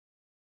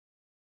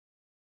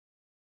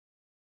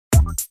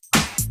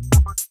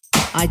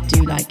I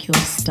do like your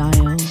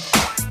style.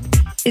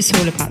 It's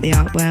all about the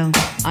art well.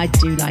 I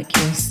do like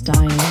your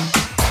style.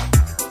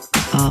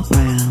 Art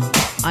well.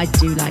 I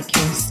do like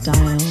your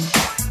style.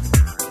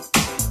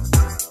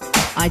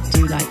 I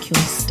do like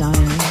your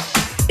style.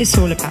 It's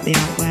all about the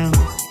art well.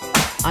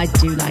 I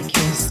do like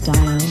your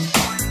style.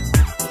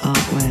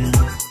 Art well.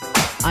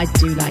 I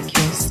do like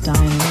your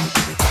style.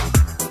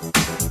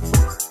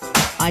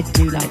 I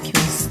do like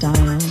your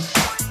style.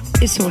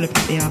 It's all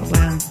about the art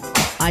well.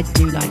 I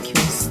do like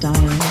your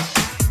style.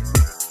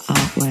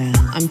 Art well.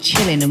 I'm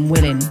chilling and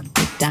willing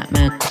with that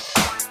man.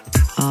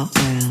 Art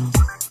well.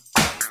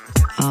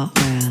 Art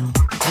well.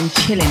 I'm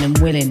chilling and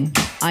willing.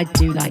 I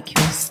do like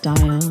your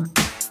style.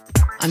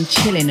 I'm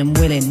chilling and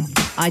willing.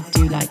 I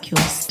do like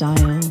your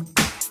style.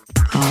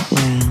 Art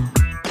well.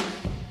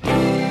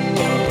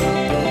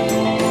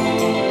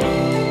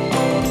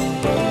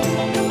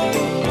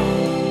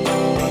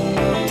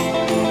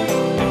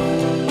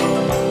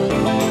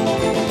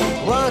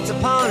 Once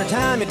upon a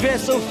time you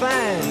dressed so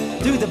fine,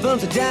 threw the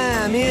bumps of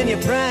dime in your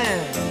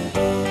prime.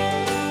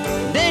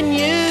 Then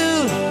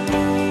you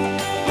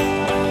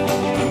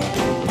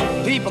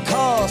people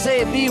call,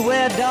 say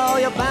beware doll,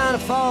 you're bound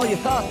to fall. You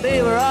thought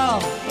they were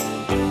all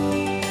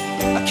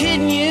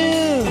kidding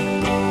you.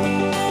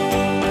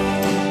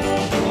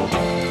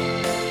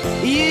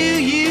 You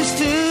used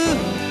to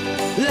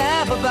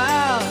laugh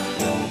about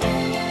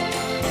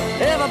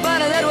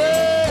everybody that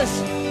was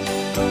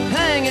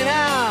hanging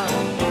out.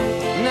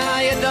 Now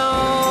you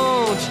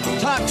don't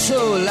talk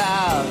so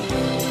loud.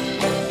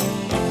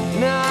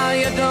 Now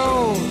you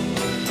don't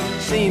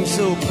seem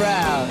so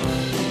proud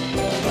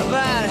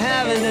about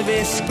having to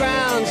be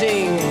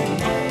scrounging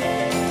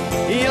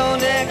your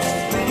next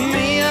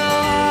meal.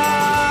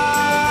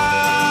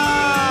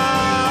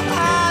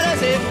 How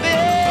does it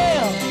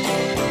feel?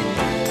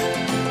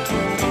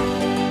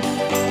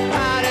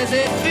 How does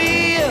it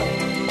feel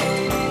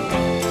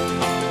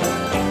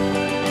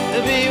to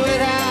be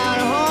without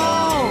a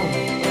home?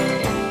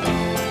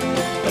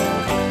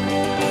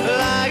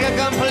 Like a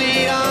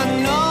complete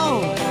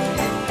unknown,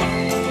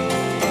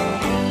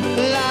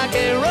 like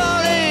a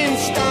rolling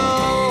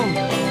stone.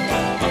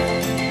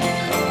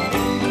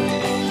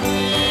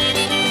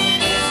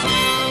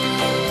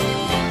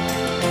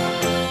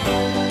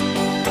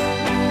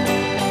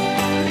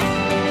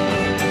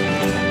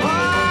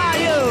 Oh,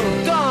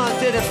 you've gone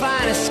to the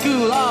finest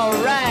school, all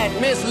right,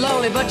 Miss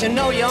Lonely, but you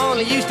know you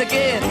only used to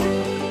get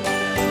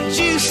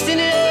juiced in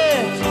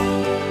it.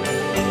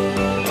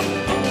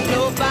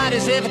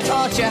 Nobody's ever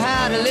taught you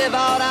how to live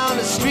out on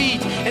the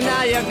street, and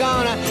now you're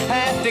gonna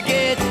have to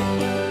get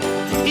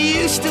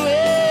used to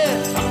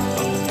it.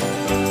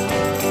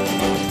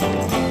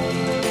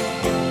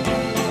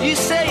 You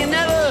say you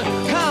never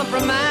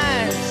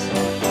compromise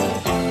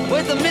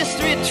with a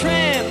mystery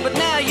tramp, but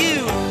now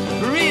you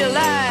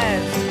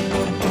realize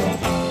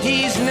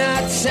he's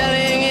not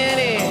selling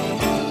any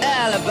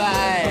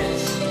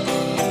alibis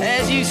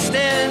as you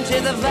stare into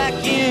the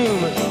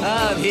vacuum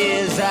of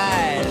his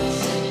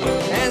eyes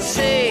and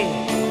say,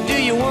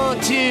 do you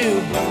want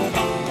to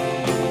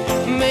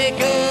make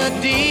a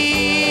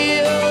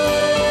deal?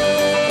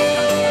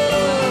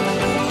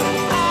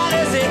 How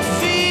does it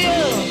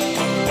feel?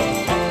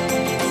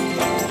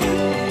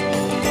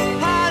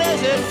 How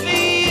does it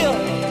feel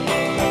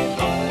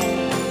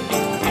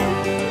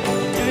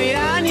to be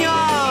on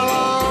your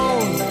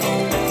own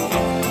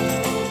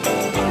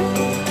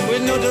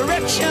with no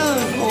direction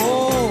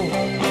home?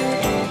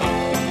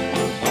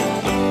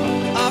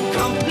 A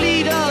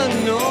complete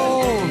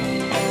unknown,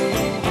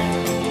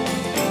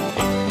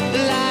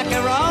 like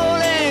a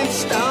rolling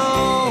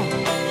stone.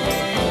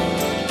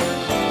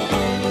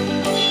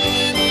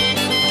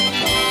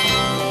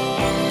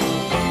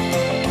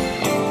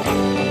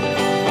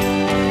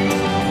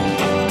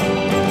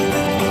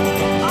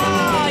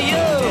 Oh,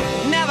 you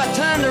never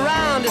turned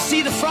around to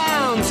see the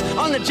frowns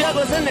on the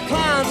jugglers and the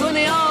clowns when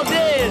they all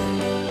did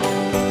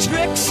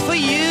tricks for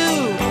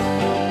you.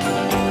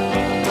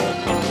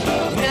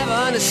 Never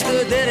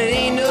understood that it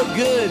ain't no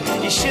good.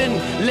 You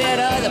shouldn't let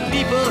other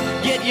people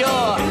get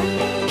your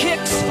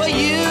kicks for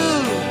you.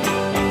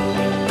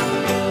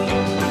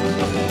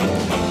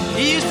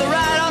 You used to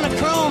ride on a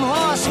chrome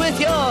horse with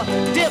your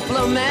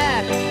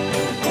diplomat,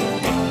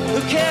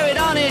 who carried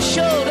on his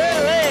shoulder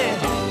a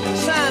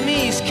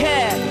Siamese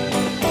cat.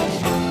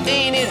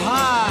 Ain't it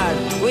hard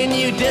when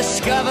you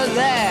discover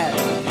that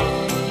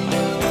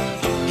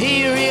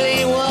he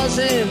really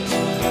wasn't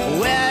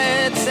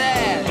where it's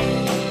at?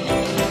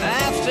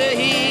 After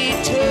he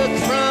took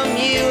from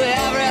you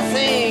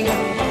everything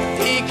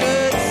he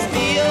could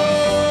steal.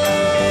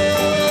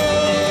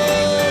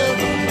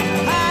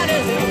 How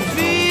does it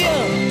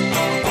feel?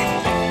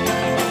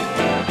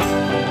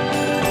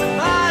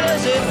 How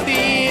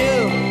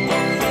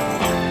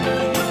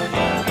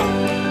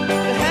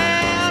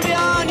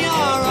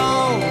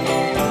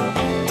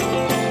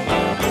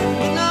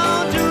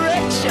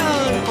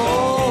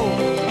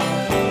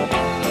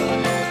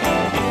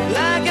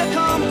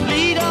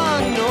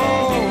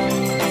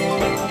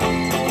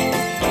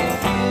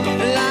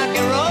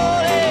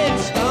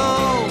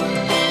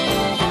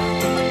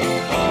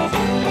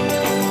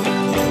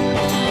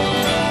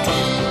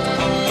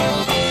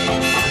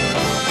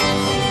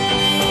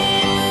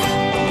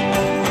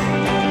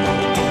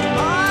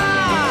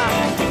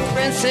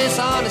princess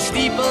on a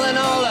steeple, and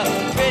all the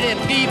pretty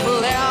people,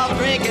 they all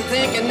drinking,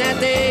 thinking that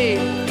they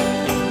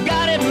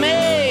got it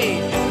made.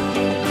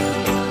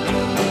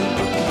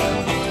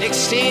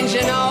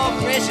 Exchanging all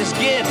precious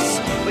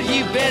gifts, but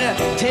you better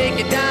take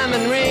your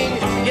diamond ring,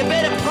 you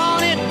better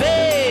pawn it,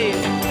 babe.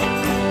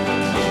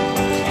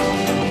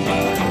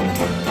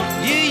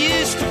 You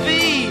used to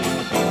be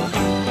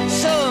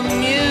so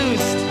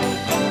amused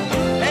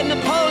at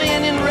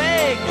Napoleon in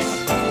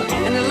rags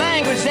and the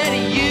language that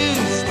he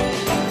used.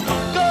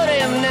 Go to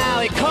him now,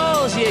 he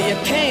calls you, you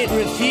can't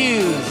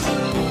refuse.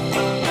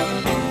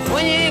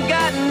 When you ain't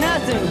got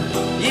nothing,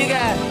 you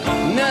got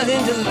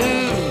nothing to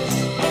lose.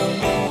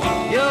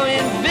 You're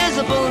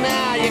invisible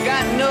now, you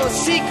got no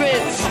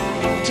secrets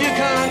to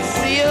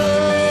conceal.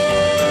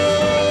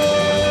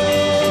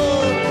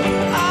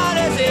 How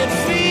does it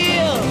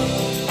feel?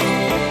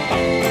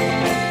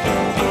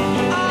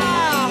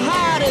 Ah,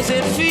 how does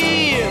it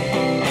feel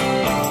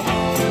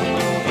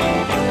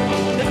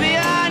to be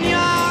on your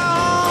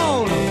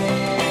own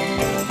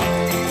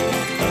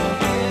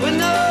with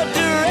no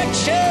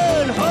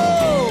direction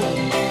home?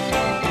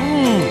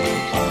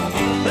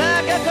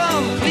 Like a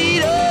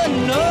complete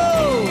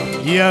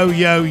unknown. Yo,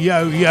 yo,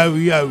 yo, yo,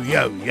 yo,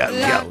 yo, yo,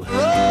 yo.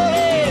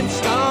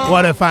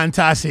 What a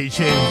fantastic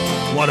tune.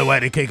 What a way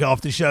to kick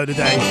off the show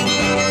today.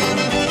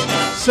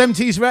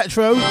 70s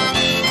retro.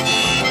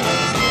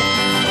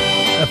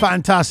 A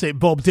fantastic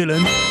Bob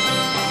Dylan.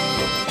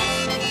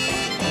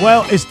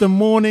 Well, it's the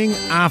morning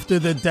after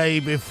the day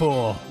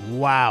before.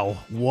 Wow,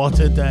 what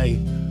a day.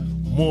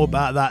 More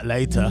about that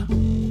later.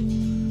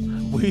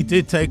 We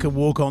did take a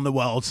walk on the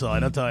wild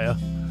side, I tell you.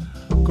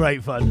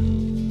 Great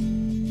fun.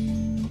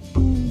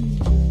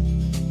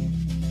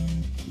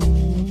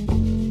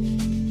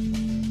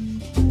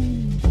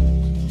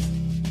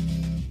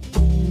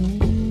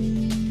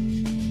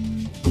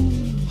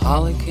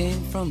 Holly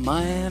came from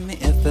Miami,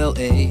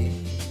 FLA.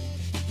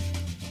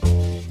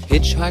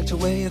 Hitchhiked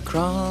away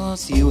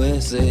across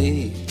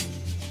USA.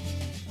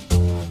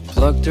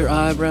 Plucked her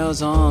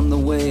eyebrows on the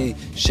way.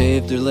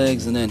 Shaved her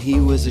legs and then he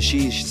was a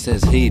she. She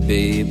says, hey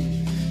babe,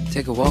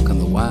 take a walk on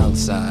the wild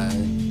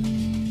side.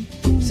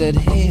 Said,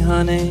 hey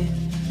honey,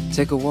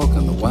 take a walk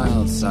on the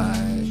wild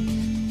side.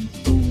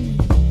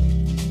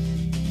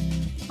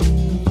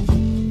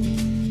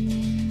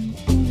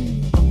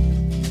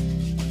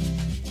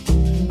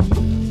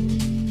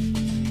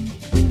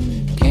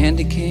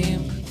 Candy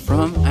came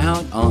from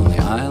out on the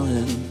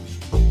island.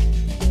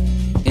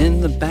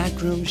 In the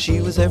back room she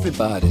was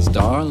everybody's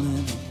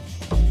darling.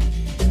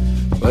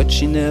 But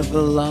she never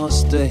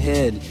lost her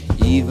head.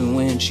 Even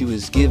when she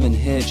was given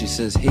head, she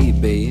says, hey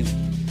babe,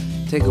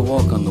 take a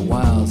walk on the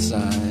wild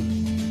side.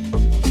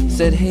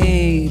 Said,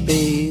 hey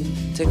babe,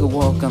 take a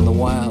walk on the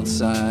wild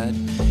side.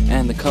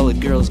 And the colored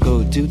girls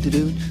go do do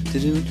do do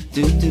do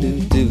do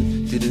do do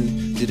do do.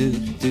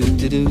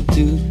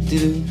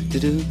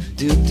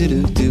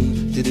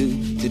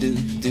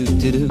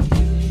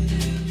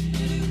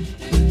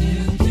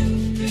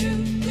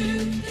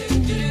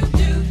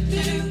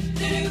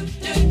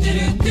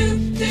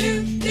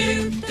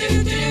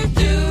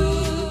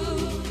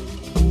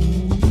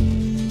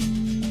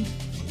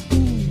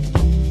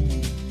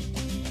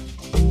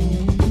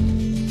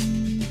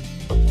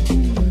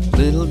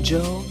 Little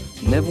Joe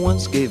never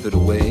once gave it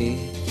away.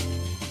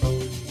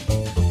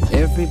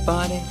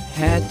 Everybody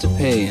had to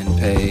pay and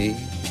pay.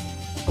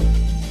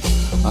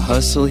 A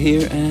hustle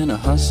here and a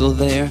hustle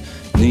there.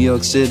 New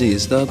York City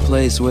is the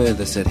place where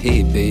they said,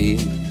 hey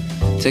babe,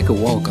 take a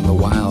walk on the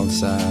wild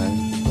side.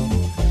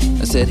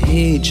 I said,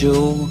 hey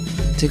Joe,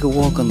 take a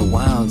walk on the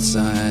wild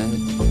side.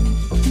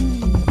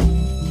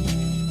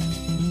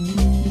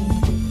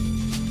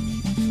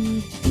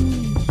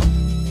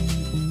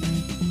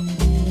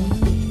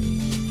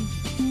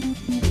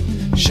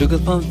 Sugar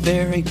Plum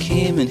Fairy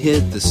came and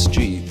hit the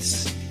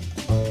streets,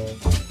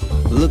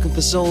 looking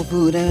for soul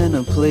food and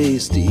a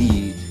place to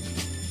eat.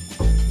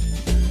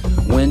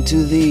 Went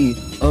to the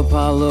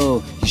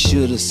Apollo, you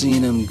should have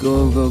seen him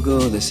go, go,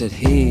 go. They said,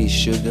 hey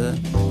sugar,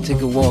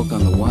 take a walk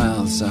on the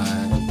wild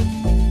side.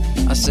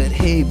 I said,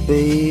 hey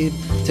babe,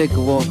 take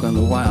a walk on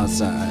the wild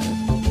side.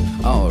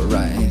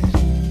 Alright.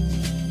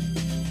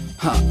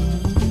 Ha.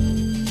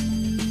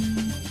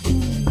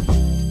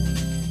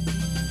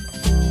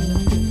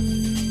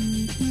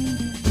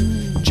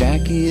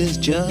 Jackie is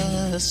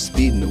just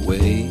speeding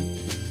away.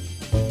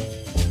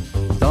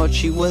 Thought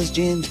she was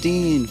James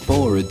Dean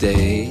for a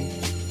day.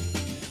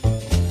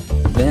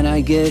 Then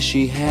I guess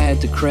she had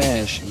to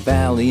crash.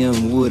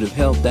 Valium would have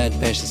helped that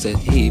patch. I said,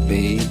 hey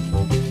babe,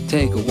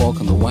 take a walk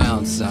on the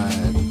wild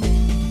side.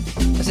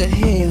 I said,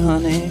 hey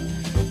honey,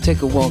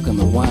 take a walk on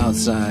the wild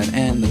side.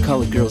 And the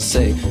colored girls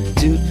say,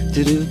 do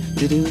do do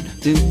do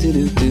do do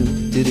do do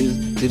do do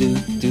do do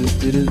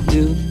do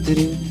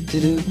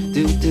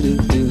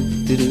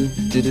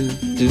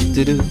do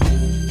do do.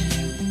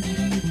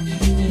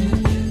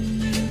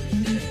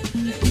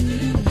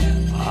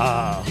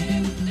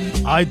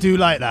 I do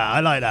like that. I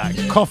like that.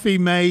 Coffee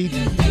made,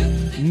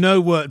 no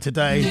work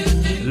today,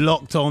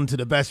 locked on to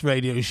the best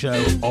radio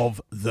show of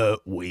the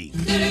week.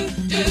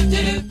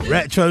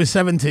 Retro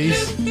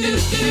 70s.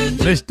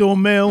 Miss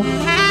Dawn Mill.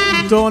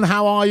 Dawn,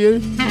 how are you?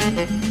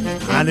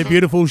 And the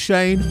beautiful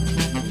Shane.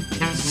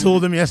 Saw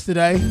them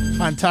yesterday.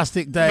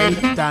 Fantastic day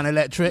down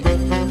Electric.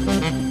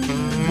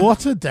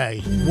 What a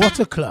day. What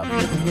a club.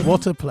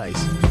 What a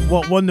place.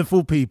 What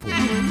wonderful people.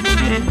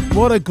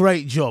 What a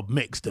great job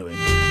Mick's doing.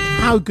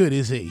 How good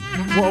is he?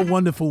 What a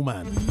wonderful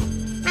man.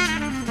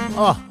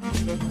 Oh,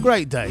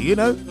 great day, you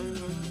know?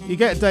 You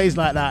get days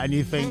like that and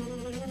you think,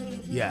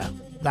 yeah,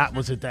 that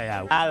was a day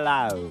out.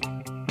 Hello.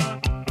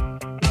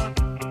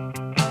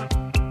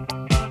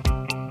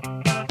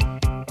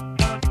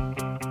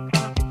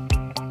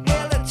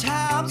 Well, the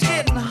time's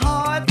getting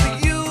hard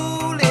for you,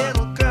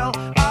 little girl.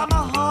 I'm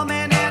a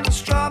humming and a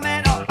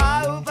strumming all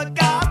over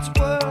God's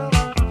world.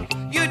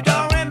 You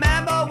don't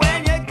remember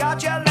when you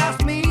got your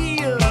last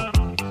meal,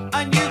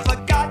 and you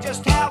forgot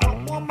just how a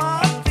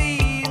woman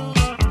feels.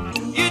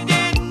 You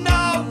didn't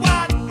know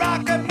what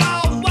rock and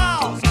roll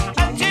was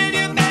until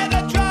you met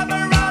a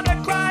drummer on a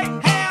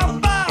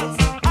Greyhound bus.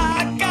 I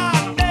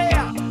got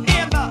there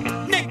in the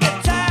nick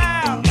of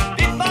time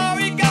before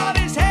he got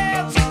his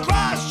hands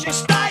across your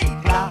state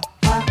line.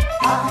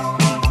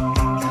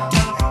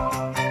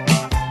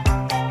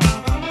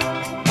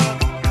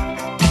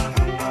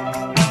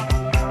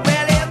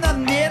 Well, in the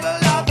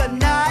middle of the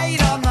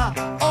night on the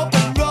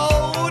open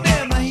road,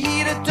 and the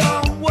heater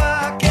don't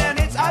work, and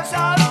it's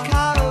so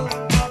cold.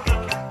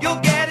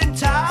 You're getting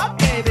tired,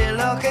 baby,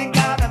 looking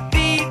kinda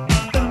beat.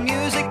 The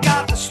music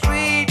of the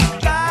street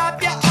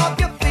drive you off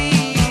your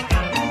feet.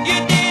 You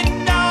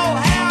didn't know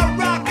how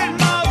rock and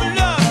roll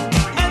looked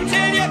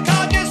until you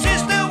caught your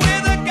sister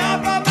with a guy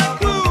from the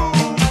crew.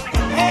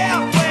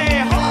 Halfway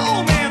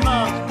home in the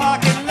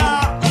parking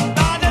lot,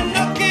 by the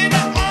look in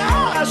her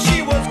eyes, she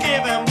was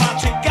giving what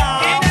you got.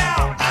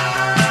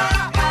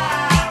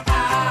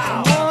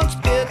 Once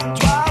bitten,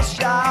 twice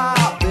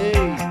shy,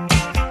 babe.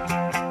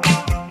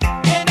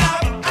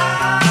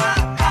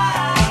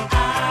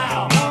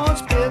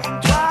 Once bitten,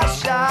 twice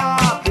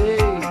shy,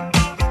 babe.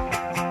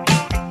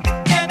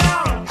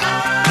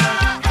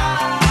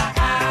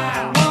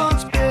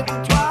 Once bitten,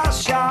 twice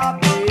shy,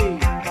 babe.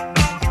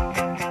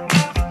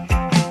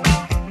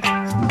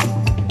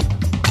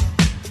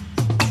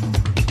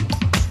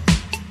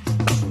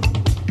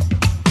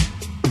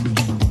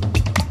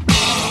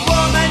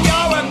 Woman,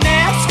 you're a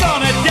mess,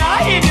 gonna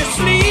die in your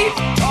sleep.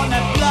 On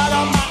that blood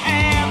on my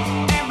amp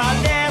and my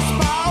last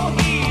small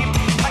heap.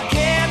 I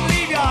can't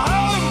leave your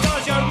home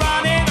 'cause you're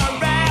running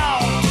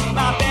around.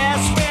 My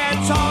best friend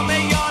told me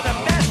you're the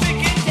best we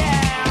can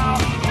down.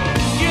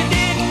 You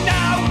didn't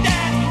know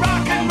that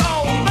rock and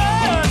roll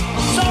burned,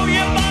 so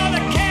you bought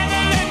a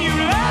candle and you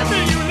learned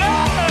and you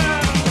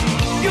learned.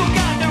 You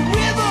got the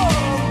rhythm,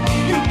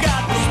 you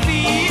got the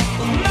speed.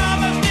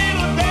 Mama's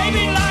little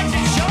baby likes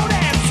it so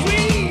damn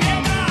sweet.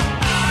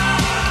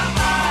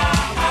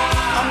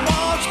 I'm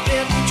once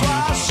bitten,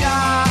 twice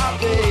shy,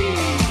 babe.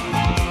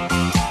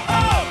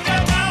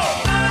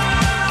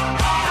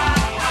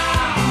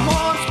 I'm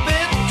once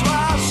bitten,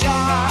 twice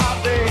shy,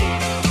 babe.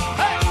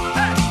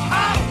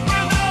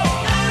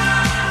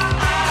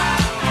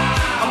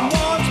 I'm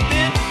once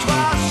bitten,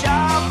 twice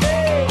shy,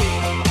 babe.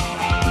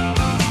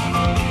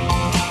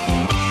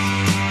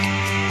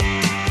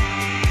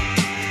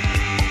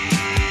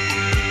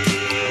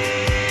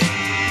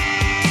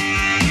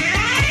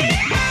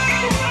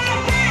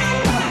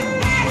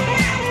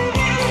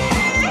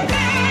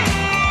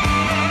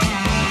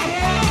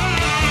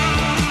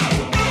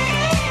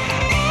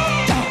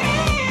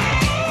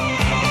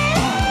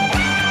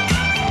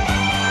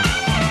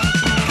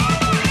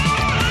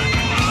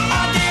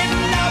 I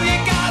didn't know you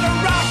got a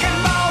rock and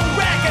roll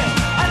record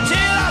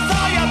until I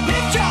saw your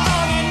picture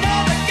on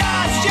another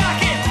guy's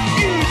jacket.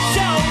 You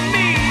told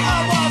me I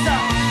was the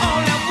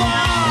only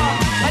one,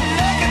 and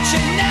look at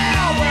you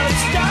now, well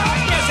it's dark,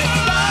 yes it's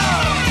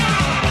love.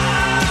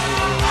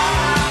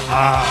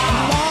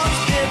 Once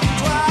bitten,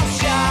 twice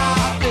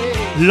shy,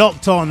 babe.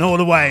 Locked on all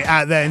the way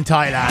out there in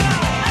Thailand.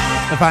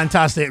 The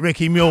fantastic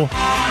Ricky Muir.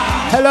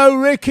 Hello,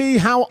 Ricky.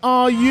 How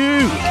are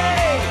you?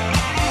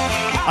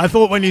 I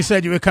thought when you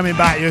said you were coming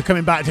back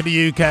to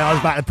the UK, I was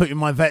about to put you in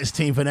my vets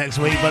team for next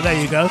week, but there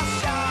you go.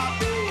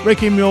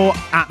 Ricky Muir,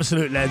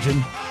 absolute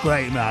legend.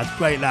 Great lad,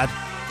 great lad.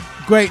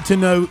 Great to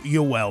know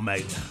you're well,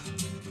 mate.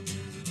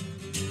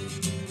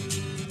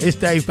 It's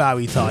Dave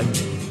Bowie time.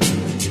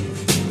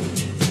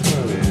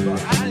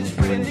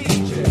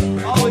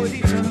 Always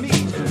easy to meet.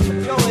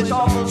 You're always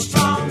awful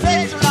strong.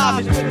 Place of life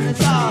is living in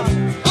song.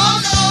 Oh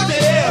no,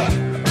 dear.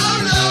 Oh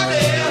no,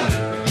 dear.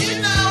 You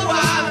know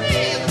I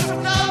feel this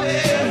love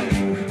here.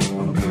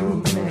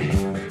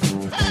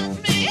 Touch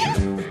me.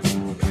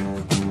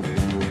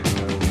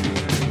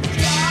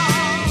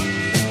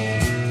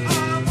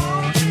 I'm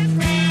only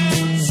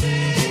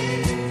dancing.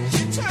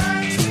 She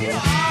turns me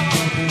on.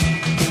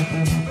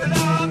 But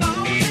I'm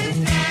only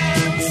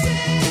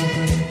dancing.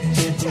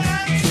 She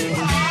turns me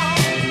on.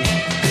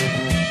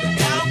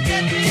 Don't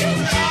get me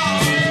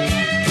wrong.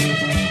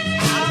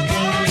 I'm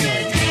only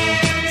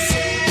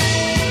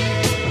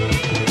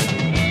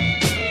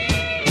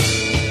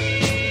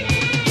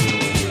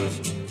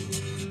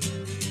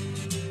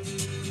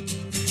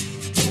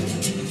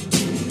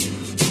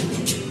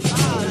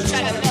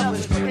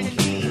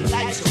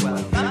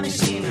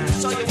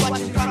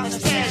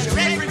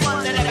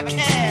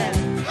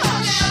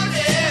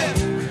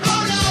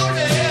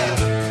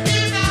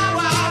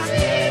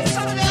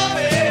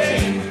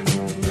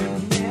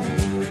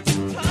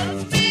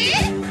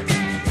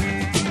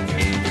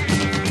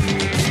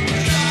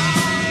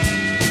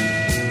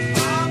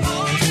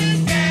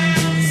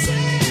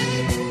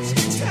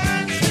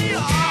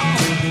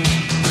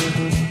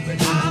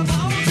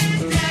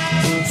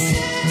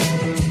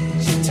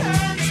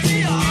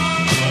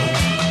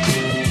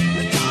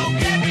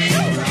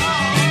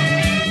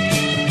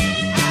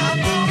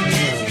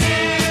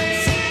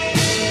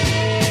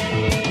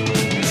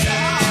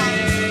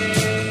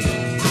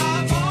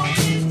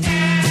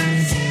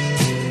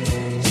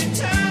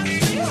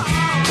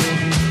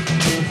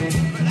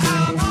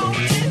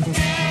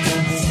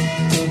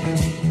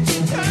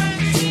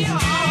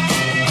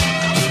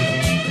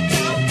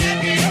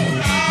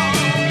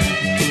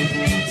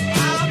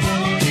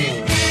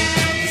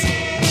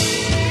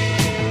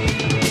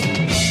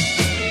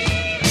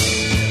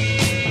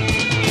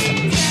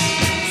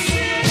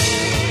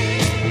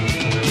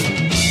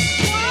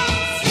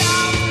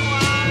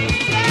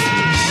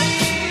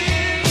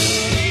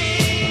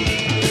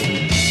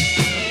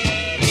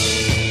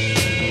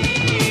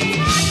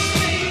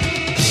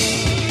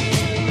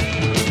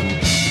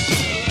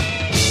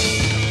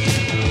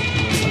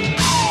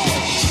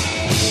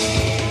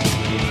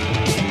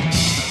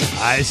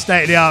It's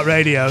State of the Art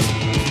Radio.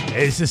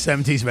 It's the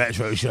 70s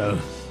Retro Show.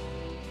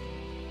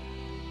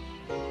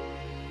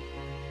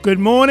 Good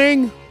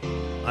morning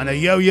and a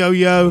yo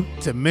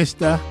to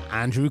Mr.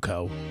 Andrew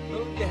Cole.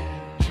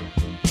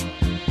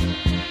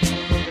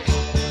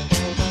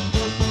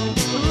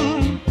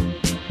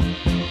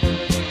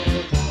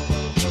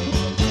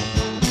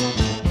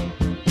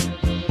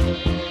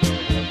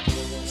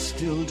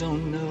 Still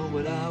don't know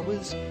what I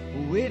was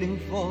waiting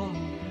for,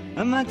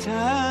 and my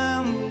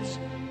time was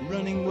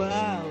running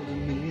wild, a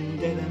million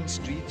dead-end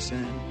streets,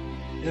 and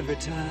every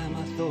time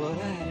I thought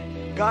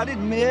I got it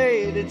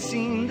made, it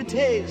seemed the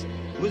taste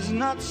was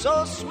not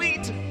so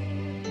sweet.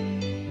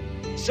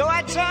 So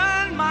I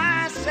turned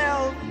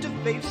myself to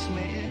face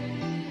me,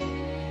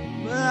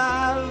 but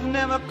I've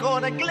never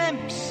caught a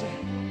glimpse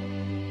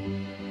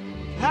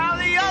how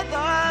the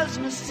others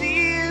must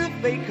see the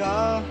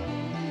faker.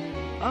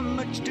 I'm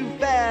much too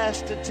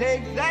fast to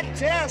take that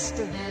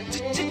test.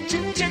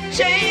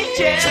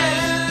 Changes.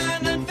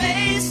 Turn and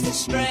face the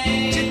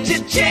strain.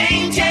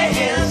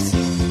 Changes.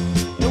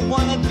 Don't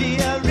wanna be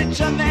a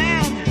richer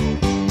man.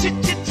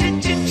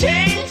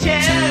 Changes.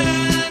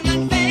 Turn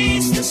and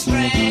face the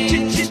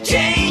strain.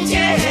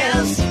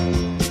 Changes.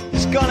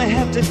 It's gonna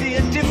have to be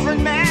a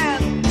different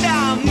man.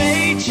 Time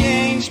may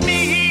change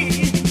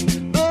me,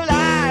 but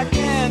I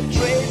can't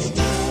trace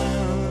time.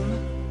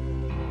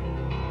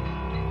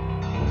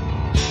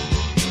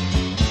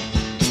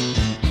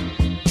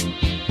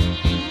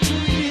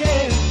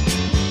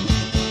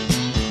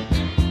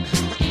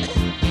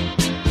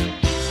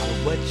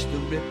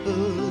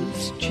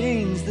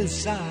 The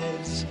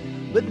size,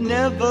 but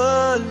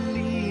never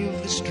leave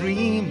the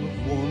stream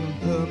of warm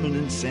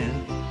permanent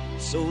sand.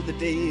 So the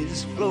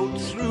days float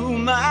through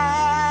my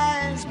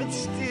eyes, but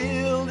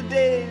still the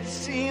days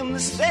seem the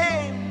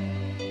same.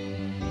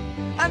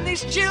 And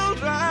these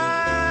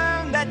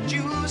children that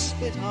you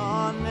spit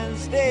on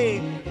as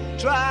they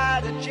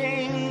try to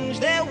change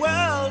their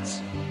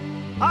worlds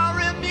are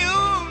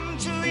immune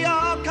to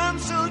your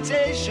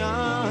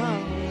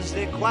consultations.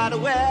 They're quite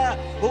aware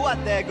of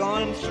what they're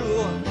going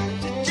through.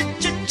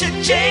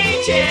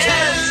 Changes.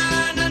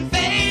 Turn and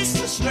face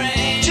the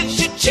strain.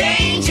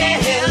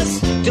 Changes.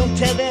 Don't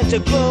tell them to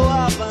grow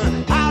up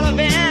out of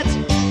it.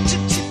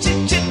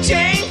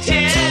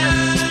 Changes.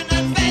 Turn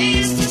and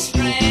face the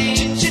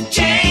strain.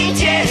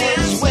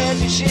 Changes.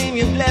 Where's your shame?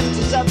 You've left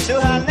us up to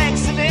an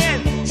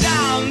accident.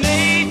 Time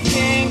may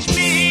change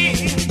me,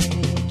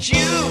 but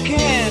you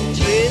can't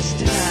twist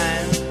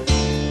time.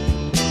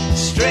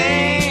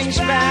 Strange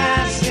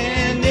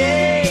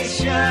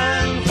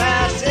fascination,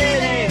 fascinating.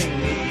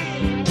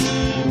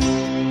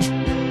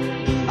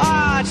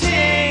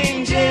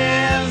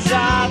 Changes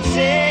are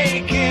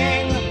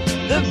taking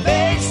the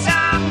pace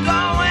I'm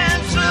going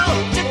through.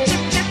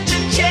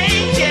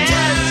 Changes.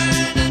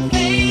 Turn and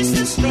face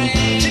the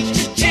strain.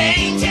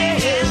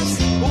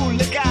 Changes. Oh,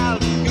 look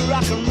out, you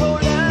rock and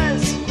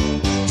rollers.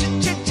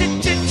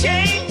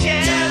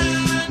 Changes.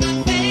 Turn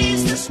and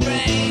face the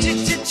strain.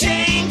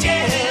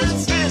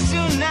 Changes. Pretty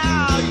soon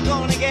now you're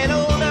gonna get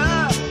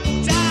older.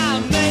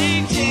 Time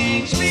may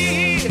change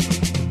me,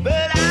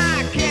 but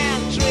I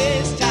can't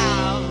trace time.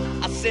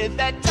 Said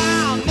that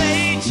time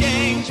may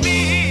change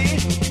me,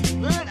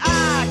 but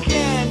I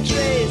can't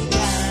trace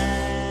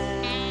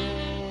time.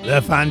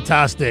 The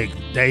fantastic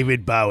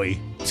David Bowie,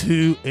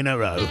 2 in a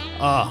row.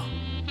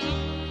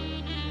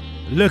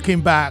 Looking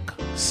back,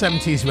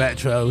 70s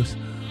retros,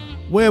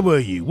 where were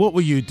you? What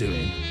were you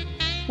doing?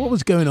 What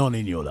was going on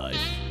in your life?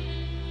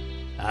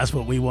 That's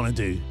what we want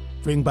to do.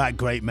 Bring back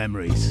great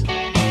memories.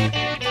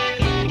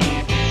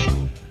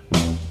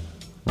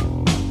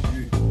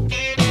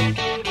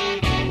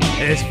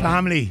 It's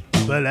Family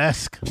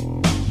Burlesque.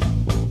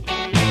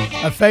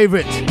 A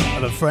favourite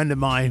of a friend of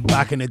mine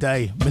back in the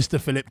day, Mr.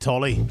 Philip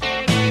Tolley,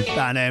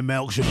 down there in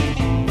Melksham.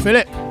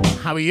 Philip,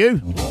 how are you?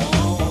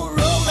 Oh,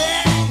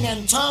 rolling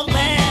and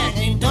tumbling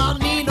ain't done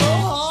me no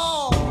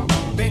harm.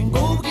 Been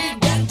go get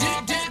that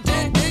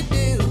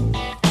do.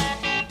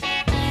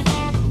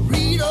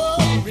 Read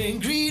up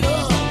and greed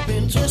up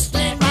and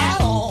twisting my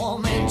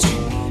arm into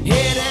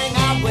heading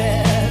out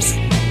west,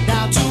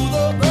 down to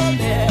the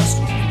burlesque.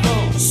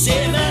 Go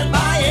sailing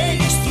my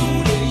ace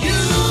through the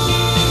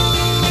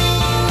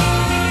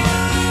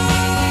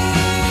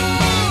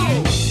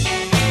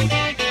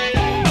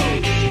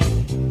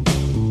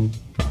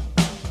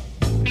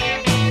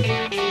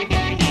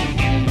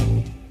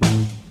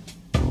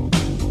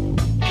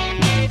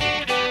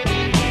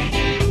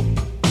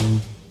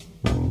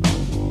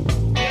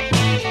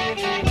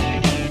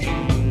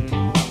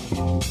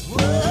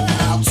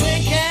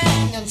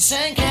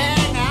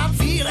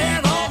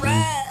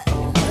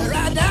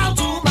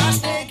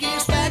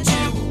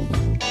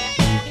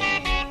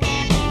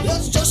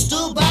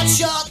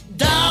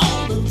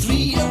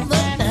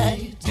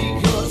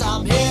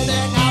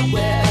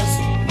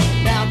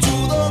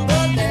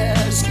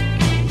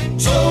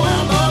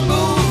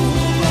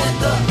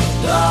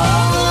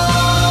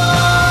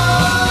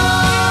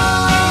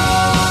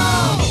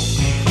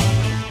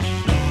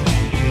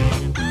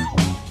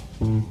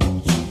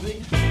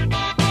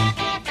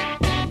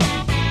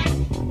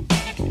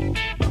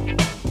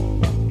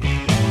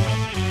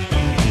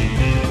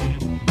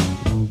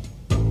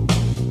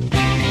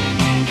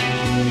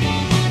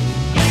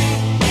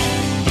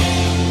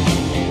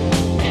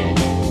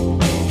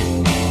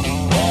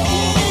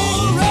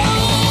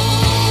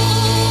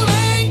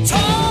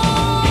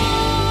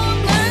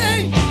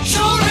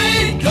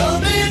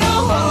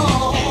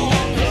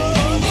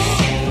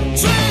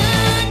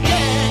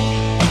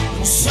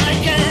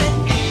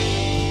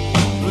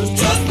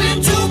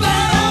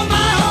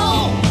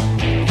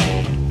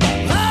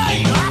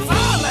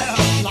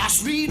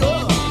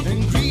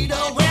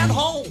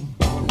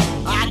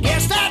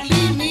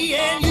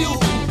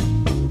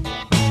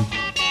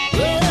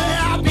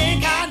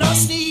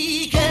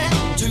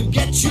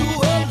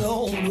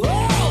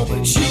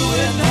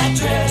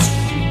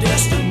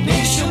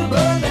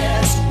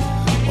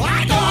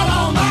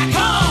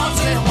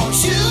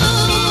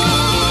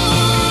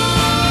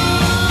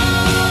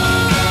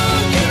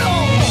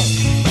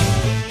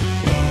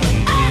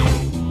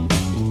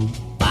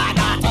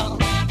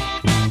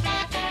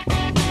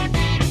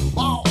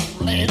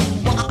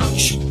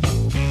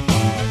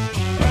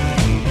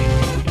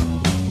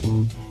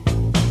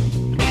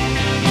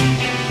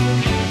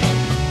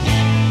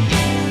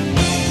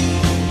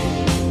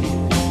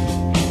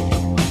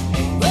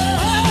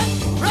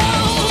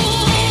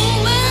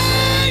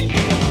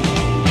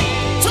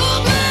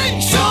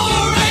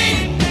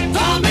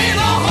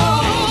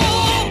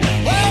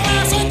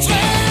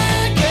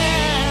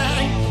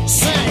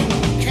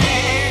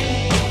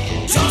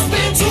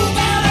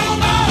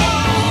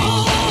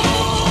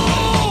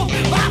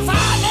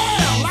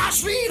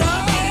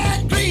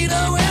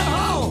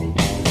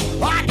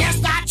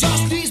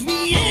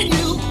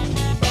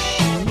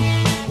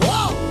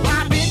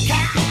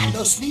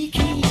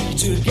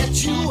to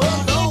get you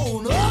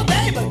alone. Oh,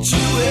 baby, but you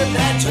in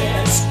that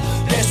dress,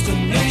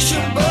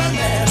 destination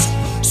burlesque.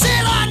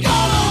 Said I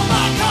got all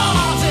my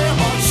cars and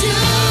want you.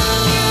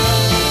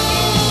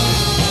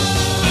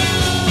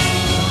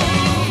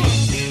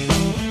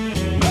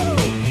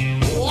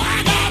 Oh,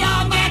 I got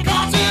all my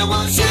cars and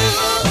want you.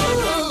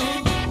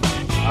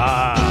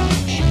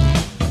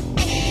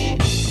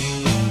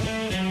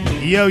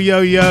 Yo,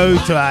 yo, yo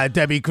to our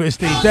Debbie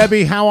Christie.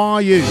 Debbie, how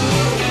are you?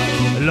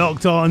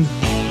 Locked on to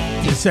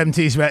the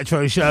 70s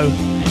Retro Show.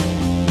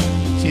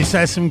 She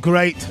says some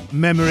great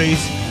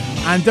memories.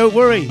 And don't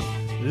worry,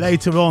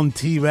 later on,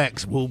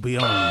 T-Rex will be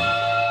on.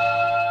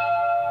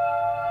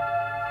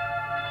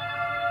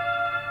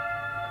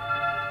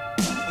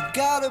 I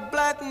got a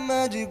black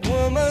magic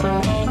woman.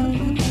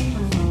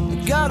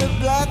 I got a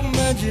black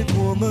magic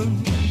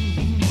woman.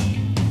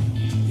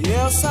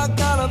 Yes, I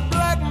got a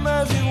black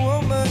magic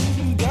woman.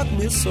 Got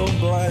me so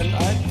blind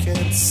I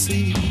can't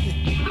see.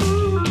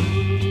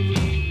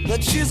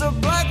 But she's a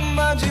black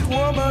magic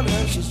woman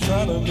and she's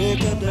trying to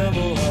make a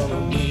devil out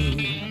of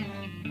me.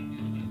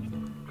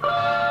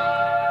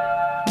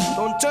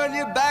 Don't turn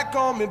your back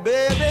on me,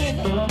 baby.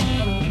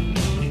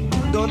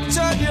 Don't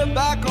turn your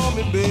back on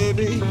me,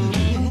 baby.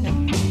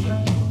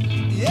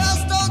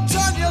 Yes, don't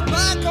turn your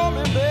back on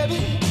me,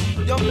 baby.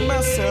 You're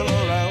messing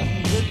around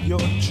with your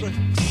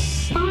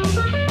tricks.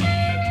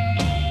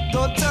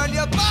 Don't turn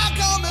your back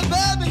on me,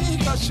 baby,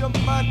 'cause you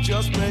might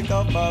just break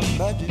up my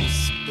magic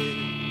stick.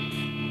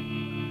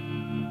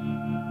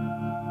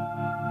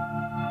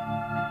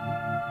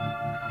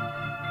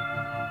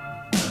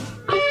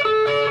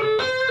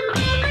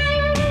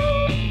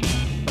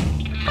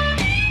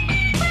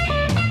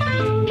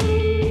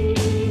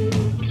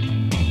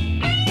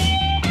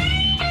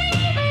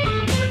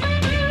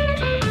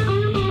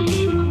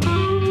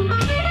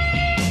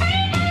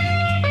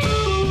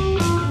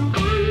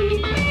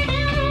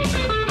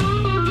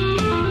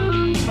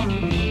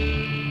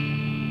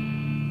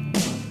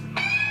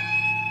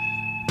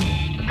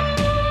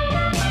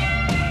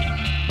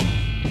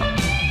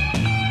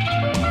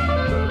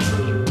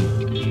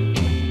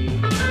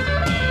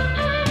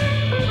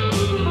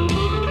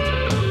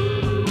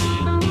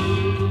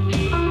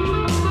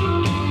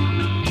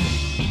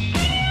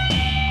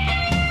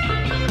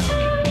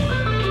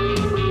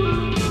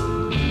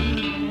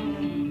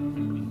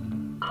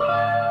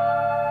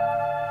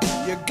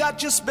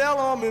 Your spell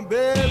on me,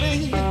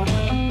 baby.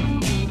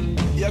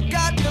 You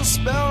got your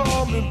spell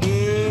on me,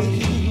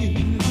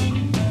 baby.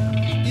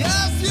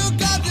 Yes, you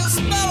got your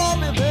spell on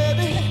me,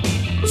 baby.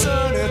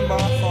 Turning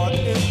my heart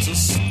into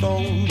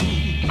stone.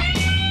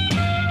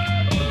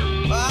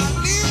 I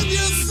need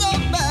you so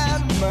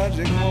bad,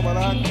 magic woman, I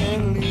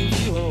can't leave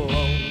you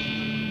alone.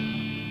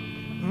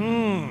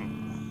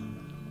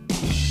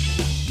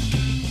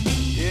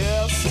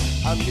 Yes,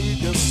 I need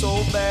you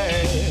so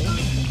bad.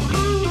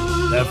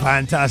 The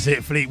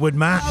fantastic Fleetwood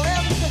Mac.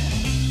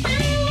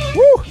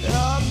 Woo!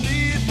 I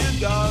need you,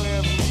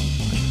 darling.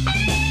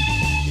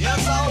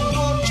 Yes, I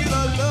want you to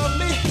love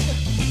me.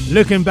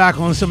 Looking back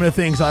on some of the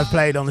things I've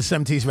played on the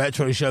 70s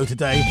Retro Show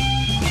today.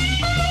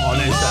 On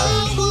this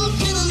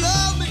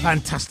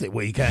fantastic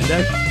weekend,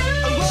 eh?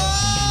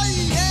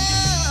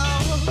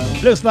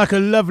 Looks like a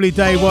lovely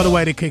day. What a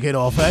way to kick it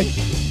off, eh?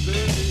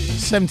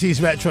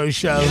 70s Retro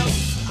Show.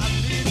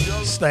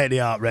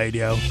 State-of-the-art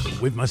radio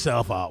with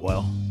myself,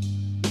 Artwell.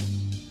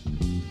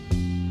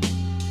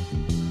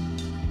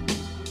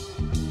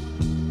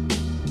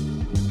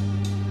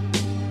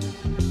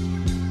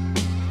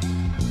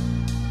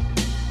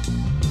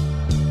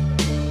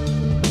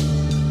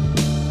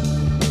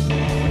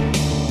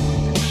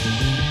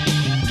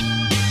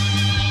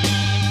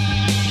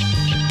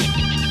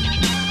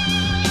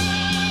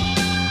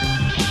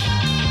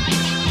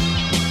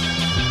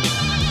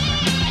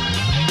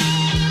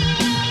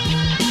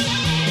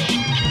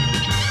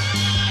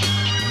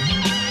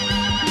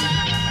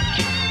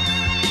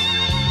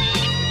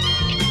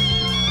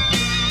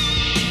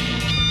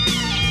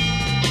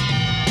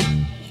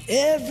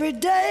 Every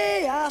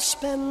day I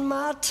spend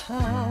my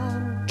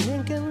time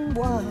drinking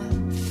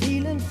wine,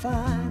 feeling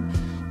fine,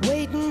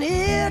 waiting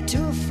here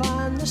to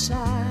find the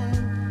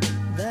sign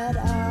that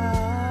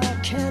I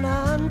can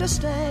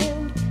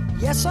understand.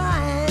 Yes, I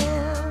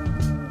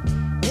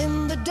am.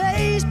 In the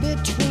days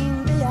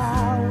between the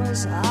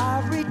hours,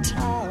 ivory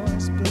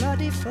towers,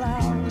 bloody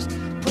flowers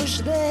push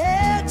their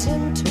heads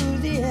into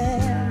the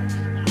air.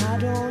 I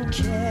don't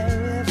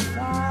care if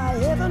I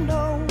ever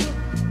know.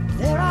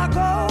 There I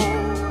go.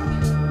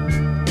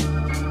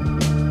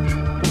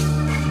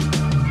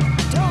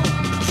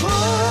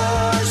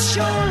 Push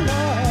your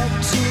love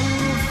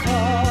too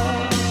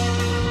far.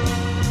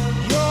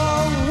 Your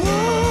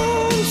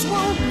wounds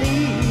won't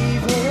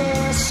leave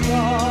a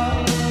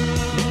scar.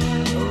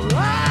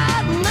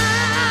 Right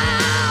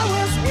now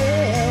is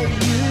where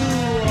you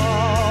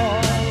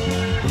are.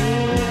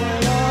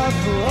 In a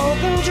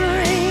broken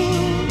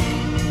dream.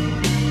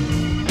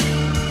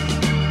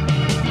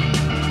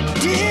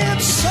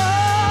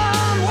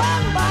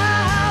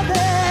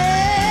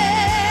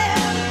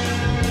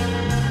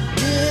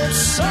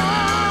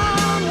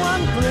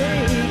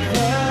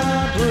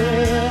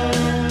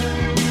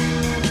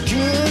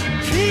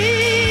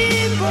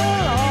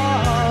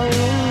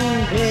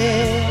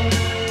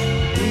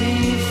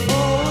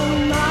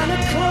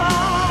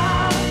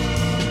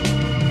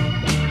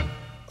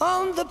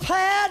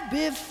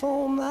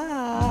 before my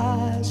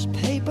eyes,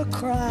 paper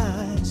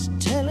cries,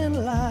 telling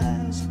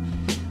lies.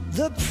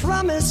 The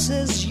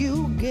promises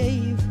you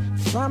gave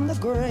from the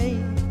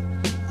grave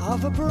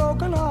of a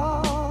broken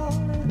heart.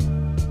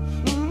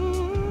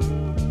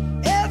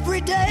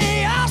 Every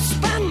day I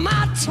spend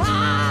my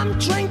time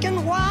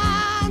drinking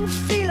wine,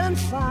 feeling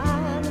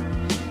fine,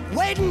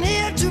 waiting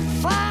here to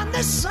find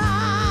the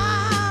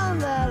sign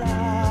that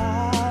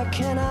I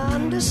can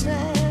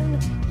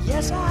understand.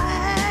 Yes, I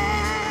am.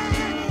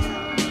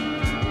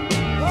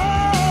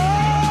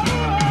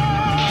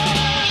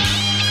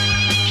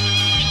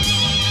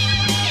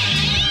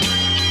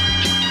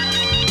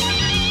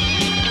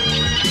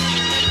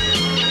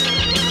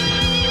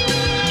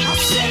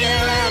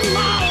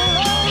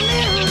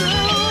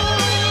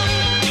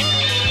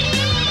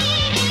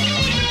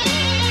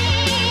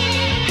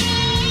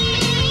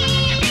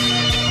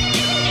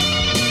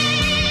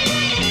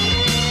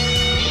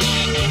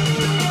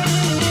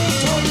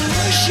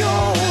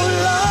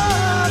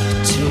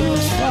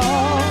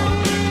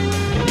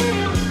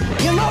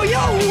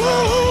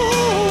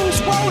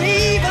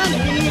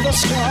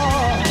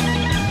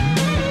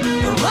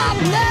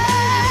 Right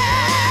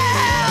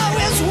now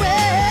is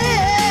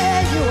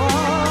where you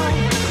are,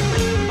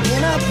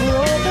 in a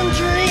broken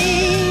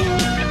dream.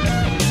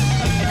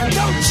 And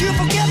don't you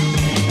forget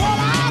what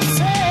I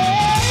said.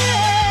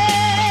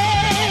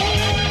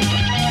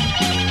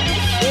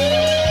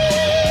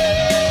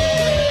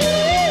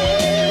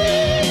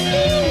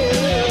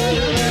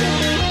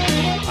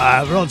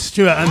 Rod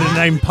Stewart under the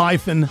name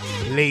Python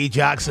Lee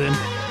Jackson.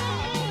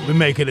 We're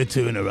making it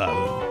 2 in a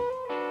row.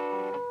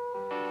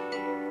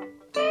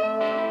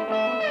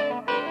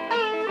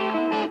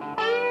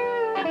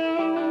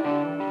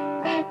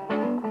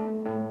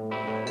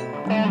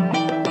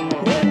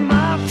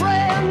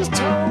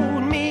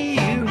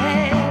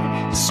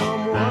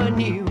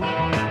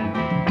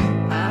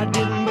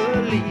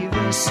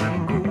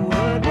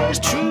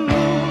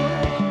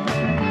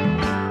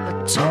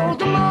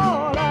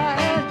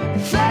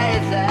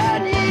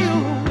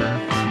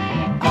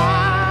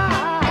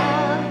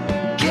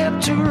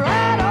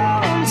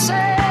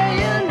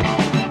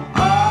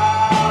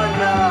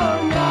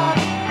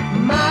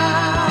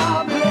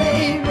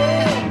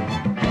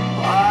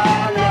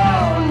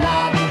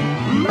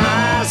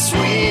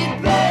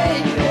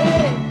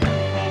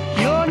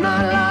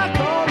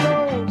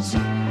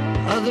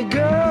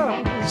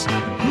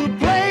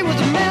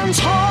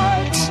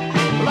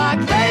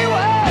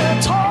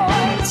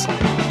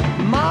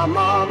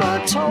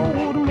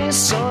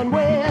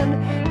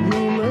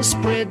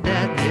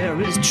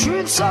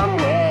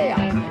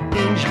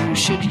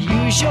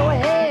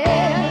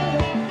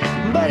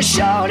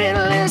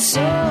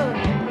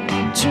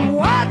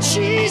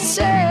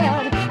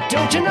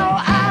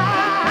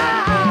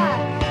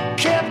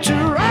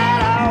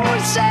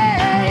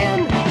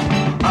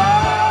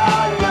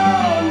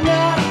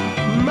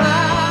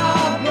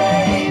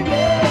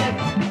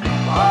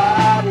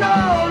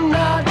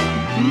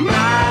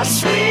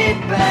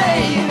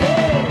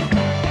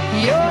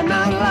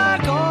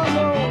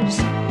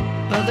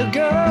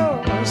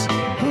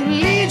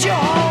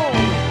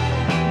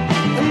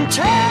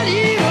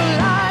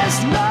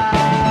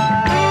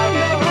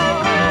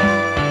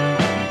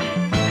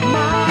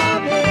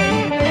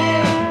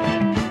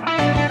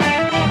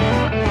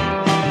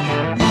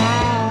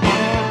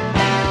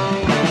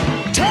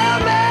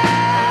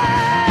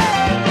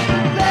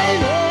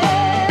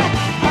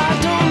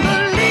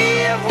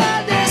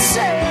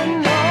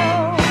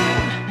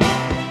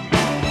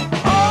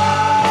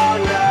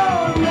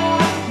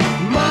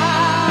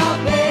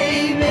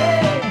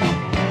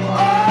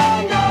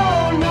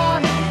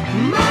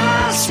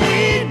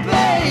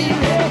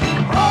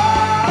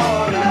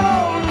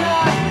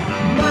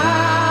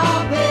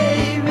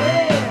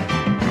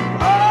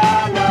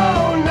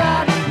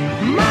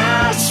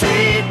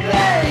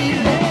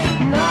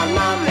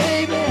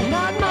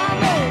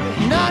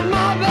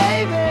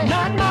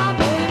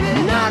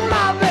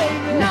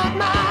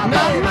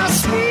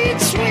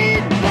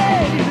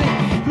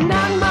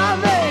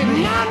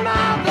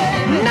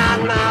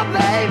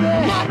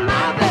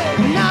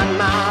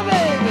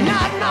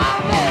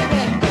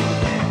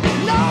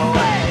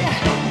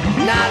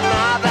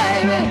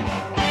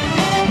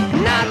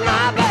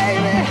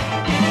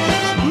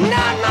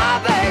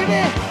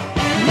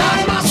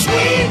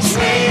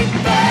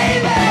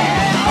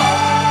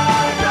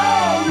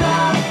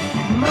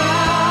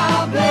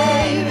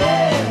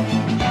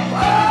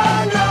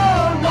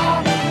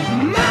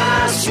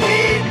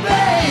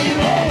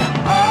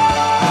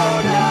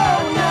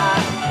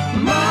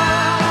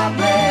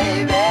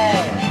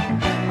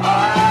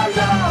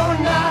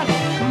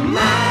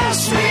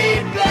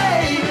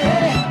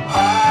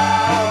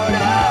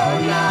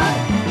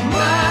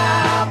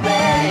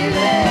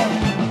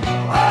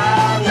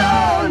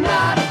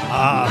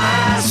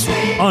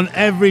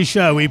 Every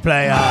show we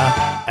play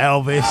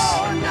Elvis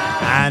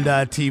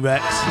and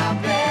T-Rex.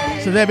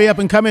 So they'll be up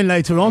and coming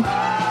later on.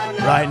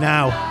 Right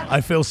now,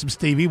 I feel some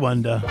Stevie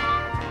Wonder.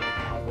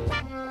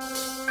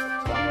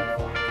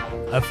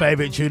 A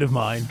favourite tune of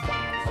mine.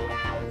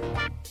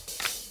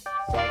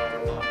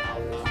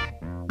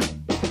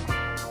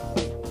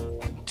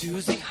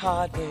 Tuesday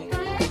Hardway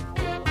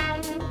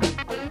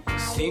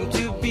seem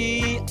to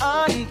be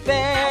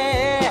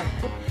unfair,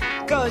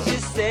 'cause you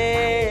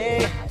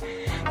say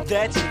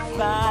that you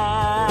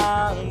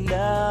found a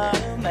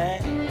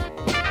man.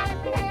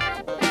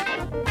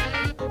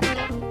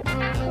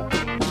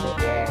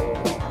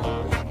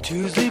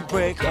 Tuesday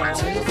break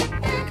off,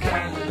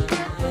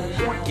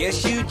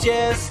 guess you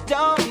just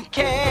don't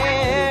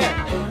care,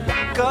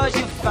 'cause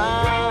you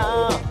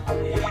found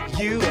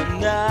you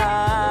another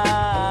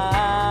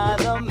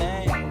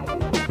man.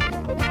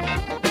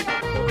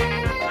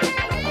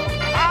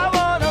 I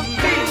wanna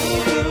be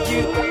with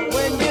you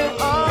when you're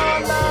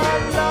all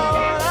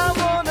alone. I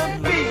wanna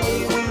be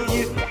with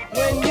you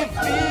when you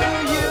feel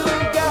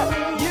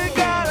you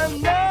got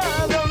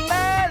another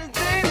man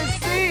to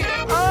see.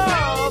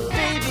 Oh,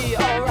 baby,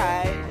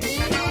 alright.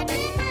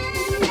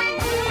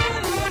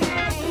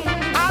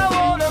 I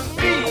wanna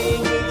be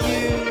with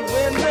you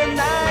when the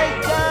night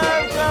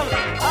time comes.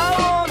 I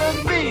wanna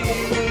be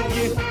with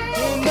you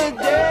when the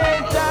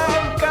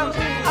daytime comes.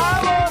 I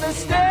wanna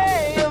stay,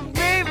 oh,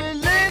 baby,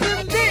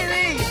 little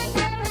baby,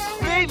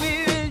 baby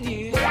with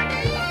you.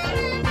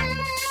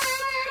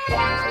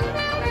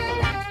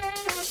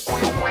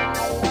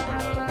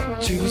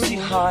 Tuesday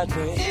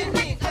Hardway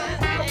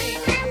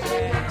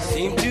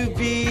seem to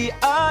be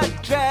a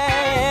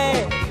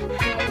drag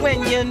when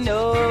you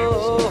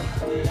know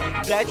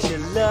that you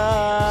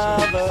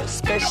love her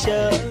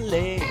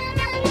specially.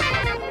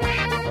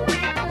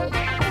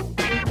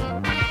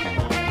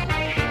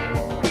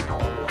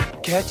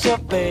 Catch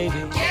up,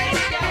 baby.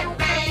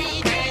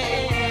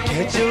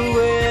 Catch you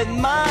with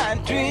my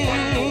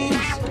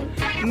dreams.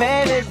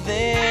 Maybe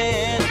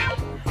then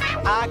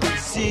I can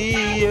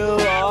see you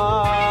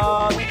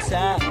all the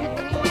time.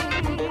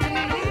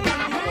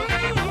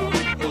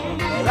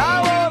 But I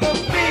wanna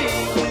be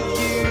with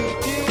you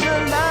till the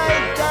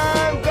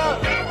nighttime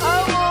comes. I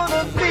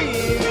wanna be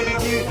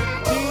with you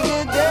till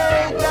the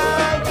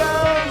daytime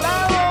comes.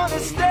 I wanna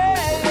stay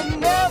and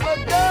never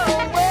go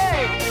away.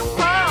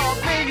 Oh,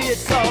 baby,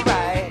 it's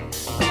alright.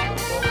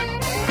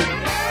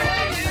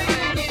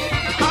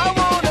 I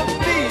wanna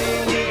be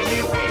with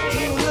you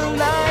till the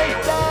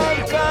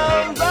nighttime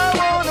comes. I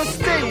wanna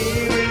stay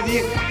with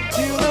you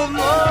till the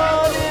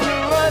morning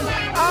run.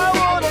 I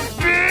wanna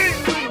be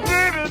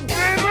baby,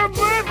 baby,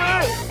 baby.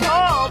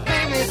 Oh,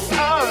 baby, it's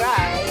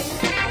alright.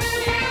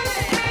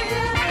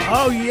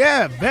 Oh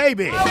yeah,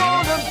 baby. I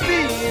wanna be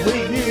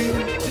with you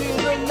till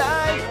the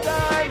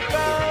nighttime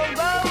comes.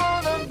 I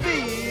wanna be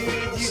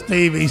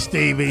with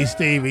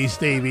you.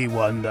 Stevie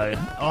Wonder.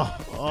 Oh.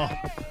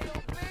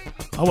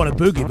 I want a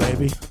boogie,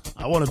 baby.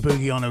 I want a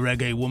boogie on a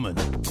reggae woman.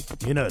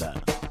 You know that.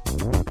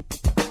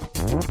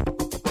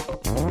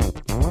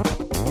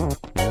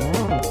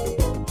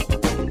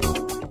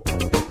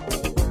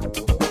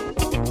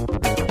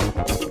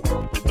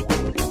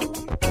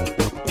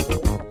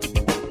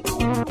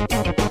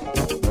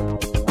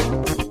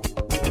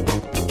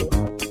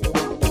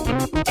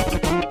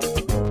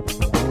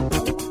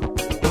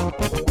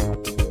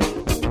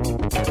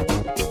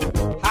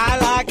 I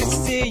like to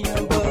see you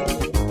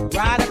boogie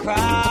right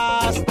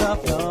across the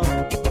floor.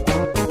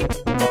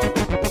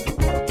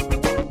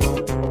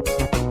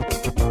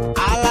 I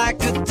like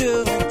to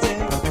do it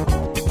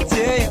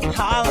till you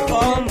holler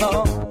for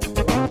more.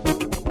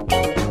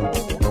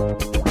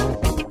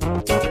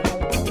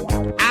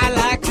 I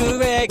like to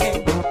reggae,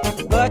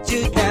 but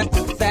you got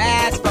too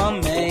fast for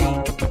me.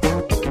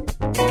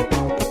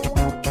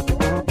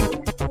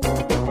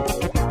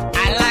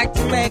 I like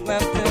to make my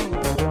thing,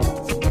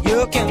 you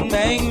can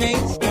make me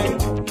scream.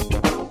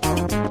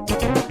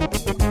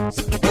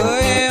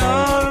 You're the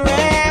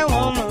only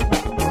woman.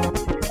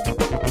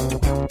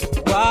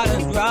 What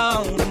is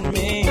wrong with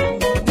me?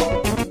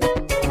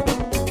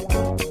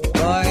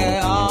 You're the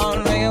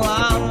only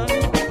woman.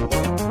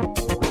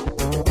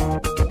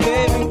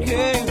 Baby,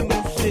 can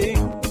you see?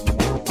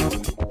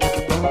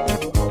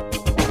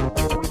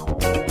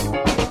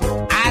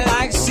 I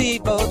like to see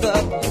both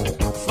of you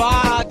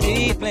far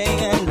deeply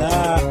in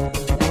love.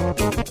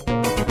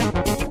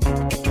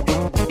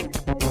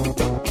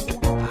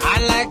 I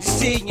like to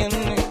see you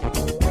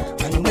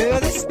under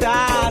the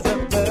stars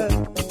above.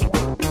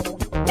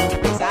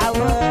 'Cause I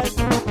would.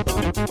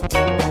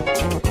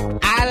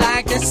 I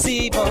like to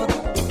see both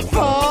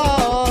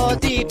fall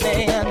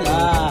deeply in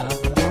love.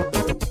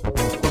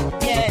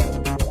 Yeah.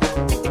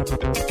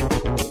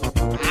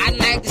 I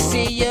like to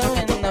see you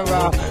in the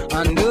raw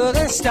under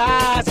the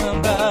stars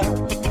above.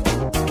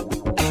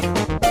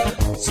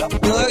 So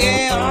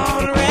boogie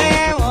on,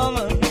 red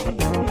woman.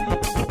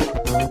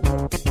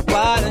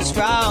 What is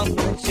wrong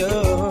with you?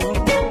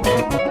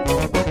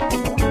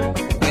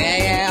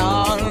 Reggae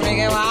on,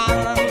 reggae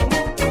on.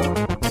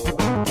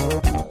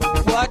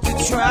 What you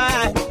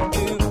trying to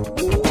do?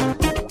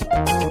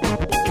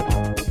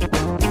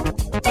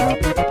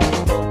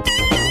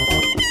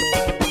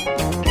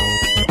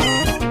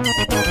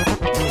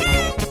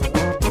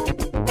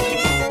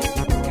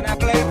 Can I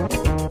play?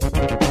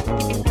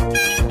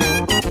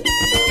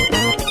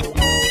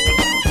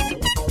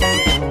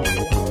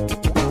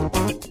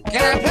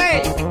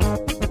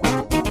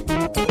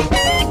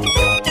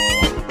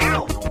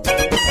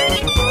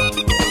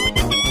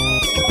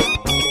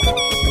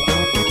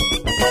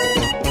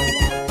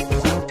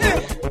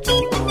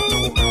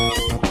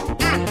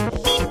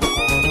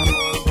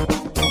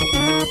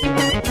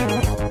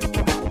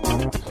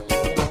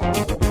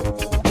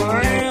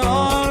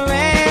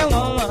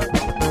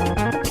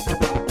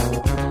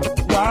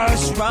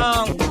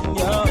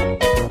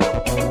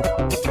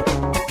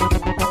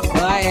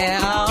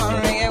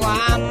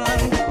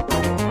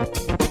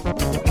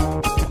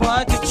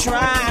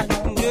 trying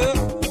to do?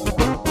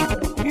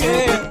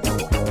 Yeah.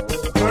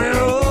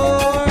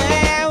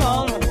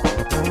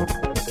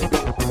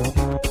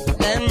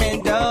 Let me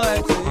do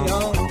it to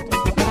you.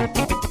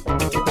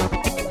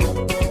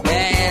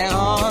 Yeah,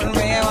 on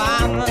me,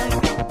 woman.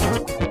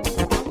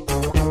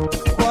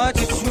 What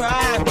you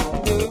trying to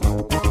do?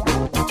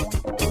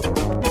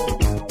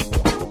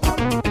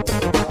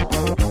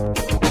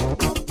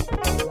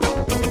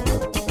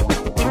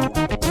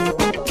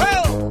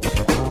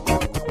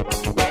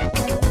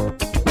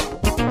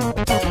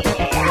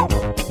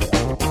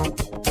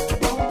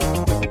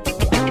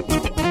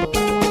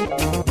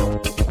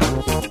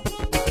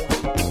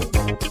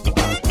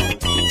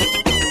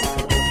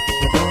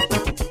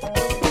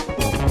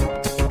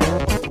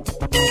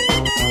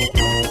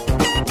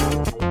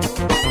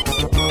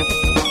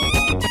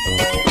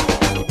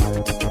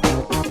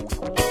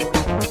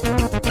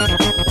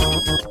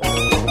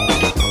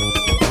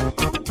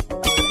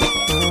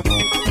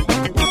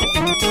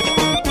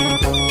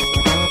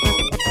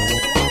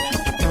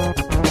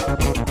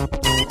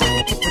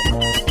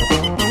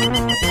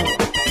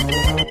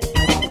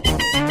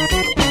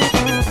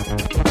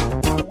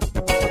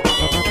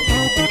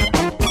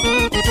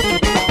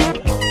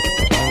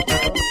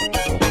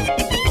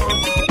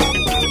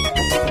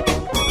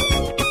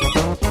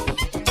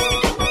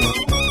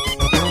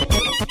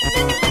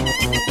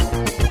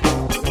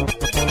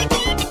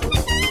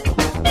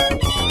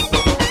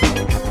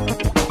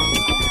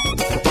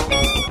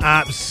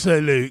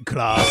 Absolute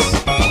class.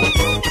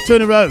 Two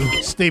in a row,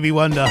 Stevie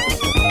Wonder,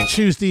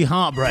 Tuesday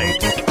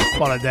Heartbreak,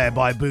 followed there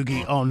by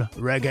Boogie on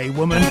Reggae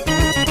Woman.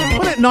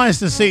 Wasn't it nice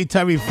to see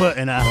Terry Foot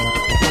in a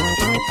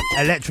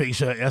electric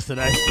shirt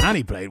yesterday? And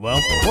he played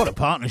well. What a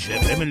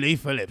partnership, him and Lee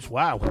Phillips,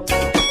 wow.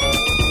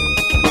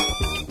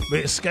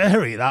 Bit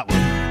scary, that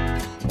one.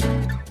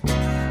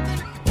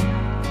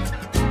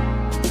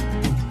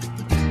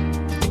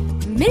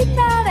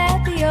 Midnight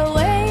at the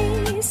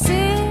Oasis,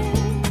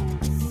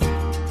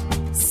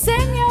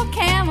 send your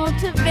camel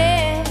to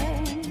bed.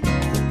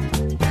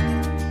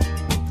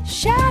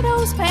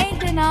 Shadows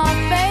painting our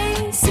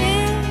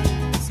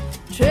faces,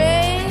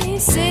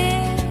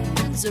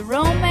 traces of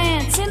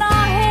romance in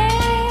our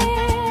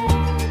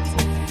heads.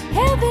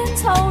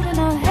 Heaven's holding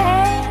a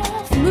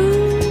half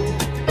moon,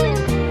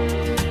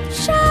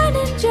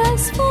 shining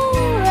just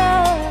for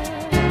us.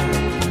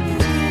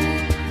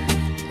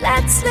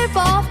 Let's slip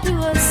off to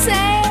a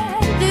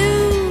sand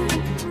dune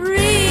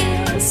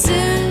real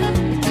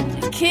soon,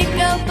 kick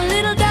up a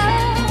little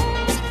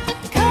dust.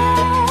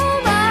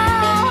 Come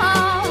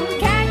on,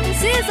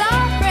 cactus is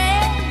our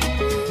friend,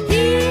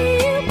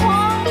 he'll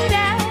point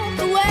out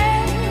the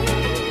way.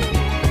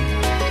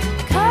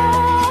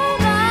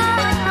 Come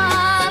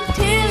on,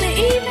 till the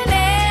evening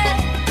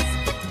ends,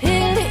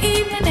 till the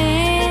evening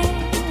ends.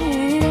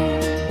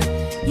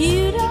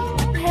 You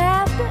don't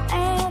have to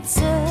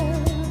answer,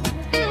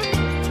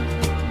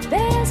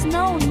 there's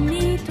no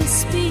need to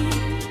speak.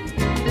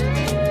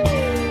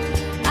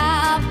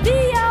 I'll be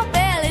your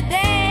belly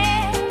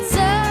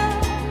dancer,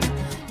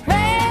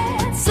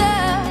 prancer,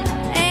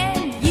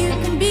 and you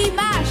can be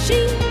my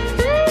sheep.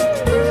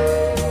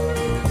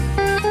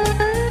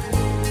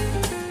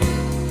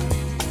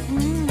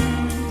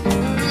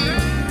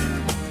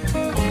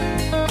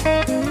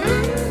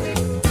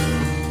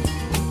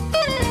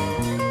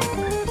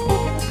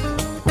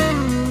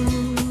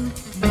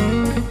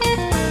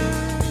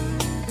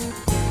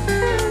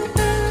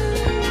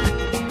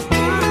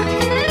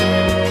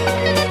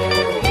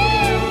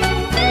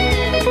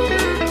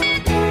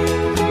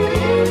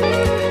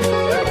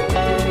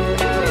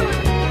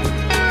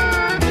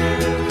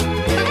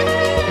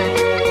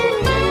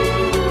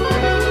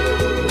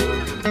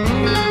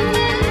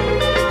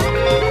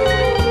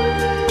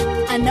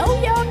 I know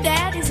your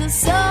daddy's a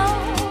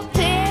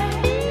sultan,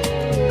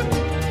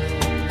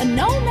 a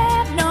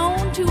nomad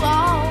known to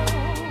all,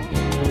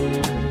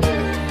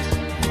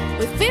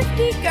 with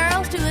 50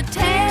 girls to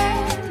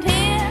attend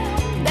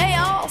him. They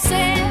all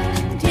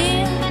send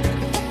him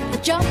the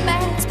jump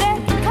man's beck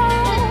and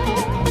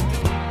call.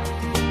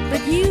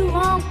 But you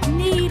won't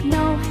need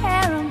no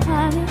harem,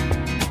 honey,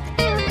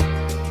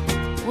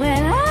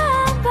 when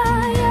I'm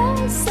by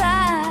your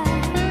side.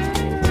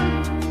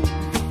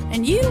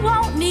 And you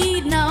won't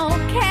need no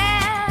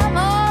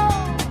camel,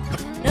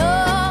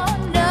 no,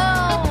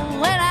 no,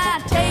 when I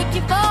take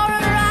you for a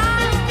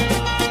ride.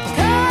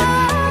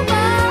 Come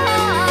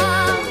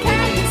on,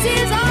 cactus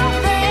is our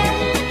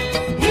friend,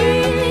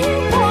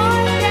 he'll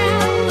point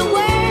out the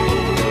way.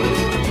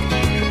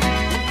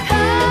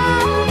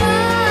 Come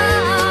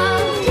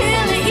on,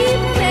 till the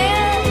evening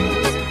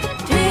ends,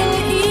 till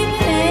the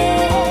evening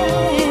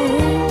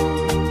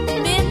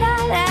ends.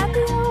 Midnight at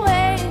the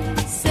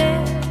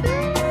Oasis,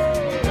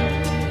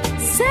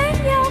 send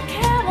your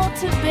camel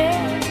to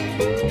bed.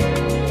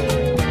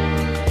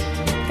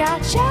 Got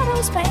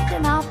shadows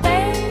painting our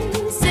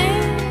faces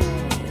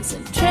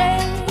and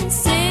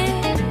traces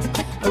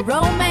of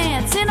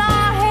romance in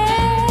our heads.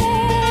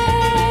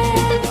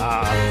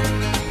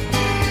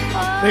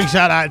 Oh, Big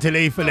shout out to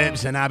Lee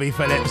Phillips and Abby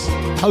Phillips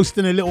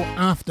hosting a little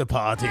after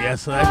party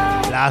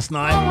last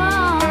night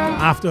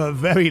after a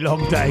very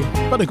long day,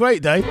 but a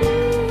great day.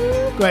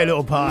 Great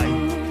little party.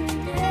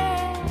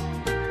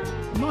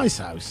 Nice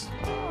house.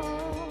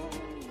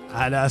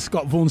 And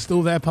Scott Vaughan's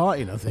still there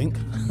partying, I think.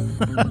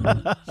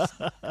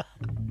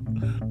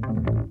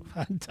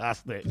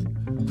 Fantastic.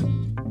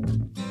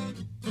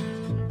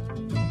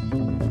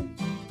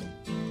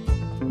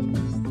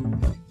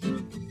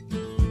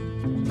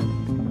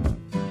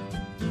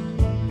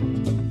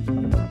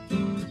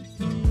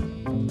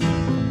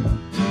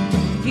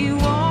 You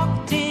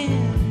walked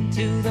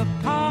into the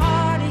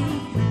party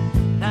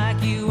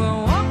like you were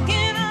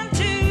walking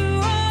onto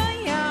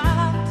a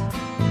yacht.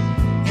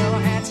 Your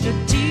hat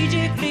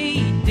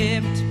strategically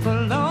dipped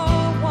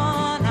below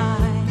one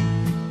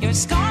eye. Your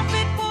scarf,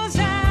 it was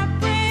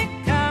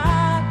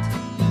apricot.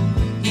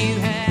 You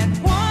had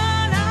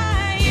one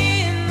eye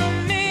in the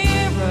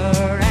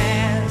mirror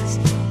as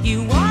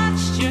you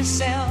watched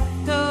yourself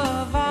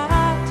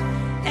depart.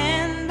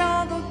 And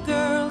all the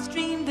girls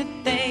dreamed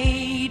that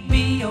they'd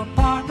be your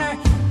partner.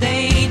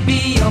 They'd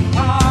be your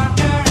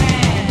partner,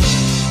 and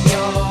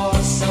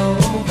you're so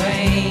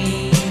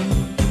vain.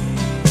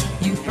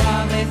 You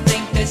probably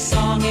think this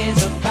song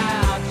is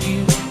about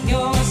you.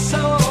 You're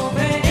so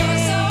vain.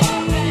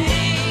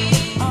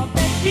 I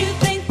bet you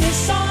think this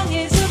song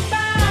is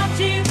about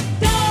you.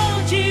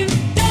 Don't you?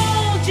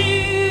 Don't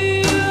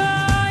you?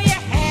 Oh, you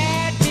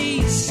had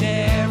me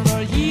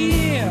several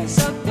years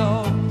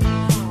ago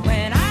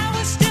when I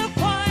was still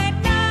quite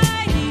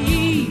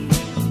naive.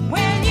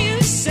 When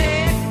you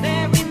said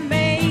that we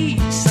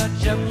made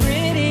such a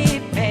pretty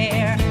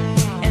pair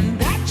and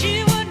that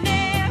you would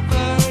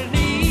never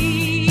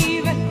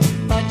leave,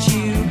 but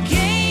you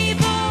gave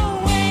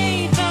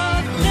away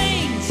the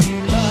things you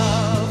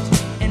loved,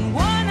 and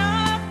one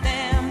of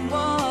them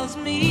was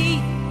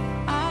me.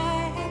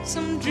 I had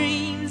some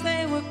dreams,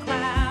 they were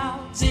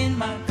clouds in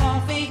my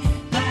coffee,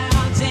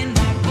 clouds in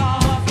my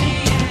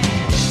coffee,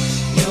 and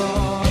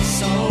you're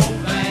so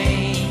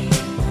vain.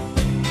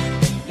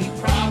 You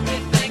probably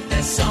think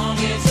this song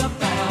is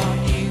about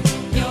you.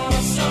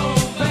 You're so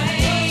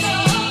vain.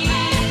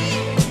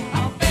 I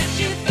bet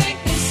you think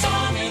this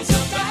song is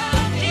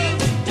about you.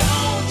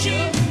 Don't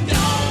you?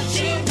 Don't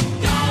you?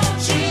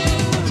 Don't you?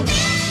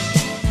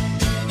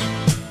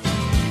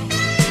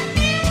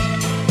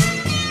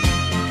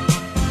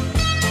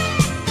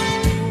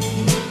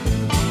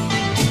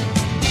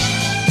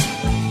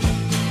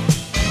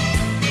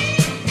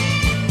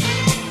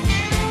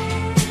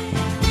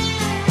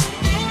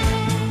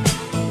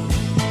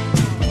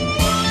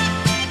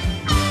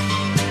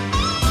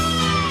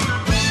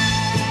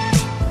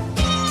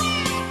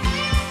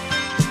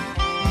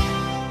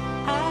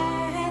 I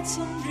had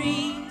some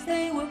dreams,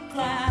 they were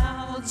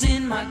clouds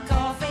in my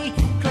coffee,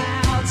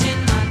 clouds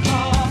in my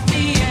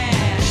coffee,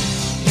 and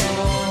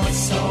you're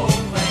so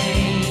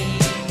vain.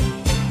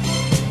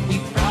 You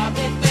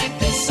probably think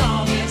this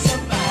song is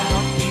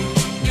about you.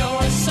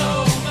 You're so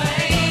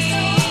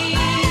vain.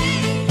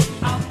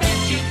 I bet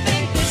you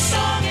think this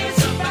song is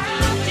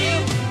about you.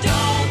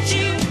 Don't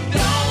you?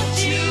 Don't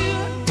you?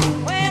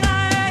 When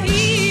I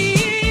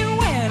hear you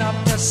went up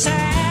to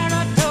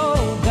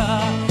Saratoga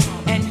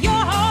and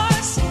your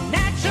horse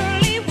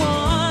naturally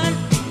won,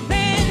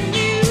 then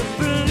you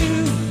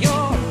flew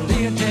your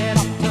Learjet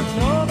up to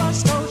Nova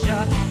Scotia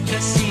to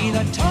see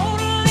the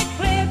total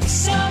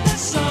eclipse of the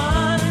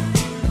sun.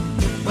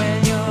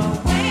 When you're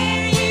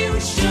where you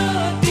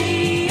should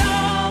be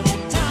all the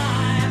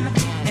time,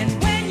 and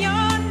when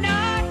you're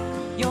not,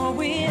 you're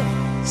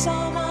with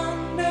some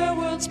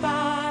underworld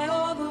spy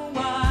or the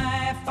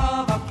wife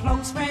of a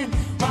close friend,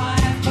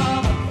 wife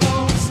of a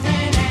close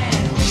friend,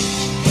 and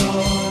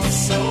you're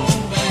so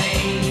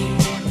vain.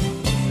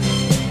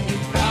 You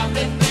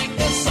probably think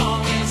this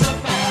song is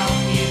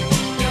about you.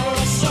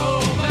 You're so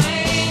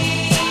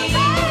vain.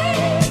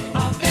 I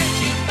bet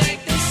you think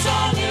this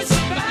song is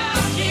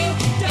about you.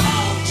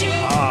 Don't you?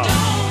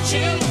 Don't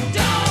you?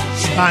 Don't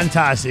you?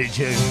 Fantastic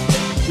tune.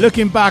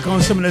 Looking back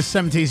on some of the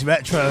 70s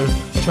retro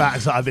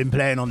tracks that I've been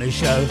playing on this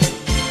show,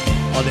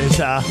 on this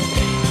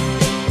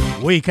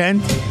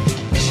weekend.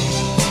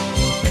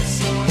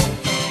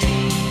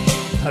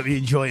 Hope you're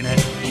enjoying it.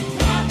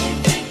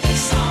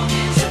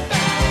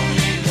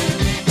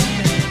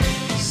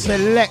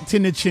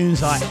 Selecting the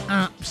tunes I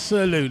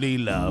absolutely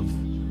love.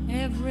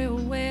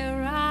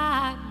 Everywhere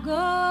I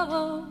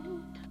go,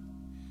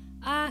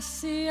 I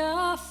see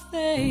a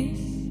face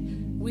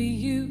we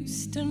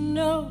used to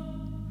know.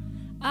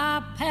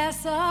 I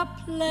pass a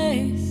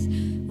place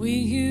we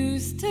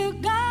used to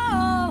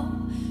go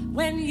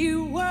when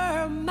you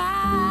were mine.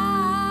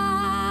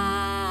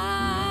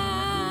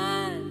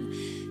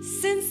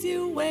 Since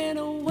you went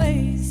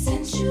away,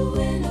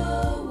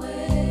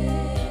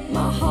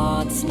 my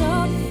heart's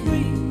not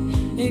free.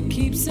 It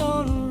keeps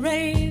on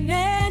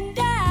raining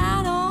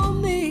down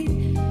on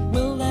me.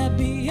 Will there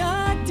be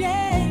a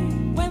day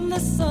when the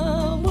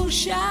sun will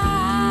shine?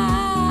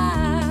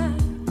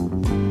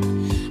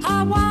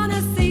 I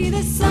wanna see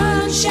the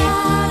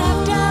sunshine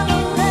after the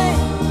rain.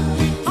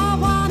 I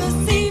wanna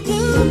see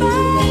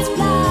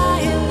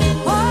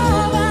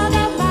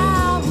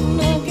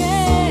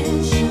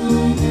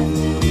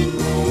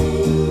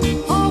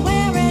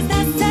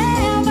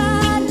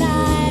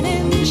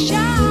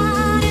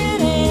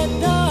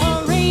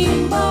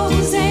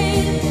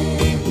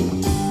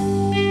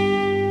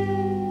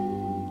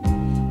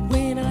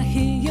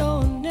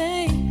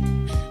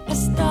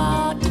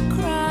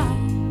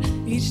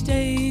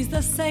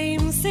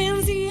same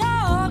since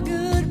your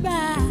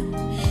goodbye.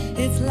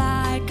 It's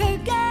like a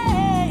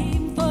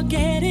game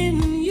forgetting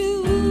you.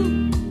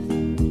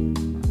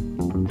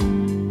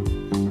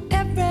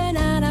 Every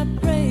night I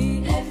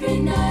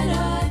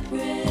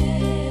pray,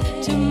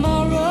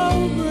 tomorrow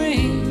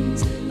brings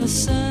a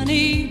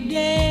sunny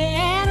day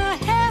and a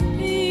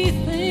happy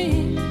thing,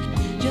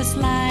 just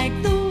like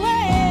the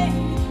way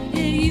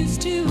it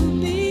used to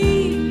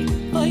be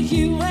for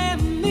you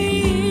and me.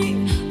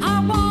 I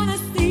wanna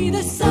see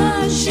the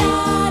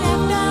sunshine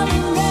after the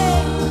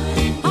rain.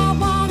 I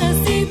wanna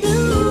see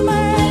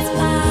bluebirds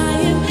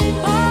flying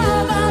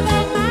over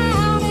that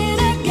mountain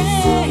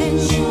again.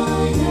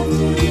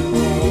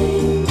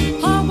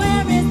 Oh,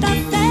 where is the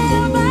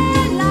silver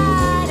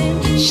lining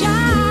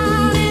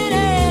shining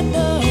at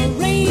the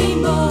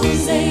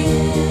rainbow's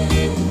end?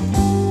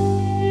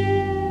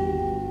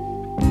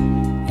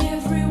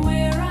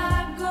 Everywhere I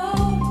go,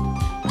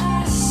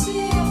 I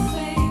see a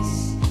face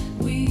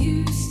we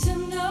used to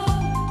know.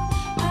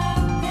 I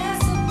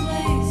pass a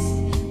place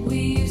we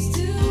used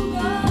to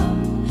go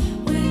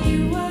when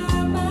you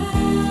were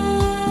mine.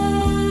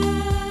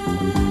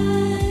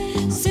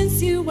 Since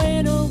you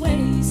went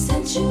away,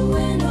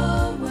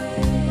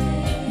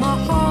 my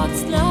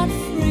heart's not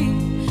free.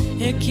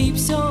 It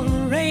keeps on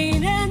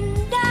raining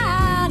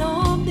down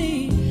on me.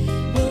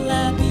 Will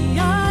there be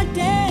a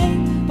day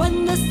when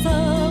the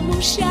sun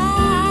will shine?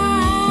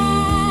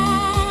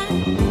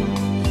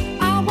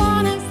 I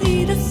wanna see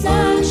the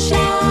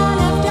sunshine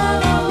after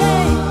the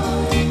rain.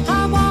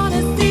 I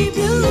wanna see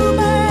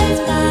bluebirds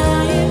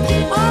flying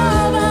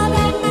over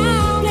that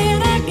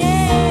mountain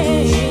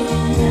again.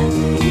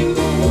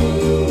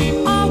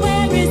 Oh,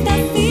 where is the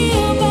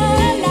silver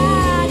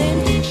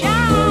lining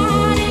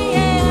shining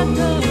at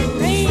the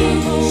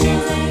rainbow's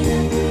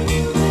end?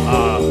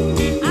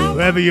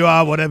 Wherever you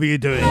are, whatever you're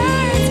doing,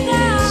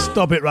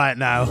 stop it right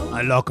now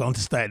and lock on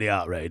to State of the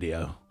Art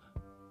Radio.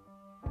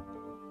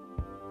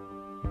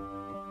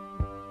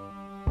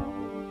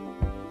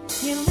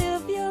 You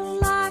live your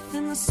life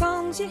in the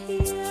songs you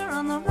hear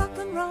on the rock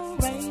and roll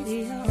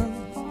radio.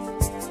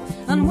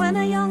 And when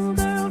a young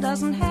girl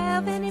doesn't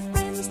have any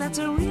friends, that's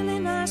a really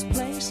nice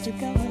place to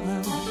go.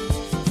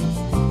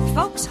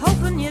 Folks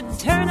hoping you'd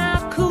turn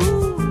out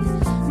cool,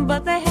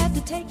 but they had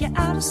to take you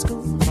out of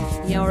school.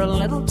 You're a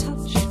little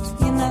touched,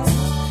 you know,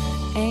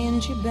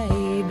 Angie,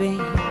 baby.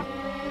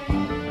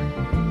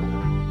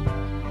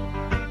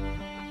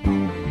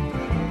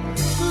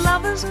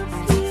 Lovers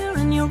appear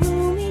in your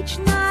room each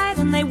night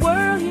and they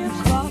whirl you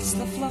across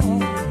the floor.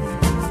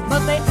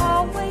 But they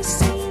always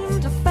seem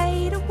to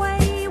fade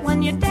away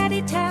when your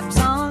daddy taps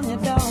on your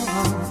door.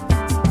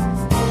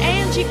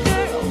 Angie,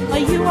 girl, are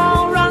you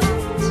alright?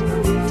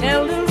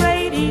 Tell the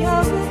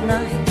radio good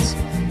night.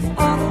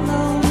 All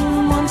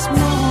alone once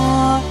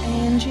more,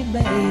 Angie,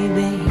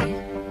 baby.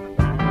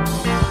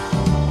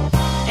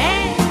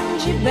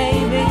 Angie,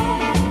 baby,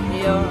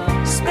 you're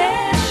a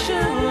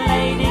special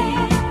lady,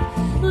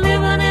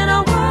 living in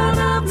a world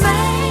of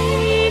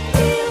make-believe.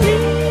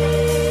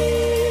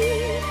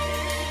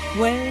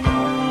 Well,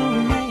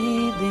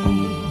 maybe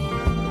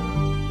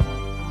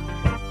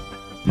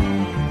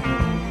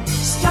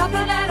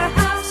stopping at her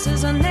house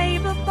is a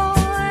neighbor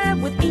boy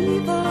with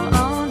evil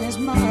on his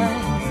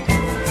mind.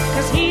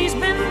 'Cause he's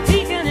been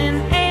peeking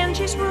in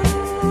Angie's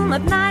room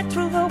at night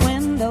through the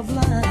window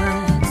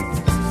blind.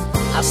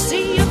 I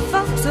see your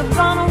folks have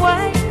gone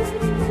away.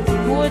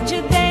 Would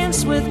you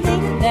dance with me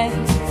today?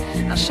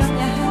 I'll show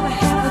you how to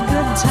have a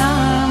good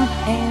time,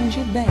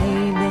 Angie,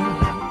 baby.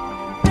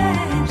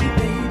 Angie,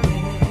 baby.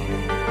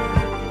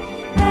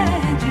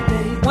 Angie,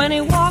 baby. When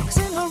he walks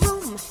in a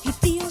room, he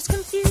feels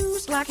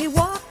confused, like he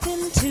walked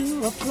into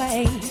a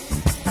play.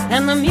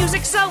 And the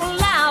music's so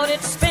loud,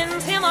 it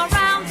spins him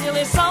around till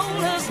his soul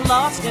has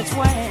lost its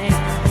way.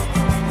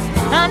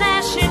 And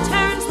as she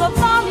turns the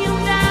volume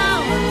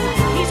down,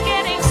 he's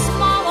getting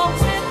smaller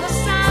with the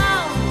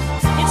sound.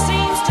 It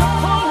seems to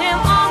pull him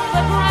off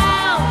the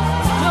ground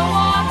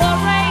toward the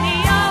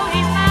radio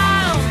he's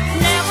bound,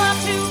 never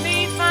to be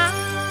found.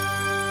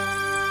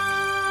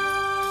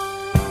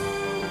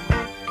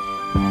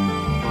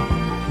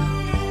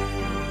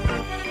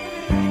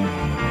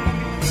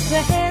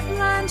 The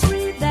headlines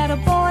read that a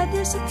boy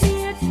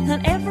disappeared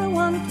and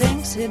everyone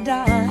thinks he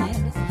died.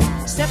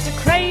 Except a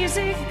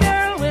crazy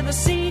girl with a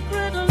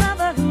secret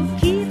lover who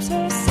keeps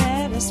her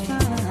satisfied.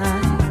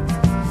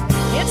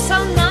 It's so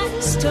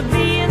nice to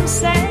be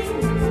insane.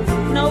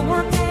 No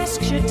one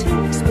asks you to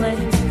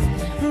explain.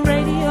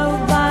 Radio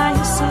by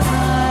your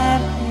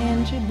side,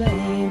 Angie,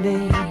 baby.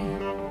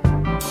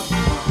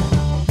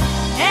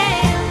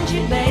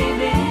 Angie,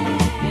 baby,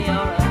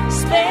 you're a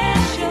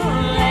special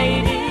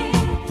lady,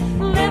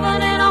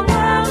 living in a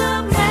world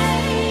of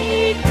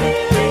make-believe.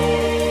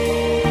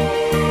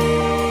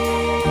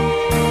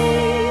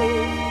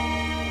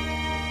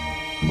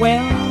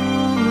 Well,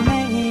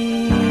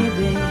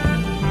 maybe.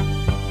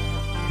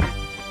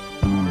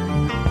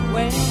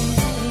 Well,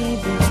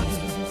 maybe.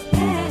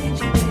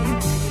 Angie, baby.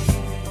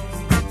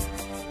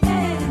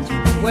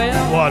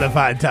 What a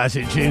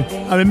fantastic tune.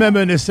 I remember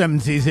in the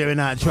 70s hearing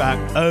that track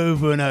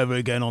over and over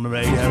again on the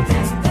radio.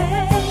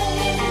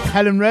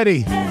 Helen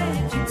Reddy,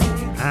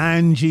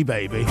 Angie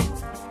Baby.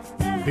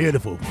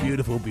 Beautiful,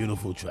 beautiful,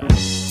 beautiful track.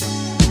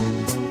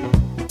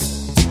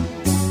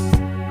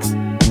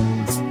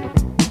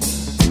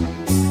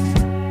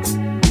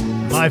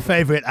 My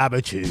favourite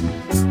ABBA tune.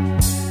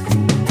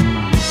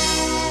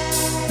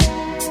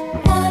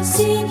 I've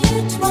seen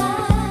you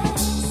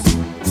twice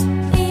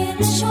in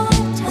a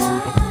short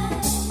time,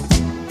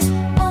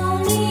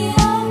 only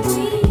a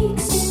week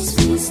since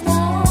we started.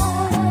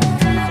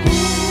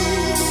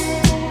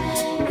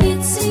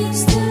 It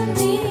seems to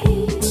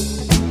me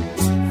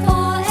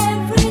for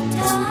every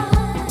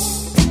time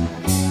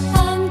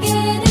I'm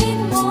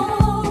getting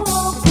more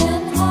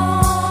open-hearted.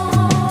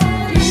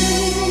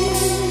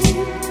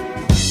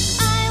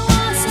 I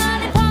was an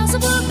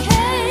impossible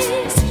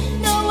case,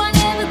 no one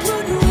ever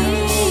could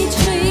reach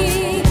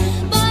me.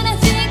 But I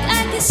think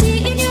I can see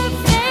in your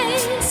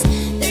face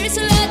there's a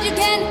lot you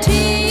can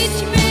teach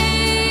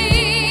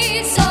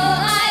me. So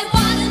I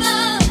wanna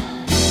know,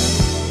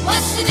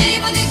 what's the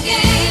name of the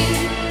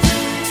game?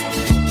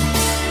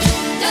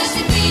 Does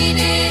it mean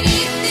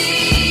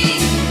anything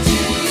to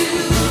you?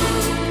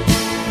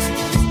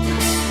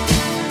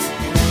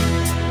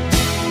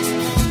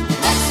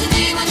 What's the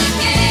name of the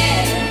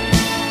game?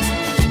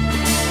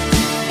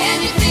 Can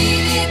you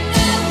feel it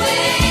the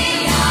way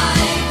I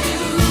do?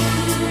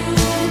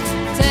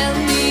 Tell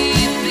me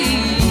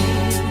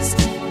please,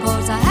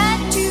 'cause I had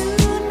to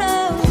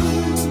know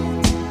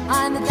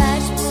I'm a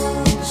bashful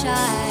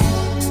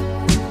child,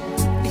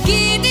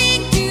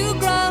 beginning to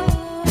grow.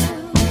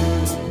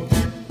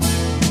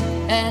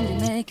 And you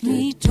make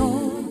me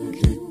talk,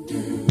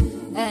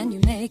 and you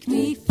make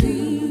me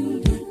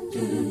feel,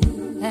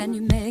 and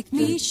you make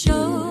me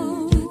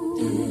show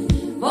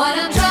what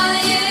I'm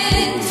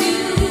trying to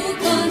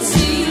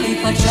conceal.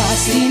 If I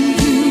trust in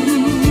you,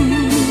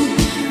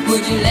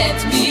 would you let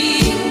me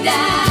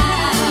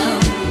down?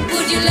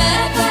 Would you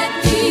laugh at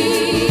me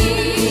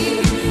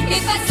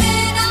if I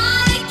said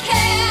I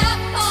care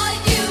for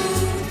you?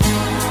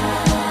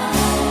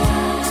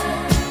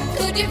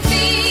 Could you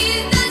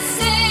feel the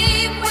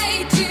same way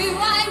too?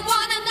 I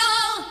wanna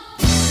know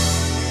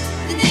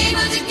the name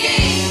of the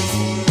game.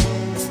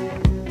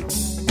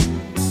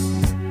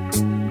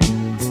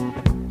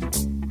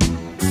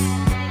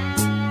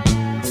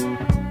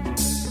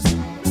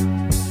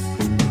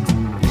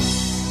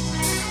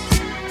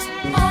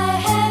 I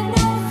had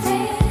no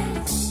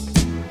friends,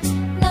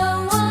 no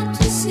one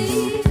to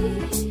see,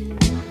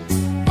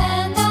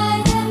 and I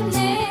am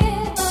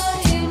never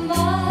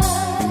invited.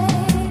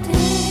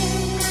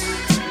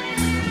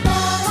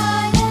 Now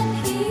I am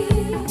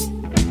here,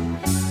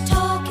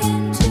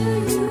 talking to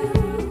you.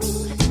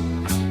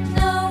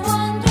 No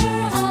wonder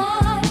I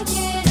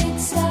get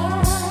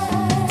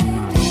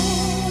excited.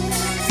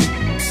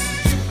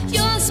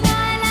 Your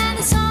smile and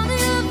the sound of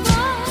your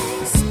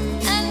voice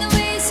and the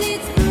way you see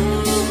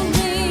through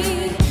me.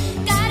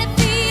 Got a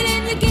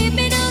feeling you give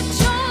me no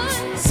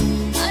choice,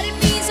 but it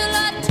means a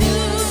lot to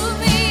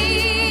me.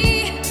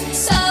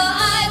 So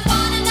I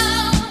wanna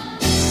know,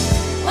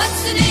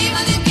 what's the name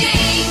of the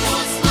game?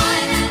 Your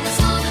smile and the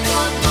sound of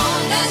your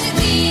voice, does it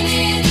mean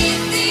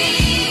anything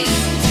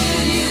to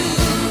you?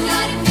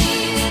 Got a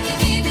feeling you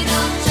give me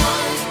no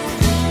choice,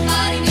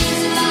 but it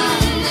means a lot.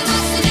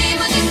 What's the name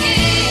of the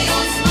game?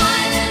 Your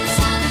smile and the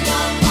sound of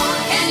your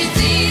voice, can you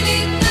feel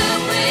it the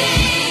way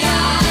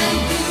I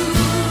do?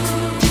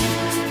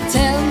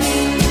 Tell me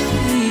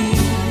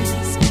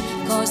please,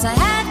 'cause I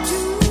had to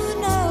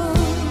know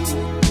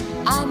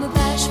I'm a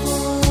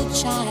bashful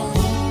child,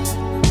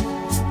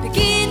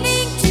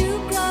 beginning to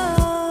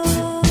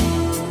grow.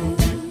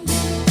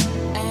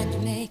 And you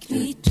make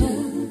me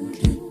talk,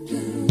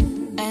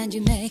 and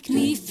you make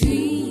me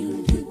feel,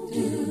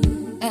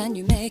 and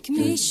you make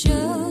me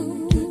show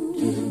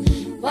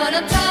what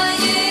I'm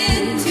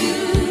trying to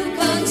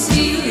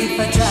conceal. If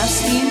I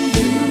trust in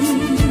you,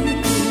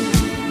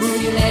 will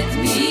you let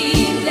me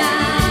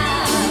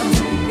down?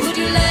 Would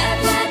you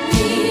laugh at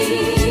me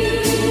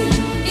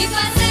if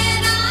I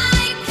said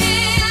I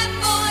care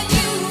for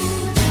you?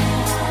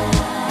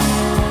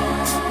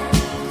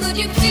 Could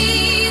you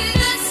feel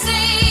the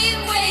same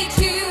way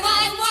too?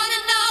 I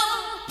wanna know.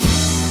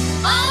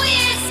 Oh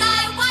yes,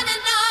 I wanna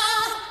know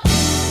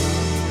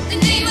the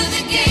name of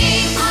the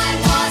game. I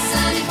was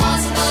an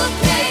impossible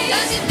case.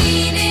 Does it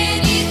mean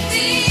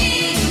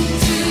anything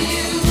to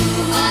you?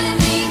 But I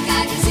think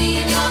I can see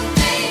in your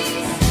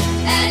face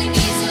that it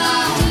means a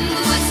lot.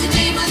 What's the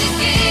name of the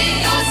game?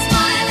 Your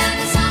smile and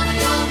the sound of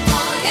your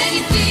voice, can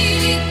you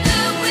feel it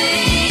the way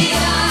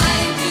I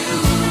do?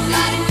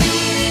 Got a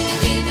feeling you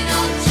give me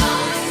no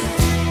choice,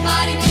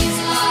 but it means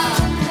a lot.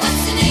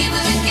 What's the name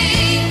of the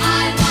game?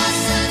 I was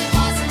an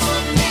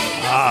impossible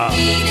case. Does it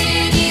mean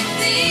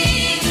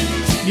anything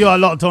to You are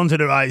locked onto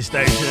the right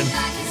station.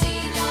 I can see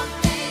in your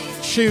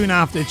face? Tune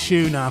after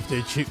tune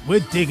after tune.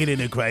 We're digging in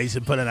the crates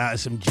and pulling out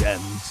some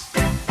gems.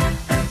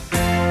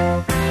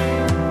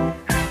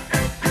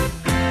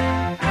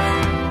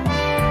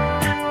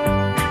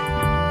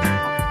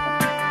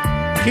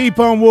 Keep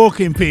on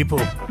walking, people.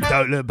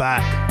 Don't look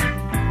back.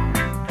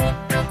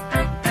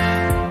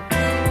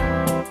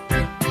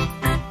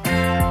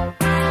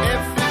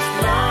 If it's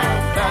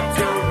love that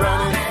you're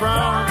running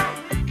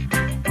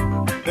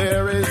from,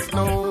 there is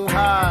no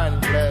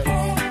hiding place.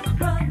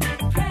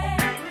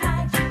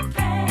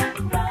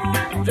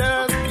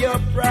 Just your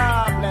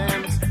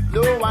problems,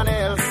 no one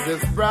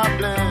else's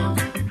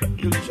problems.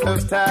 You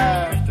just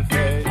have to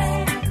face.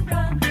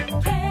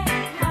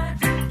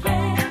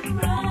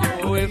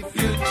 Oh, if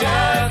you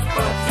just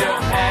put your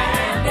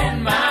hand in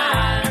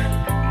mine,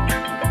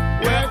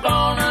 we're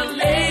gonna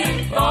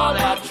leave all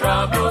our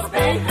troubles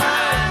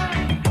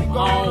behind. We're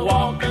gonna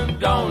walk and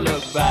don't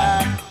look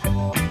back.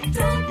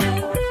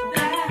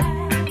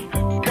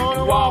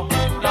 Gonna walk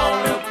and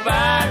don't look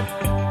back.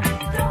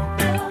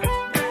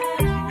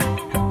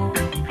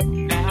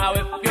 Now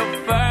if your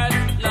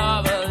first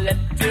lover let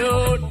you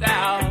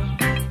down,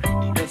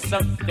 there's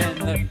something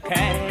that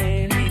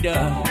can't be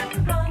done.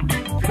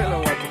 Tell her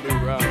what to do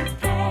wrong.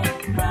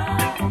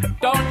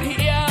 Don't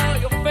hear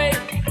your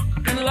faith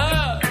in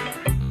love,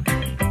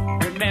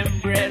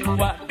 remembering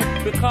what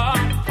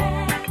become.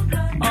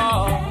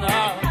 Oh no.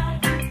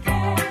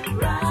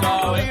 So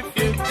if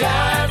you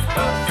just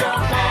put your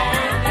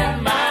hand in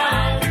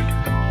mine,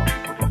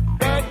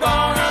 we're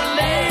gonna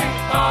leave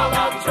all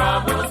our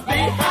troubles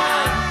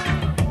behind.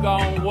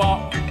 Gonna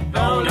walk,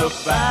 don't look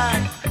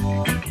back.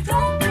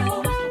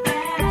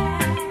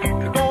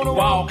 We're gonna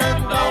walk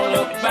and don't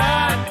look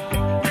back.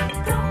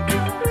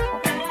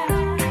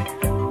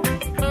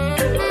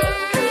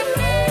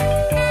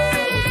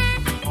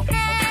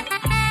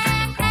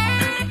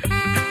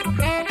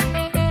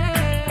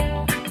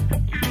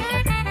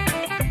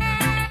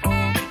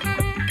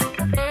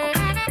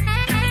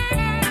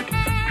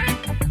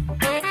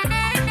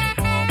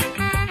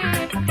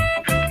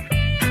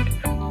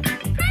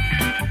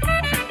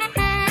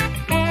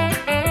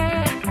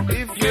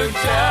 If you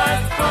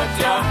just put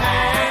your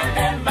hand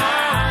in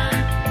mine,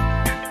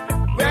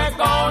 we're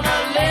gonna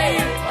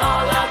leave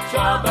all our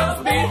troubles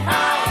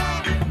behind.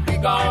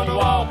 We're gonna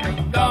walk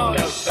and don't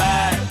look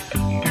back.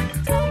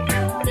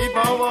 Keep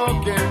on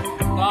walking.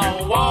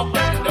 Gonna walk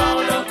and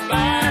don't look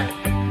back.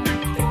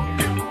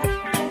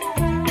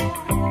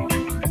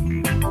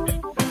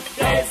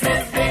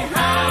 Places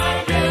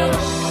behind you,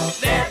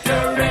 there to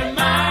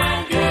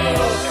remind you.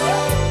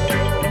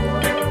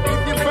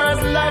 If your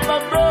first lover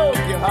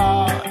broke your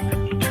heart,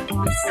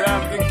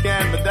 something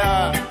can be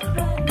done.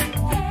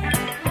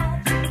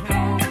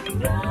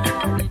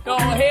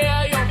 Don't hear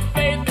your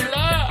faith in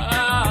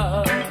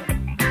love.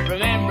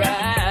 Remember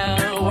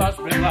what's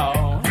been lost.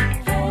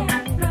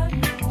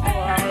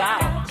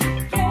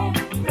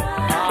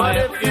 But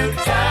if you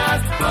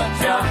just put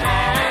your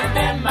hand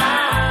in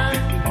mine,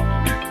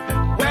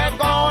 we're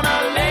gonna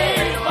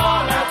leave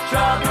all our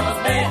troubles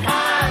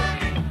behind.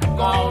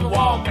 Gonna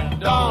walk and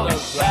don't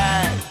look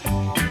back.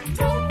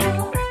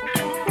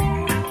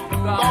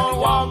 Gonna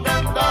walk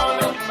and don't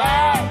look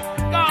back.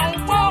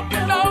 Gonna walk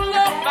and don't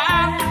look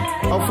back.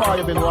 How far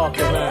you been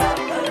walking, man?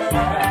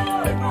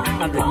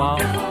 100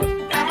 miles.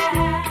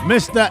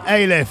 Mr.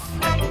 Aleph.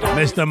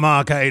 Mr.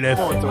 Mark Aleph.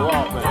 More to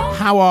walk, man.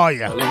 How are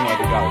you? A long way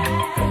to go.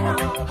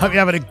 Hope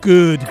you're having a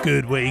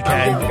good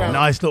weekend.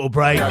 Nice little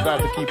break. I got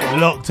to keep on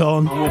Locked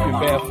on walking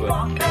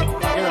barefoot.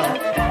 You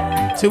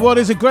know, to what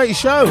is a great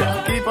show.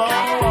 keep on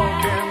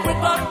walking. We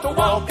got to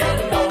walk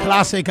and don't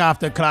Classic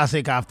after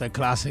classic after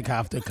classic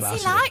after What's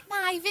classic. he like,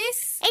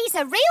 Mavis? He's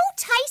a real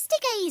tasty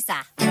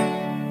geezer.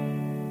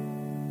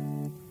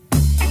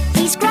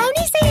 He's grown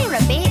his hair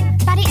a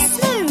bit, but it's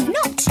smooth,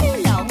 not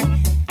too long.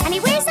 And he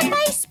wears a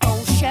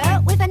baseball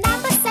shirt with a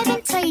number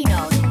 17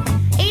 on.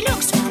 He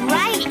looks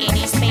great in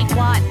his big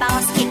white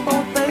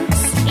basketball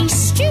boots. He's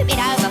stupid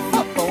over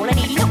football and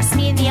he looks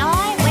me in the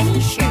eye when he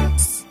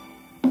shoots.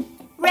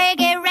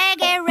 Reggae,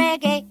 reggae,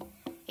 reggae.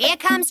 Here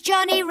comes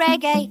Johnny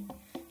Reggae.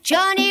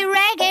 Johnny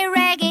Reggae,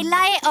 reggae,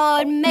 lay it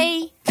on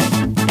me.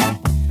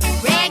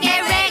 Reggae,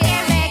 reggae,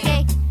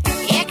 reggae.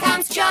 Here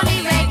comes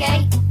Johnny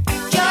Reggae.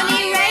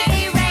 Johnny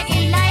Reggae,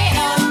 reggae, lay it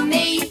on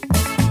me.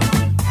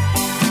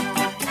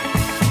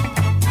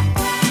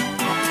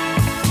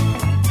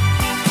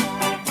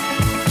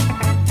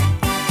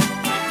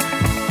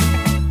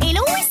 He'll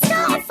always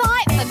start a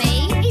fight for me.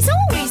 He's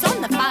always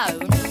on the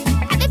phone.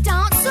 At the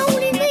dance hall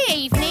in the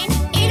evening,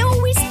 he'll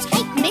always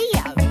take me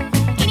home.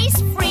 In his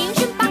fringe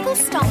and buckle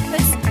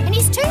stompers and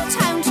his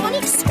two-tone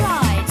tonic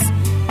strides.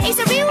 He's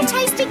a real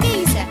tasty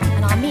geezer,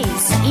 and I'm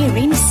his here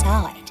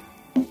inside.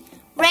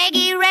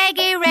 Reggae,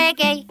 reggae,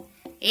 reggae.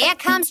 Here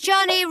comes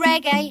Johnny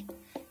Reggae.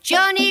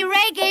 Johnny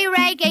Reggae,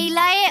 reggae,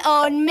 lay it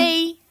on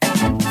me.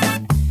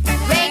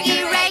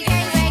 Reggae,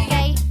 reggae,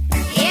 reggae.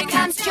 Here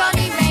comes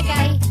Johnny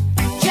Reggae.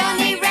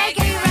 Johnny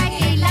Reggae,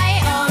 reggae, lay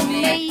it on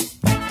me.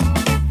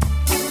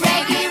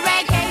 Reggae,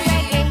 reggae,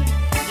 reggae.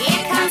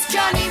 Here comes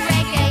Johnny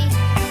Reggae.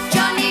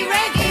 Johnny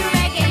Reggae,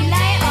 reggae,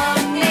 lay it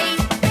on me.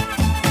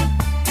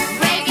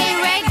 Reggae,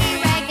 reggae,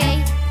 reggae.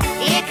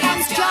 Here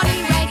comes Johnny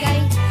Reggae.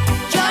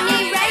 Johnny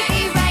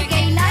Reggae,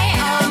 reggae, lay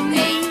it on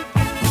me.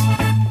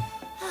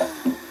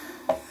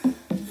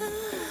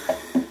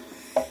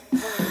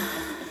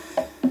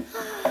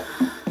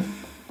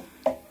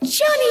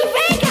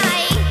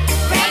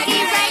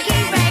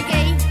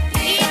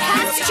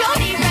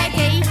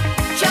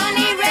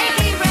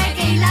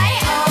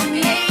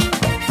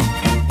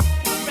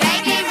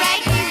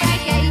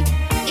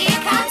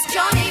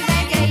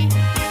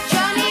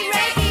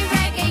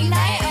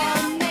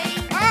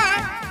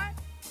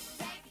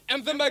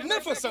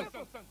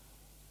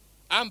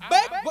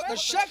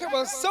 shaker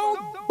was so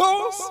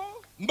boss,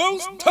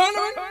 most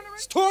thundering,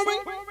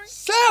 storming,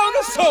 sound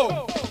of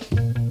soul.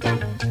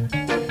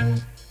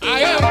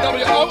 I am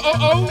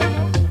W-O-O-O,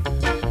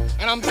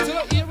 and I'm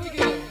still here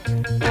again.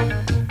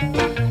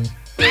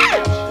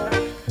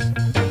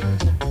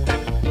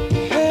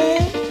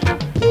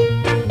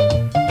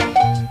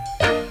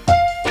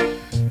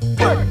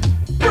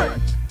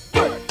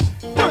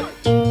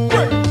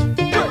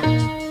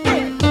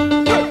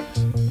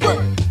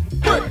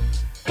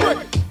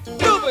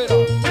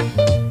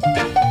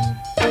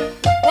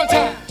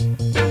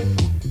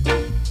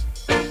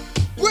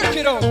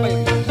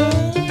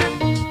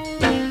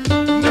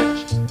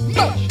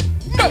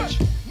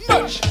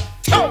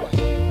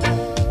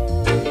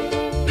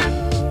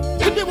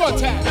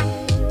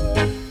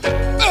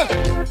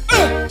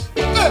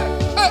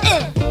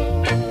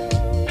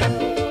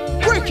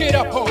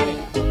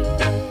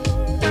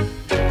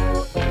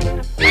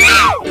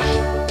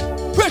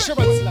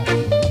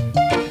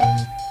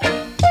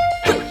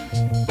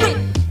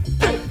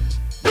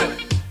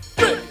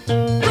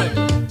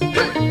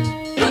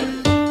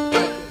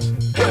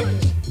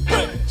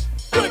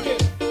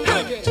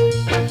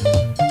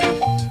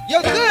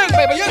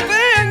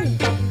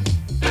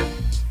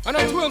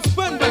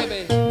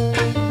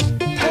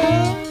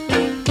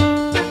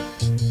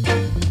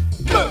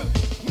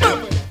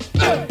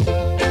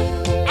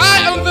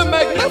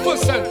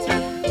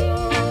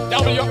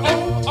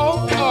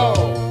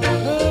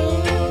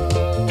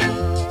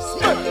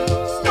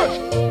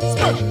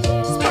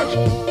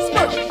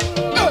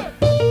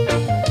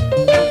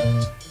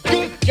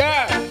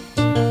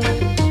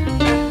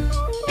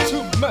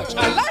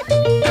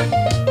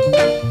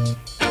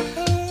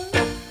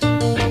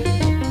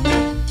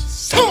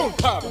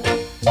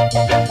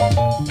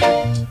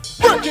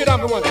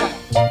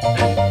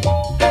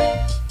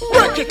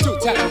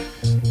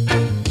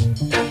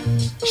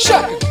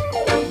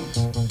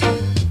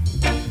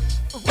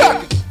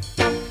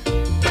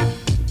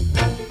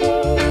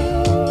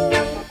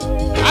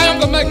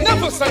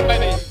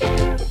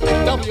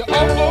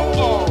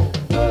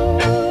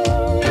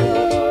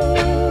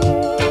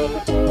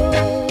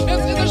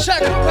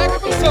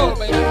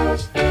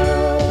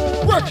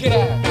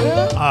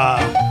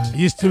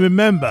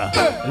 Remember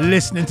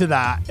listening to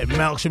that at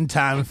Melksham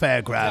Town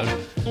Fairground.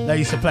 They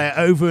used to play it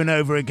over and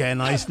over again.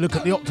 I used to look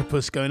at the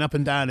octopus going up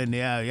and down in the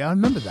air. Yeah, I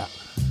remember that.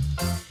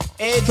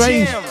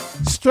 Hey,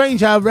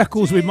 strange how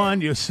records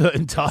remind you of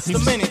certain times.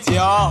 Just a minute,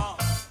 y'all.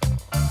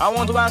 I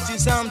want to ask you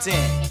something.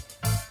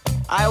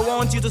 I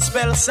want you to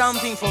spell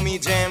something for me,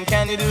 Jim.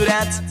 Can you do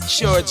that?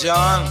 Sure,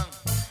 John.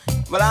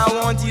 But I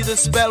want you to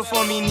spell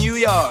for me New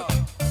York.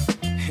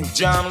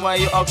 John, why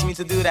you ask me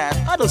to do that?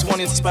 I just want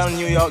you to spell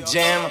New York,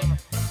 Jim.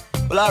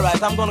 Well,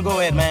 alright, I'm gonna go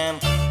ahead, man.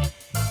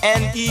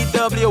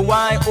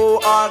 N-E-W-Y-O-R-K.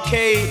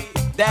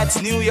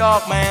 That's New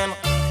York, man.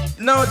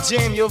 No,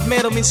 Jim, you've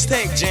made a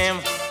mistake, Jim.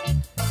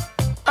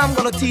 I'm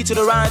gonna teach you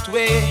the right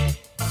way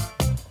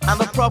and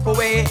the proper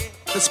way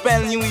to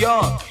spell New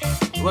York.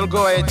 Well,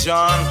 go ahead,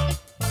 John.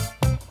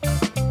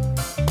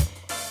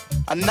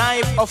 A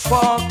knife, a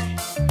fork,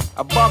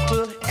 a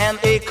bottle, and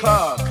a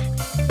cork.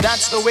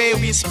 That's the way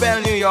we spell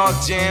New York,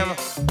 Jim.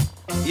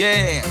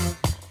 Yeah.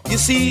 You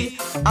see,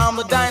 I'm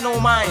the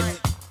dynamite,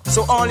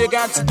 so all you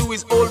got to do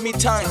is hold me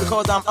tight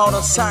because I'm out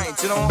of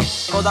sight, you know,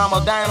 because I'm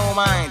a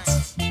dynamite.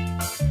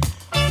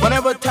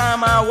 Whenever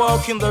time I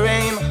walk in the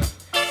rain,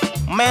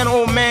 man,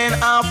 oh man,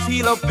 I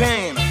feel a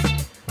pain.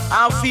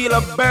 I feel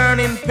a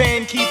burning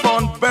pain, keep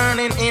on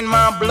burning in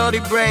my bloody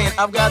brain.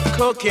 I've got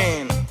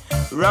cocaine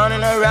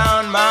running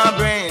around my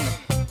brain.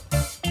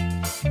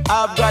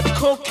 I've got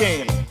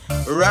cocaine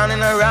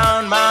running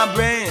around my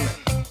brain.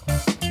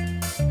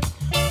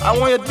 I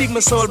want you to dig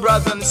my soul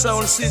brother and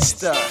soul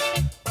sister.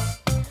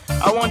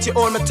 I want you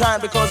all my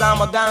time because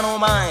I'm a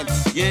dynamite.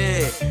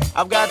 Yeah,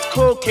 I've got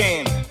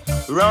cocaine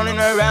running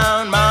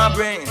around my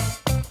brain.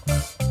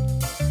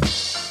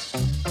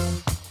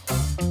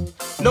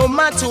 No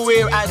matter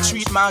where I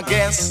treat my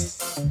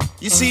guests,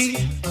 you see,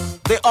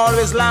 they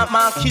always like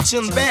my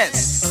kitchen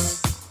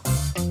best.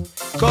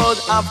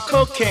 Cause I've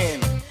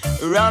cocaine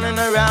running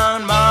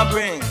around my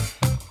brain.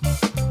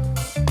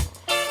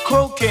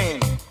 Cocaine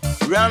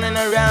running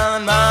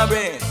around my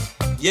brain,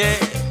 yeah.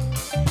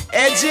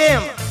 Hey,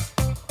 Jim,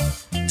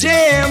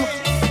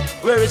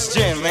 where is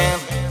Jim, man?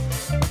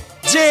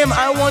 Jim,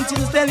 I want you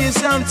to tell you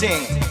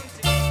something.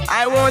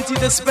 I want you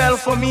to spell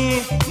for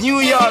me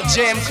New York,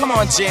 Jim. Come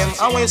on, Jim,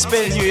 I want you to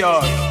spell New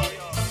York.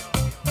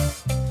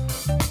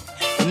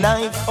 A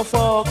knife, a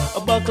fork,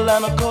 a buckle,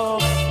 and a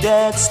cork.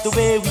 That's the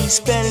way we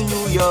spell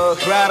New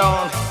York. Right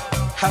on,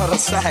 out of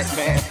sight,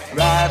 man.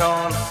 Right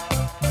on,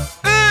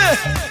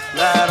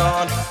 right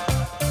on.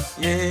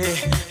 Yeah,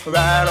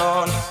 right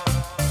on.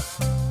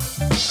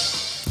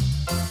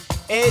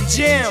 Hey,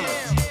 Jim,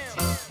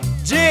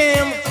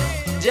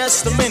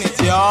 just a minute,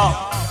 y'all.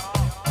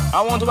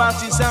 I want to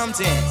ask you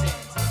something.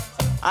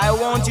 I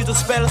want you to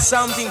spell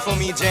something for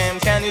me, Jim.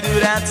 Can you do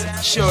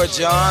that? Sure,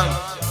 John.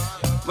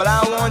 But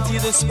I want you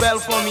to spell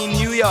for me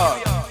New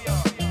York.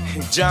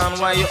 John,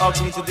 why you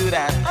ask me to do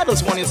that? I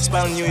just want you to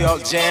spell New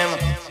York, Jim.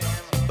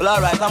 Well,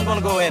 alright, I'm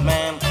gonna go ahead,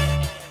 man.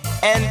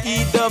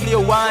 N-E-W-Y-O-R-K,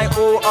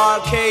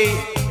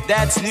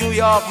 that's New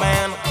York,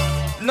 man.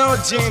 No,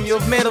 Jim,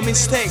 you've made a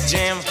mistake,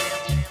 Jim.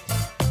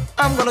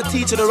 I'm gonna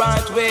teach you the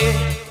right way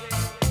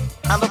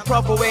and the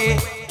proper way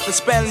to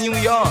spell New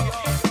York.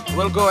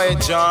 Well, go ahead,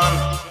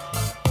 John.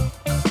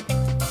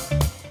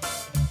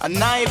 A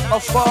knife, a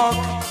fork,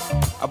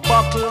 a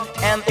bottle,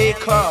 and a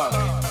cork.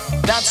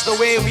 That's the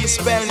way we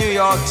spell New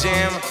York,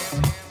 Jim.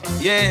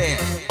 Yeah.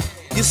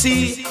 You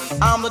see,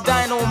 I'm the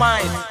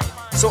dynamite.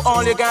 So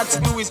all you got to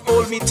do is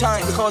hold me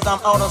tight because I'm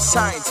out of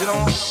sight, you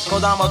know?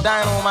 Because I'm a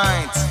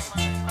dynamite.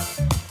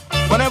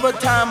 Whenever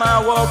time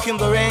I walk in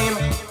the rain,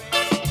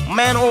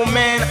 man, oh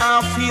man,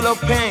 I feel a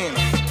pain.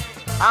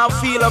 I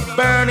feel a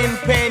burning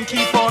pain,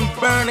 keep on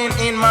burning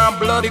in my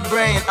bloody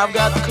brain. I've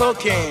got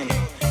cocaine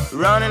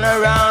running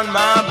around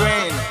my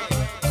brain.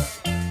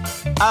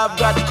 I've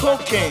got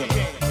cocaine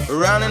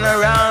running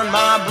around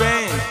my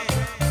brain.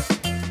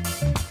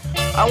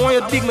 I want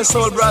you to dig my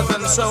soul brother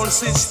and soul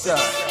sister.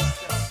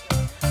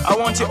 I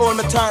want you to hold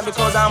me tight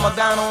because I'm a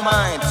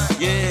dynamite.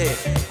 Yeah,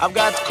 I've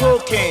got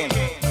cocaine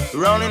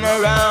running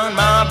around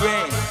my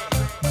brain.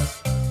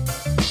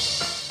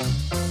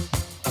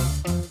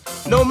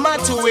 No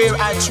matter where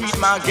I treat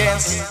my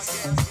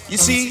guests, you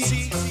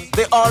see,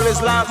 they always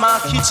like my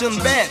kitchen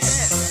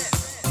best.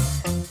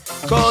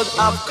 Cause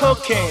I've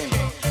cocaine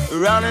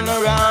running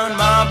around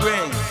my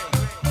brain.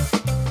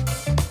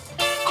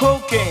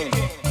 Cocaine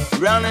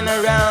running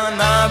around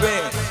my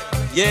brain.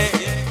 Yeah.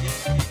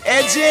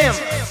 Hey Jim,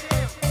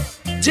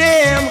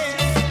 Jim,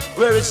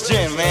 where is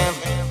Jim, man?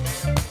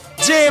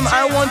 Jim,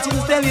 I want to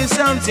tell you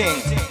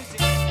something.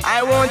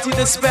 I want you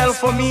to spell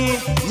for me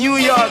New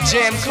York,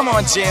 Jim. Come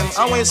on, Jim.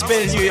 I want you to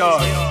spell New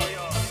York.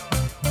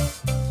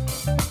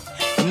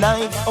 A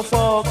knife, a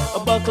fork, a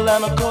buckle,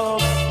 and a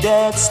cork.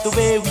 That's the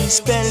way we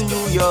spell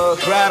New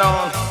York. Right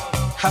on.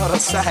 Out of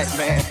sight,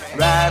 man.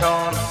 Right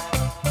on.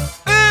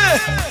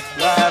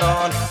 Right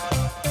on.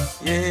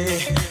 Yeah,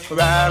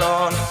 right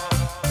on.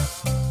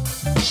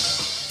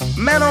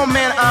 Man, oh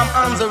man, I'm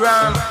on the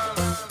run.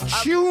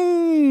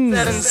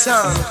 Tunes.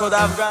 Sun, cause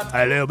I've got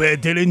a little bit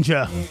of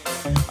Dillinger.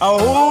 A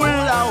whole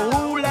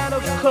lot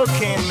of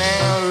cocaine,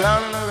 man,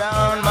 running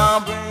around my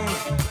brain,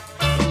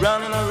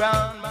 running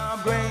around my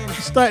brain.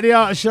 State of the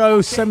Art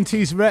Show,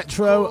 70s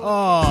retro.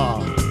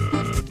 Oh.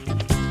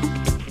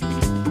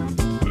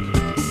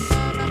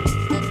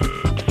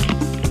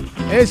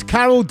 Here's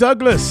Carol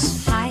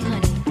Douglas. Hi,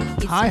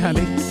 honey. Hi,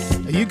 honey.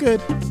 Are you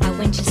good? I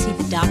went to see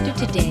the doctor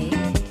today.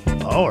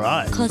 All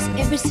right. 'Cause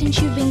ever since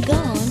you've been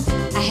gone,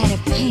 I had a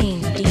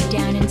pain deep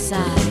down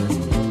inside.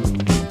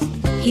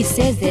 He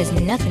says there's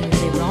nothing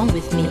really wrong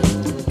with me.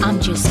 I'm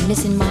just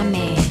missing my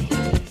man.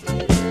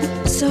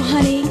 So,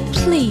 honey,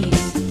 please,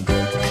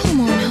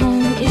 come on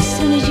home as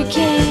soon as you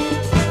can.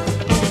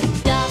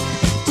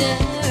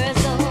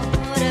 Doctor's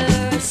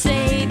orders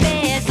say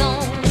there's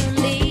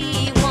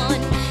only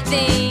one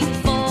thing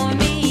for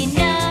me.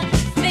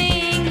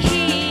 Nothing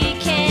he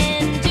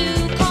can do,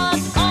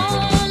 'cause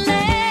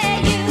only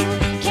you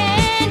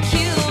can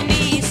cure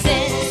me.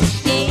 Says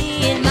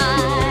in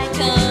my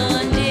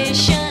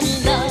condition,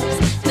 love's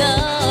the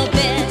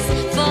best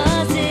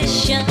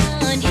physician.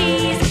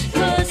 He's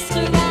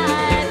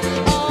prescribed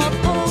a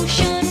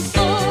potion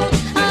full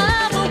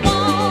of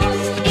warm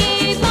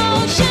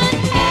emotion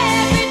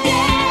every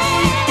day.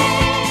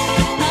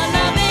 A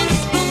loving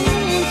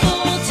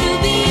spoonful to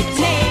be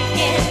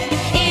taken.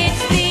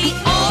 It's the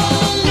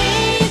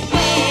only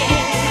way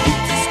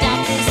to stop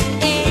this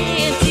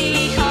empty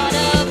heart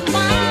of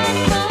mine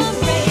from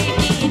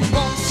breaking.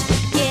 Won't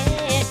get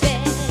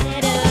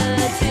better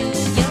till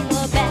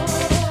you're back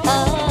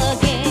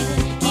again.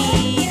 He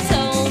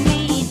told me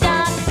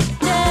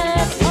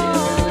doctor's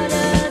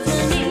orders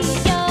need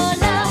your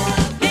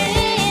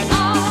loving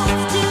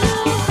arms to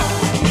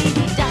hold me,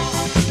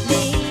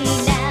 darling.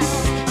 Now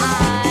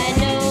I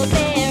know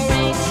there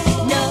ain't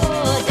no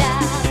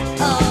doubt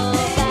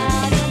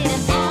about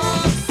it.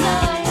 I'm so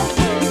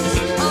hooked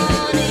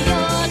on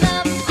your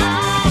love, I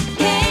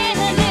can't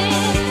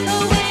live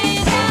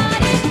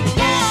without it.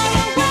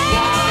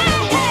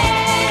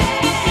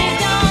 Please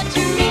don't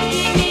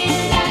treat me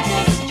like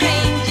a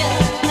stranger.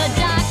 A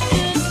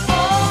doctor's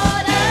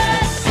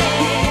orders say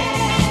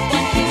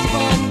one kiss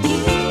from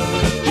you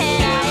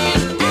and I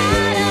am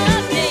out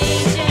of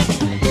danger.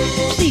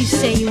 Please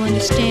say you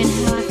understand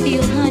how I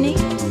feel, honey.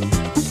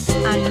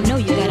 I know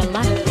you got a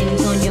lot of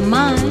things on your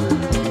mind.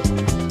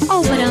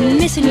 Oh, but I'm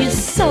missing you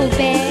so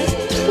bad.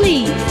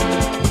 Please,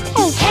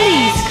 oh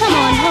please, come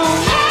on home.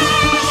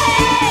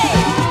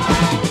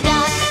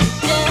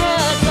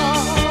 Doctor's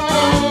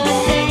orders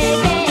say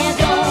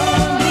there's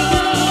only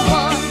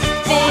one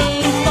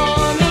thing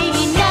for me.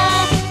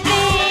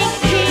 Nothing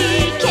he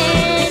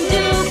can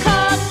do,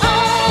 'cause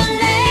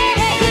only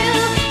you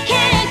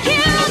can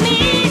cure me.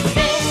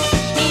 Says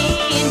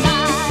in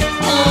my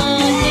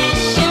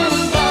condition,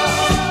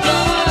 love's the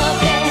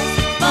best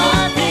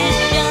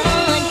physician.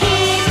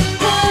 He's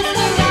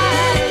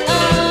prescribed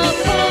a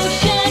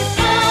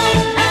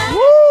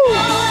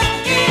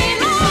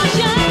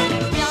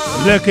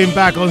Looking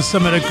back on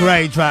some of the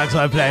great tracks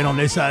I played on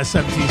this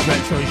 70s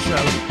retro show,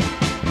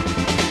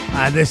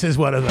 and this is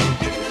one of them.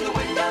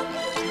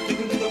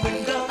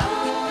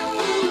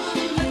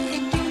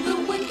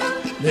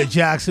 The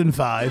Jackson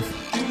 5.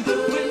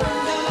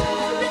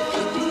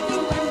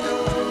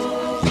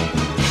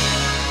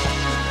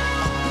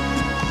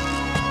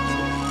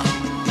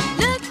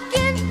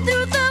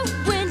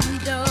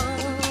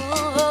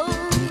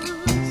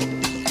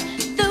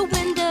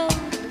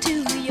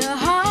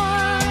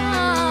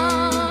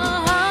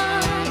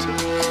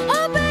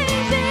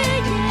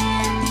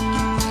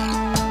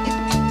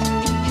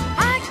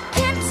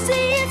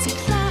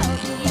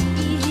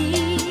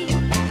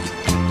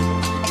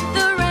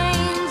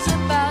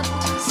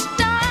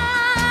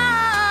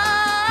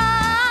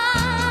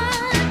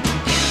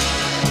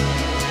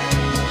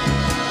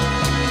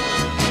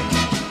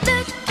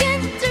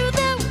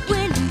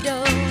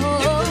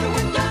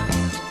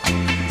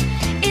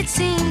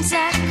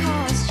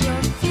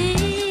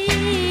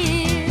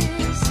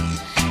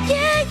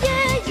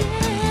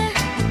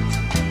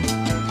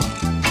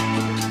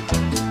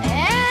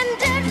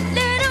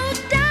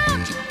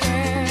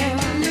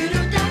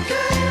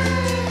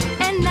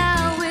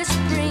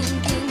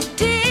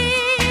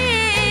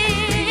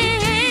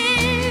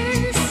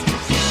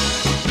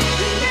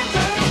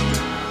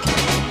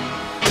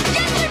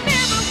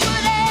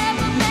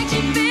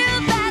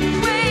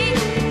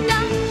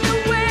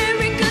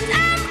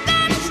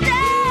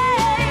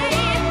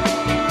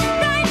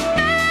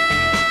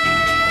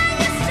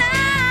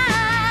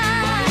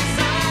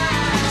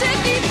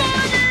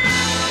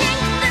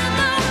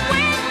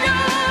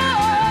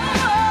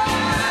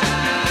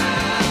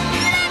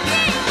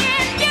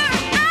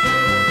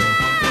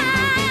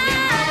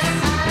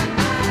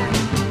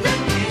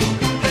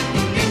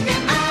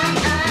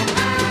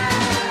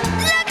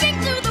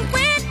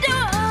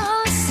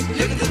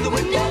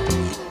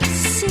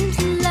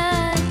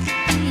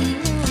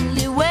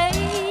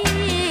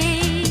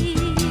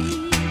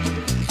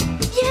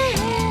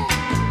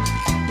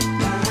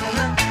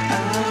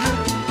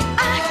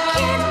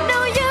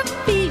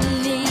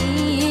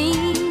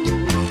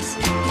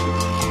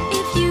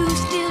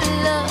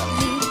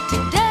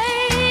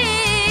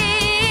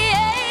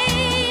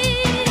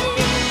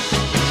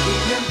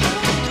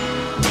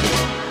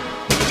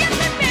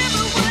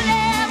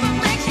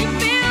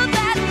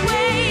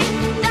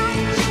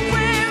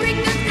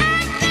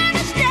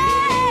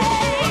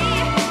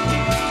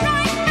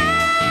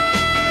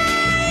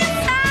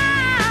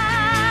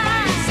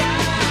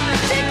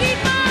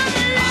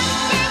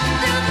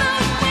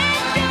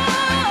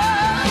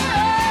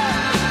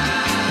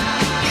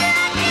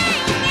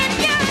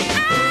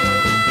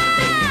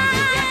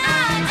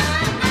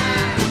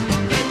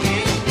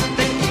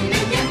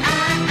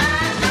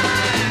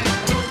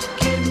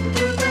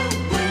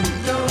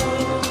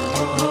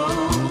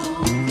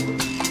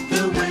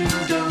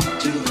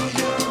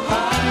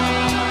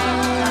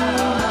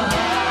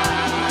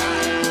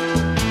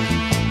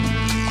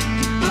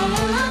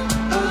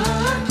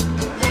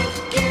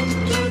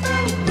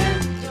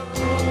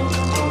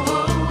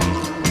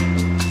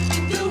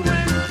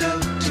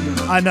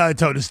 I know I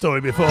told the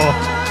story before, but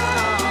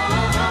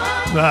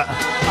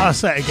I'll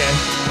say it again.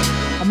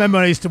 I remember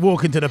I used to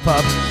walk into the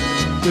pub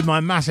with my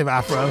massive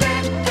afro,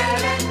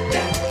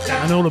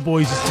 and all the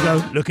boys used to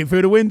go looking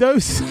through the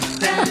windows.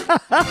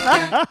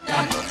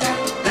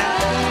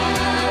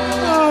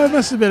 Oh, it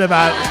must have been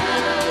about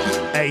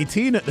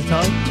 18 at the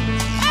time.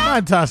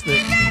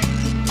 Fantastic.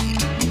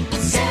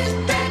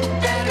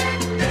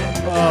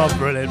 Oh,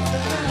 brilliant.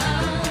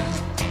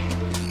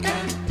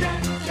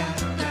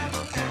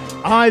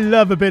 I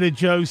love a bit of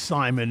Joe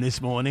Simon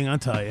this morning, I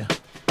tell you.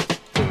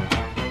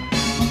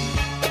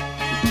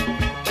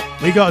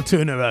 We got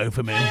 2 in a row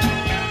from him.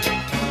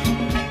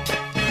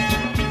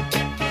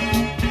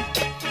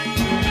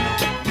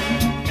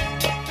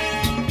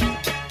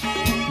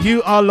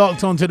 You are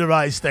locked onto the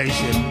right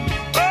station.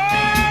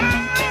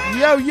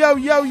 Yo, yo,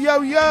 yo,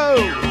 yo, yo!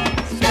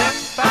 Step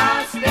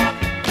by step.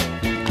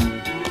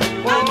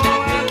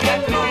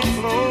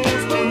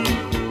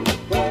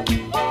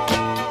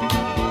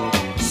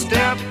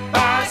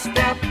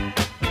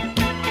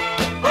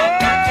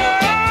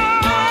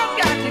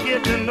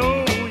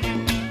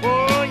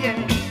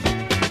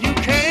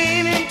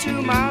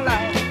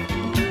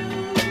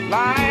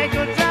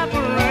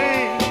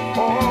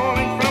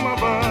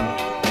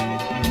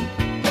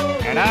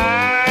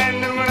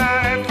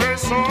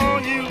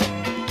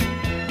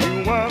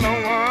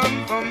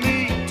 From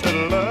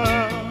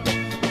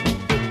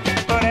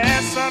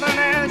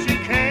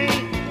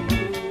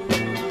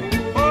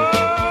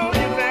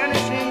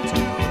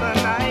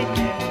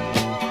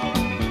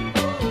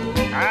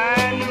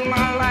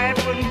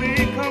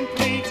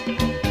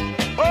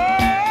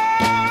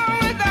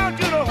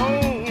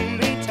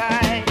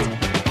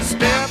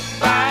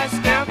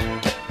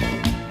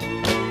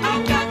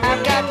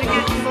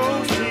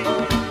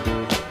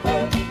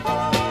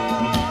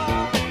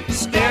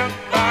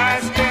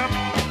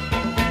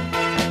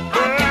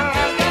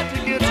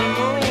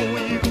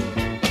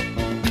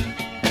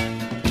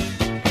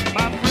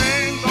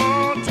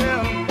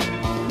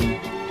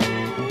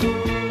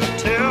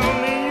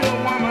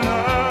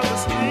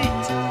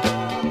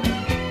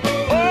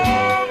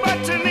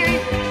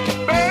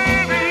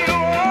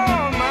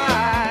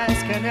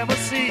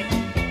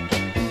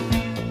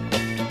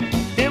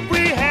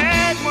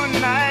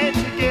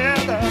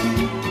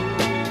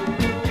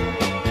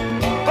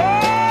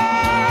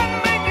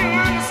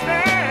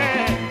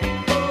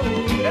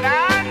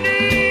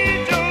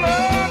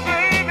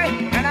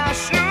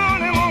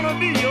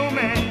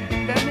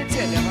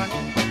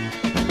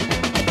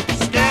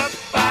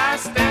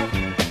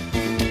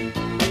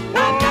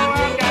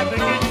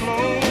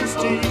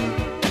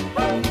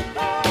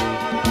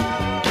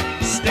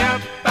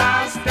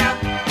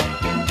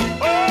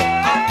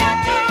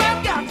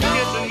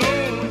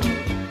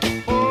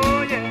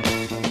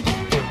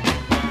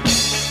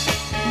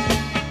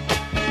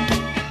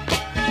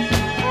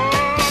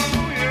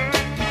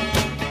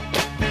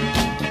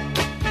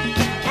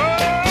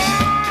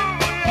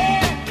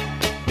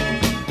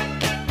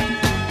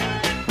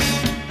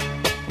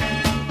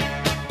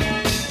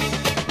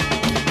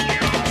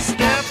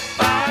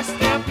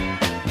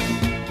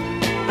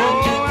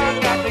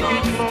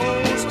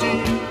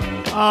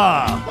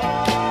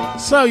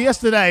So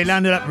yesterday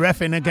landed up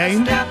reffing a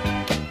game.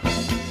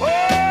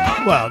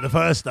 Well, the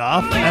first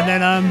half, and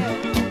then I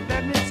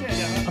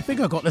think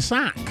I got the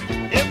sack.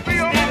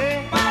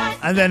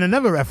 And then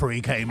another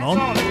referee came on,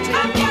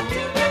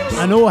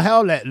 and all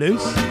hell let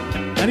loose,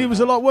 and he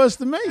was a lot worse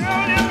than me.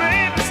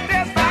 And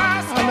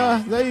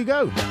there you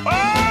go.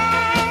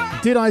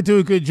 Did I do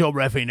a good job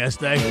reffing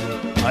yesterday?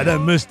 I know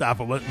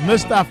Mustafa.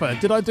 Mustafa,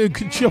 did I do a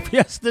good job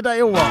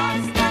yesterday or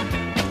what?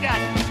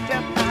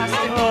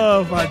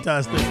 Oh,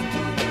 fantastic.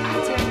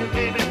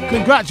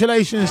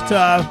 Congratulations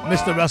to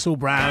Mr. Russell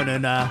Brown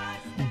and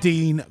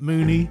Dean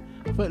Mooney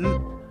for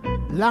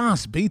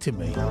last beating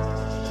me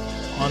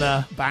on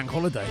a bank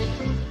holiday.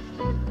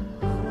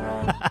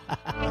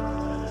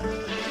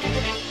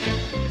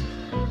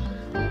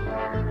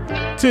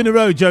 Two in a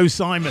row, Joe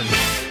Simon.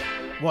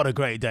 What a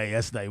great day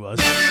yesterday was.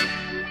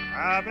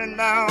 I've been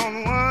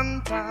down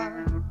one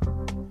time,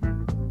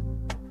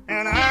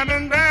 and I've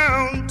been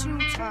down two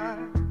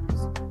times,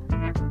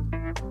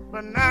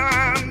 but now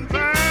I'm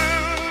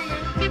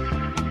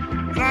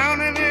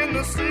drowning in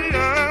the sea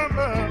of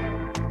love.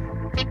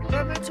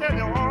 Let me tell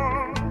you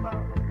all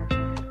about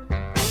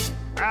it.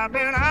 I've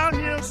been out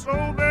here so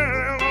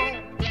very long,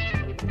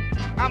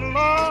 I've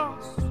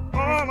lost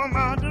all of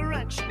my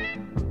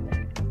direction.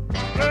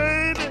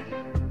 Baby,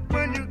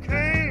 when you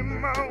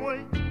came my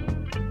way,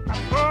 I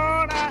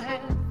thought I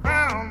had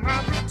found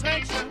my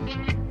protection,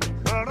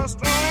 but a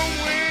strong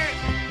wind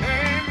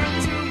came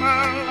into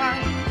my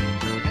life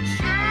and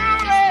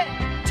surely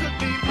took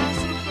me by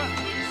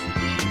surprise.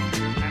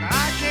 And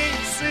I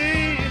can't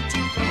seem to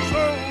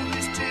control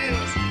these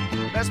tears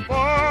that's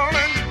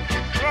falling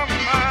from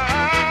my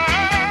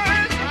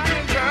eyes. I've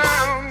been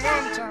down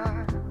one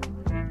time,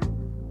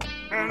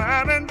 and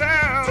I've been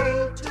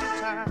down two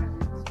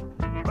times,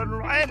 but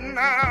right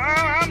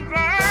now I'm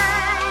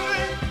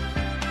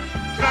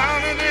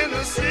drowning in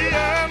the sea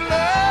of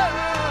love.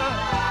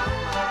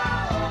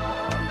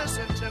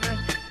 Listen to me,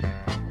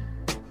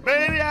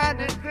 baby, I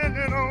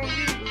depended on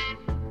you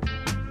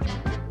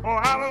for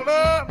our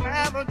love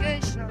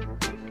navigation,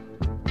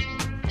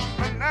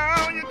 but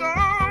now you're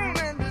gone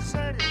and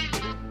deserted.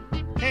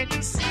 Can't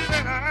you see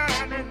that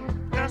I'm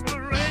in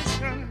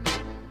desperation?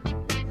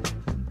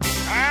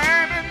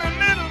 I'm in the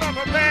middle of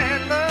a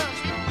bad love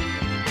storm.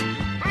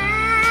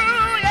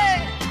 Ooh,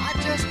 yeah, I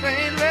just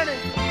ain't ready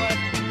for it.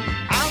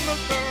 I look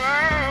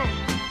around,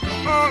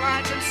 all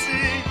I can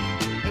see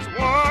is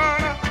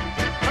water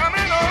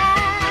coming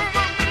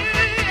over me.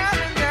 I've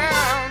been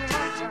down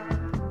one time,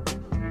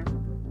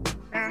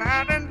 and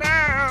I've been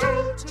down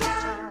two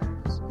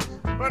times,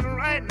 but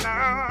right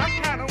now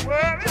I'm kind of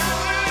worried.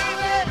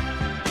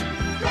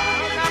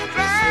 I'm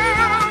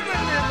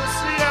drowning in the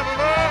sea of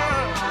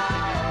love.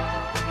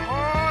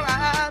 All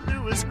I do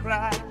is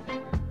cry.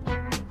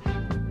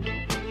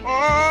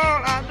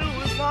 All I do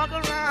is walk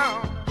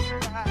around.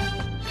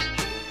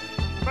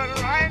 But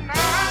right now,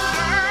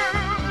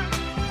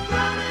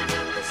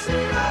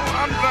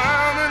 I'm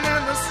drowning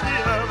in the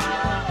sea of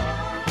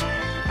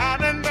love. I've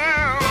been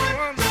down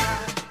one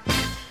time,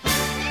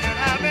 and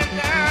I've been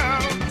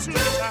down two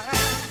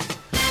times,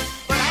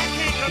 but I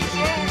can't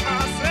control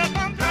myself.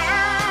 I'm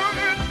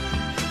drowning,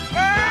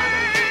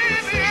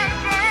 baby, I'm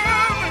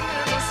drowning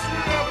in the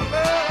sea of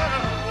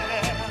love.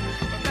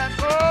 Yeah, but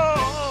that's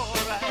all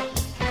right.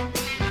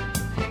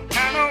 I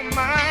don't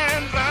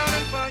mind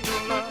drowning for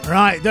your love.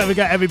 Right, don't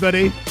forget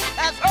everybody.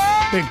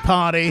 Big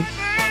party,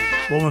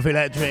 Bournemouth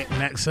Electric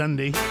next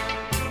Sunday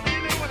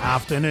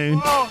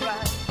afternoon.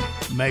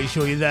 Make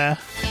sure you're there.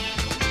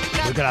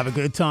 We're gonna have a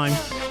good time.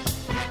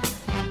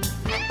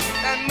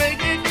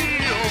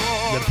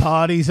 The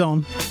party's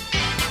on.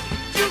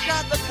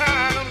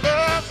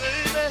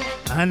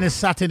 And this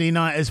Saturday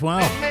night as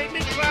well.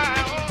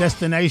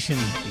 Destination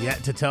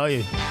yet to tell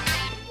you.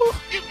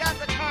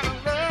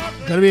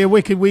 Gonna be a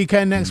wicked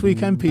weekend next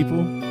weekend,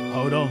 people.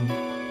 Hold on.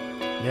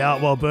 The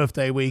Artwell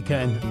birthday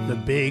weekend, the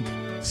big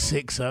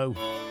 6-0.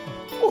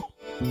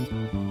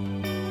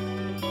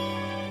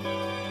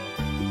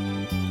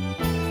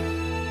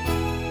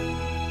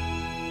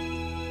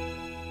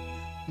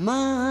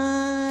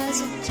 My eyes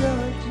of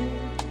Georgia,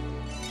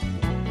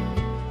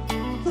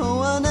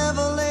 though I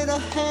never laid a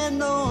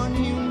hand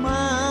on you.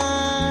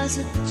 My eyes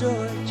of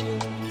Georgia,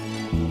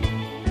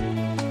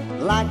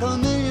 like a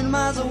million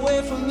miles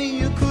away from me,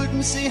 you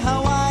couldn't see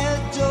how I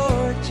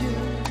adored you.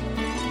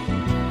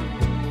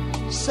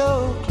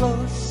 So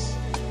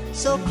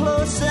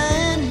close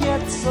and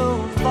yet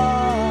so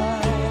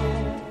far.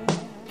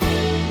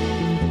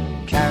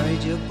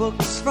 Carried your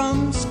books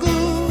from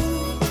school,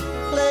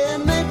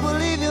 playing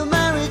make-believe you're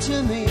married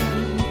to me.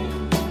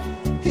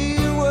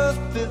 You were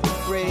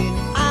 5th grade,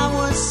 I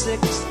was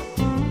 6th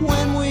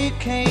when we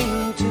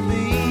came to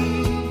be.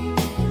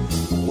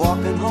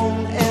 Walking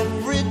home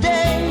every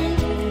day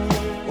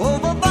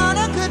over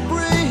Barnegat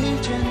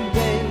Bridge and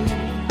Bay,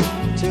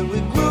 till we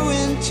grew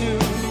into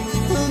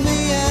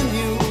me and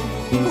you,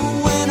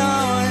 who went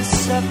our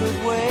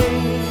separate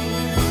ways.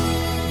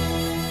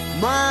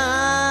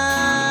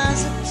 My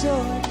eyes have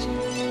told you,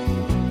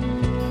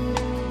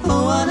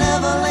 oh, I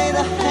never laid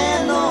a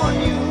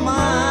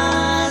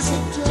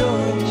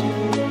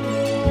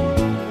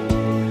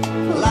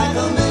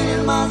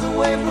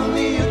away from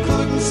me, you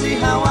couldn't see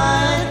how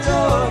I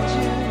adored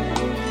you.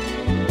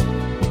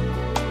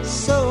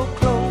 So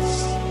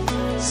close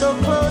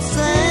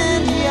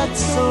and yet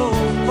so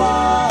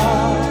far.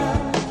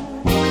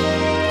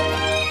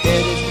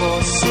 Headed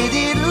for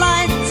city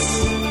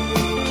lights,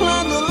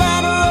 climb the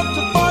ladder up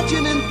to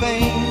fortune and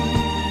fame.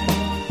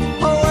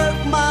 I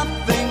worked my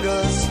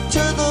fingers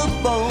to the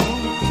bone,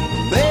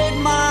 made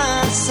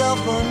myself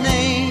a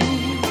name.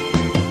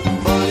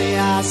 Funny, I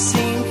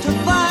seem to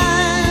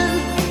find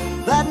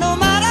that no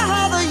matter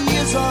how the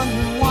years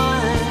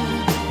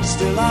unwind,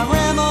 still I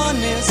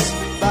reminisce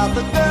about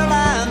the girl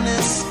I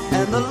miss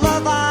and the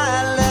love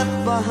I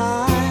left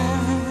behind.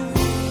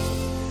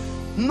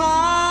 My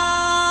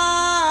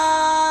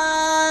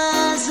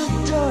eyes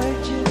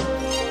adored you,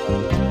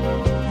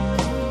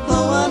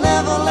 though I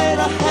never laid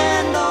a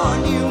hand on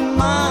you.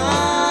 My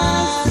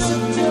eyes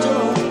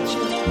adored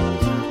you,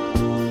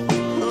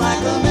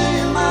 like a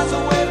million miles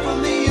away from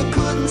me, you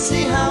couldn't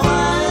see how I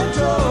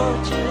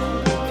adored you.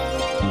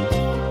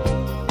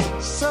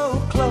 So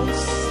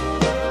close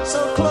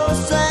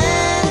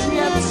and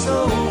yet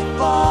so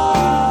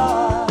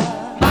far.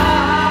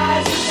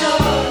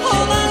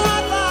 All my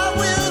life I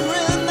will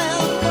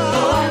remember.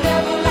 I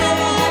never let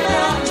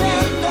you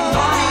go.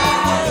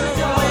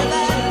 Way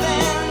back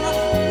then.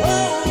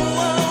 Whoa,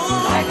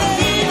 like a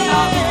million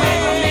miles away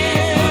from me,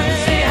 you couldn't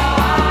see how I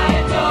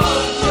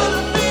adored you.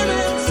 The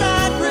feeling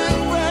inside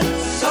regret.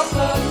 So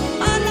close.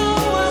 I know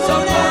I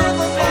will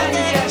never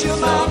forget you,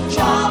 my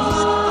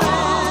childhood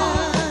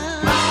friend.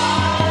 My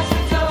eyes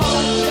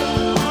adored you.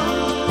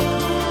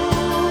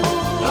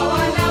 Though I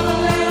never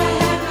laid a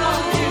hand on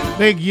you.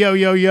 Big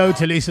yo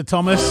to Lisa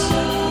Thomas.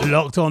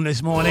 Locked on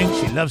this morning.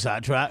 She loves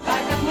that track.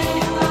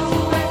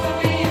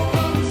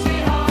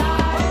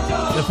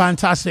 The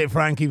fantastic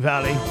Frankie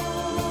Valli.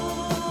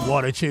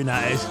 What a tune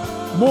that is.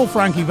 More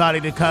Frankie Valli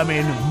to come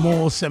in.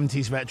 More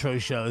 70s retro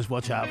shows.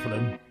 Watch out for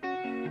them.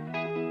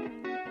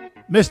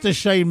 Mr.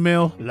 Shane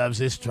Mill loves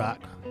this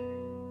track.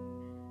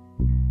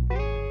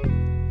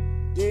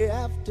 Day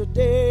after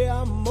day,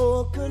 I'm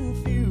more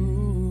confused.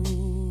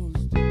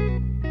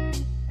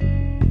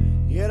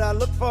 Yet I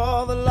look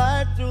for the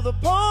light through the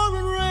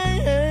pouring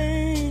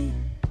rain.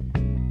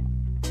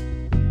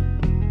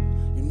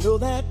 You know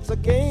that's a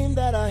game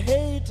that I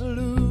hate to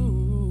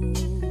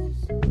lose,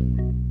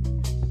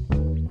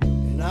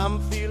 and I'm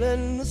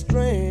feeling the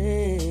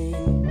strain.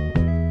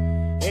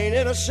 Ain't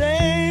it a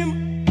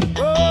shame?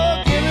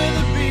 Oh, give me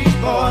the beat,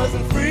 boys,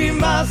 and free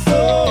my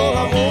soul.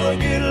 I wanna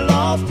get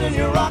lost in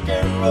your rock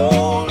and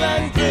roll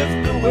and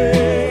drift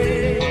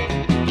away.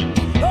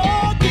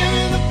 Oh, give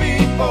me the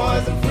beat,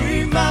 boys, and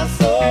free my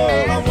soul.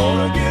 I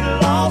wanna get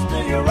lost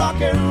in your rock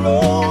and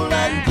roll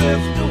and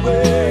drift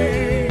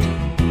away.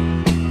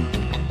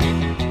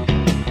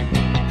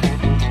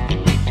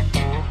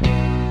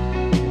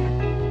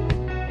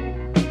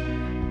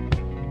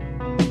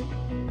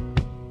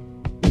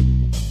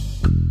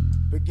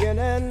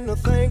 Beginning to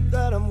think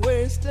that I'm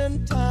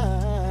wasting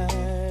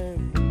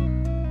time.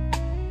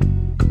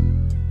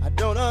 I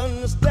don't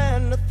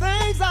understand the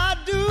things I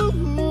do.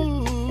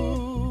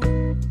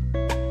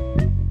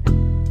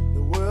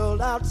 The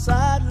world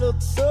outside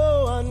looks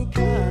so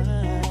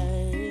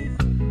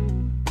unkind,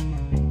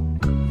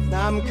 and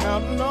I'm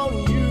counting on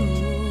you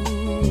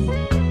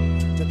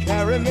to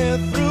carry me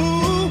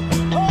through.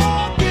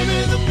 Oh, give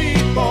me the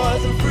beat,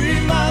 boys, and free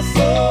my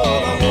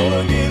soul. I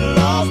wanna get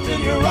lost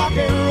in your rock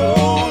and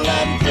roll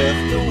and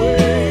drift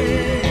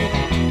away.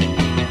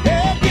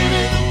 Yeah, give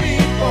me the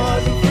beat,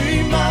 boys, and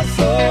free my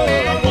soul. I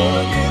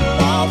wanna get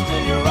lost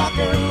in your rock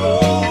and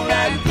roll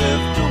and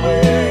drift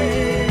away.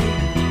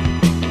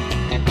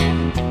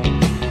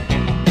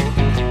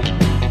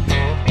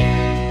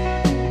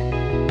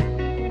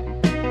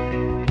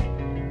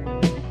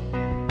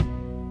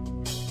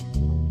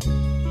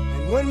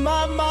 And when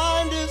my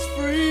mind is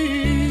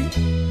free,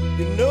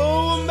 you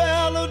know a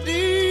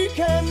melody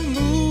can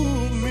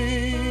move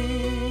me.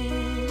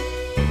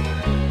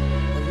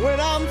 And when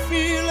I'm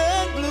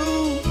feeling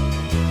blue,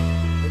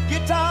 the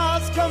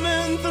guitar's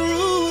coming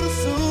through to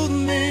soothe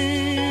me.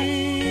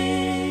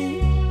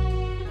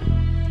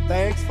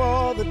 Thanks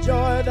for the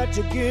joy that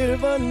you've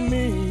given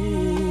me.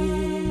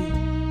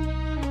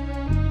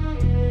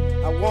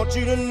 I want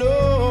you to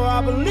know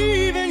I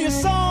believe in your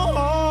song,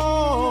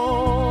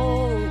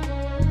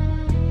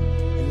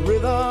 in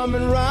rhythm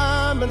and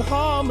rhyme and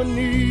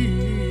harmony.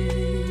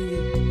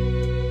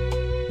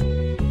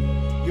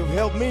 You've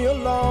helped me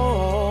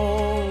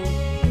along,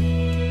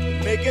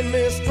 making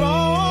me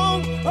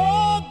strong.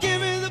 Oh, give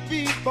me the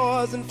beat,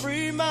 boys, and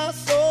free my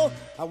soul.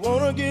 I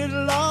wanna get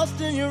lost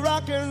in your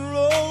rock and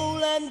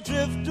roll and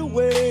drift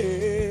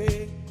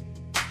away.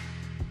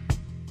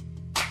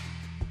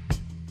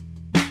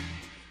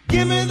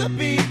 Give me the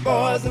beat,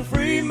 boys, and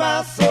free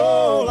my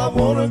soul. I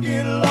wanna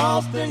get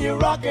lost in your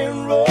rock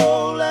and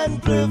roll and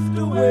drift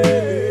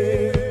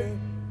away.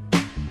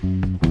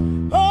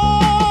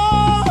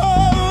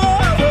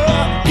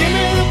 Give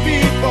me the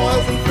beat,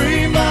 boys, and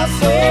free my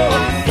soul.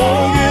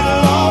 Wanna get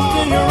lost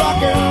in your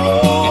rock and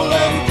roll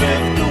and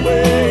drift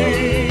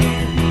away.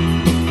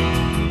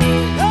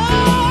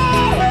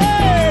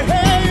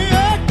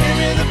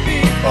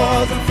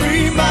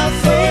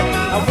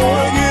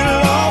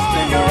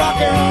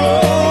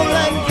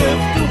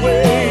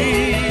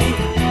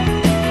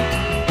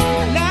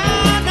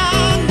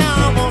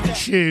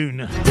 tune.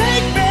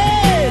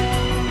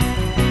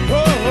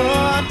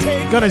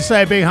 Gotta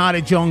say, big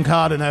hearted John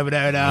Carden over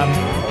there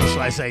at, or shall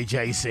I say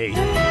JC?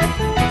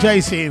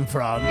 JC in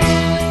France.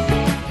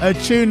 A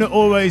tune that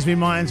always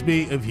reminds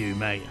me of you,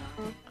 mate.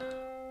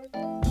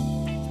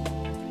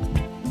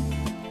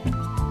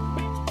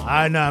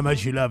 I know how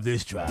much you love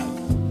this track. I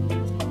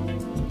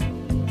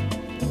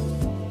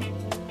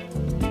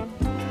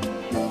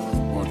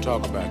want to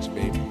talk about you,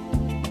 baby.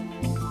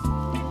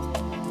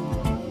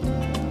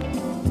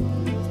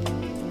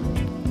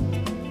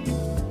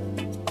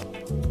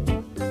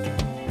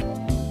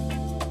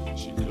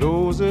 She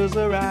closes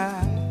her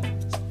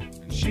eyes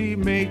and she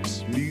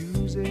makes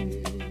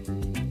music.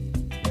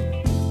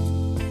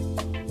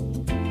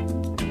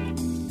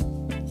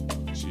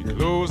 She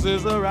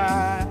closes her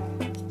eyes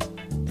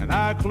and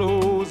I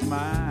close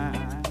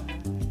mine.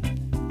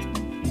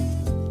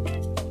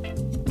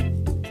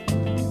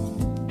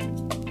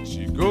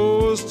 She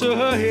goes to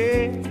her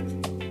head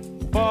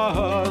for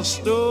her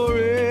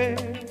story,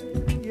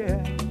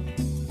 yeah.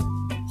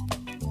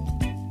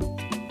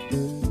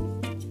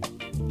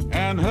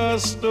 And her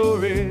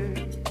story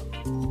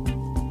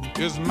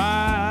is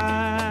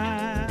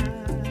mine.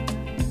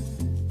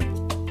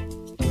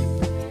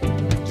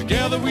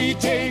 Together we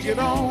take it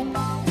on.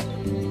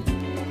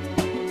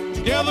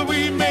 Together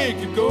we make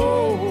it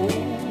go.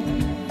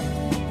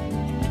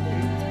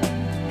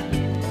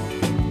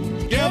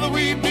 Together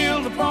we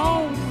build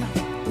upon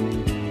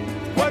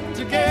what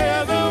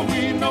together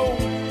we know.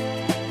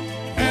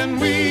 And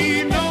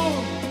we know,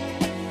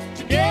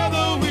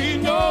 together we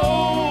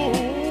know,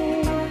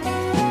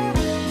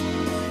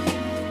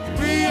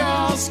 we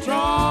are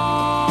strong.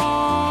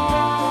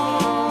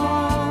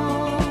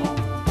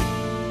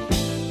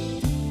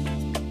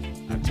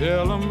 I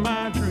tell them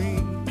my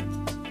dreams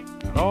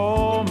and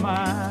all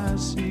my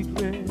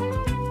secrets.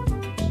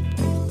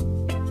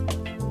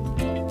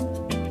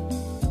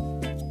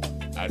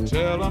 I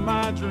tell her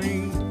my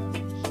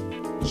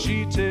dreams,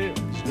 she tells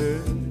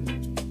her.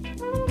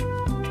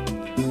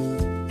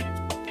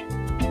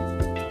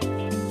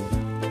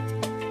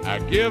 I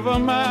give her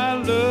my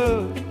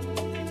love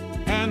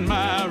and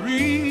my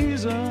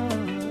reason.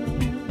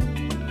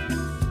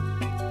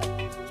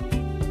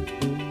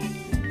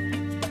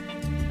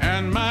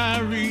 And my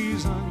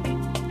reasons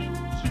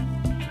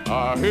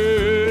are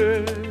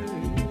hers.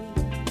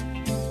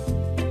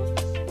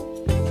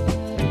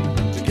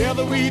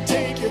 Together we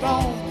take it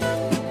on.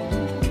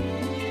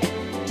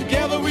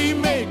 Together we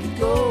make it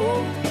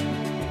go.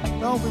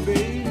 Don't we,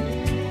 baby?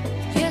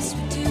 Yes,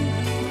 we do.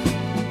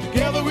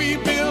 Together we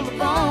build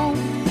upon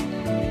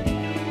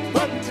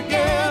what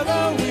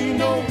together we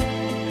know.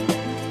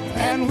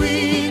 And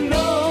we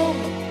know,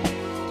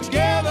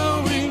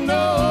 together we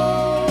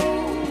know,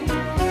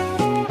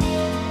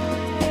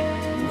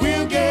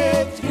 we'll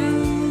get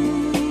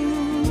through.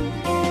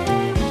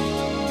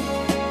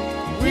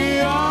 We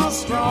are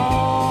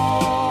strong.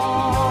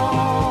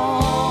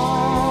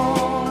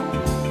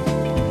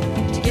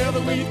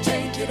 Together we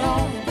take it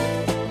on.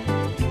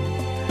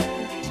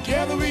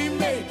 Together we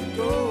make it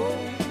go.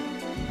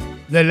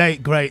 The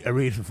late, great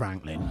Aretha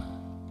Franklin.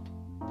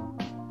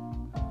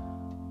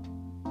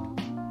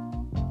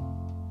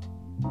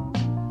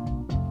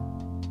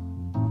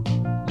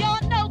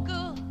 You're no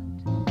good,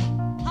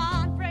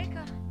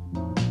 heartbreaker.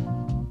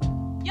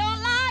 You're a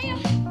liar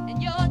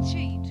and you're a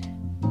cheat.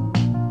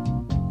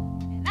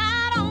 And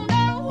I don't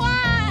know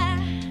why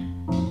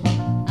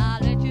I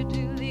let you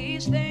do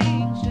these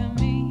things to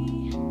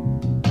me.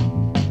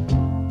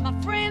 My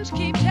friends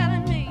keep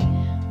telling me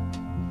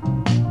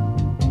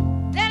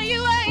that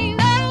you ain't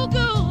no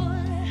good.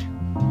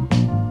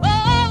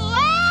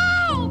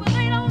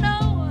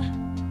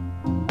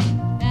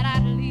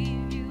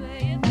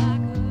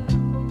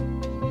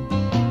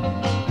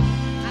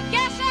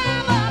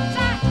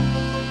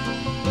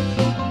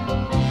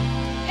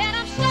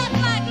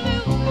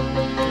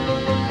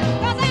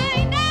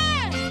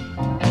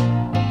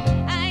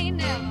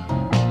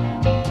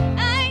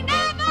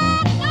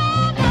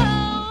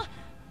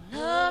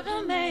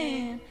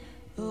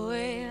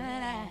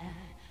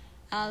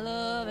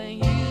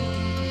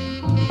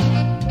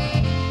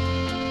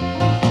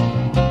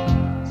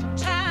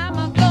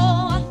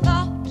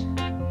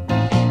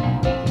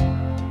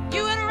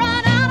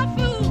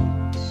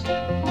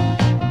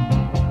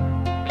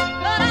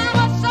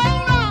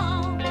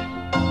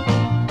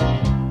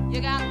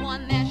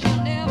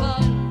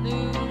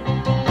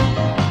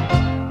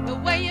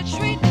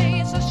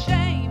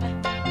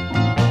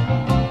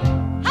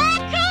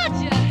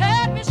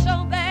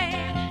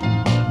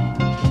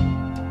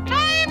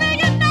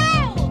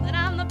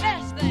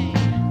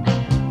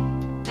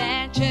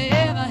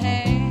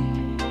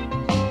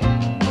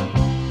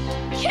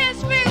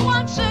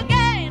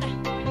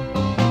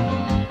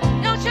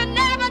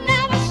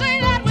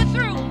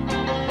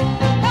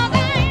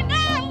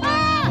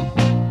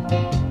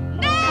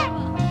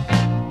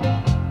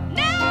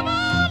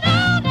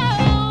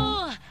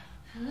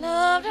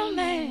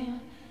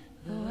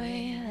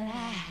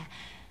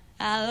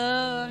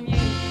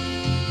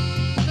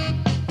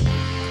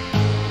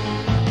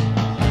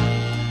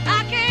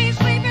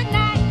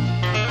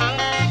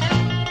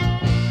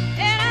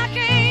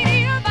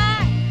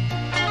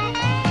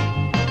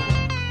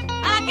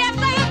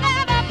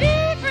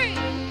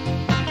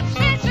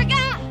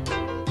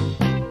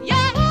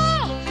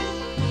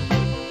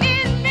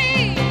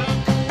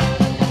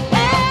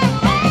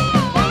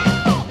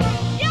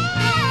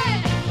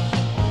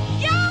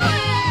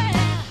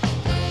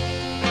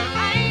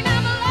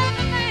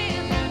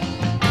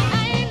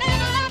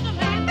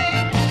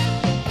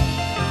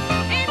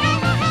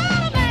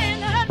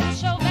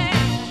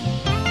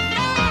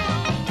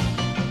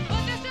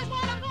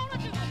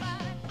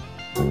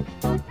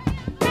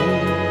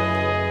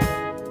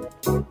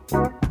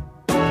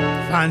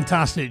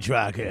 Fantastic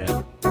track here.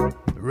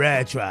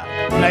 Rare track.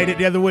 Played it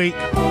the other week.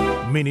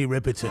 Minnie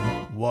Riperton.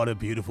 What a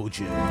beautiful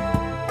tune.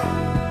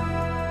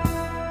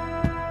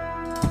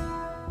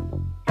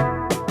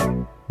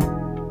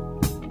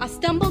 I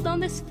stumbled on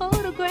this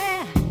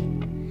photograph.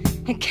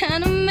 It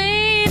kind of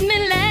made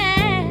me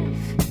laugh.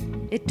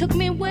 It took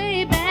me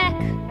way back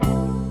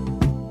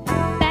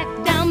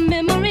down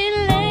memory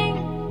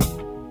lane.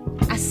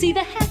 I see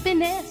the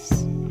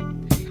happiness,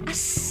 I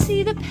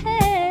see the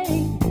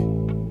pain.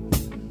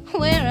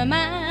 Where am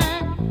I?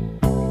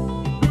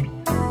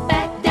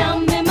 Back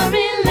down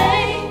memory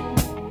lane.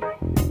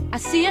 I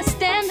see us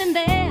standing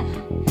there,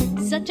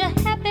 such a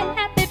happy,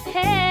 happy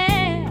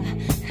pair.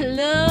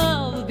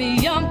 Love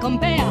beyond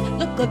compare.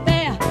 Look at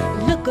there,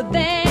 look at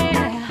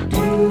there.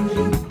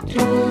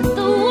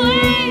 The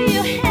way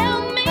you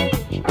held me,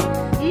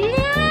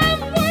 no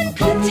one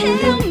could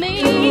tell me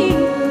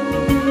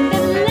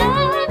that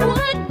love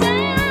would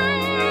die.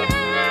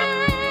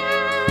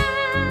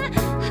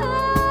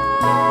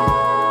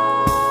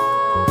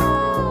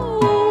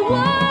 Oh,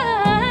 why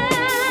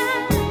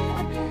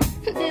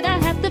did I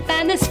have to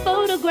find this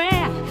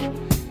photograph?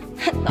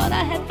 I thought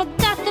I had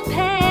forgot the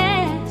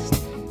past.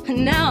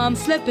 Now I'm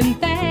slipping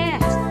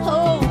fast.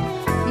 Oh,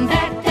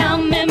 back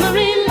down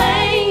memory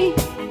lane.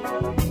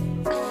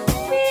 I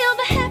feel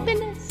the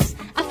happiness,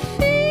 I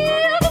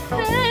feel the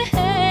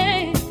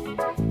pain.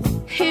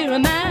 Here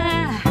am I,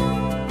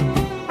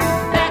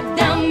 back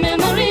down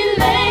memory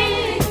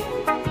lane.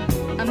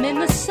 I'm in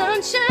the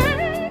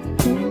sunshine,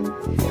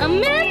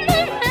 I'm in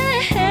the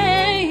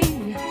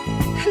rain.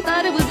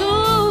 Thought it was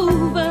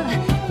over,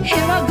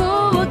 here I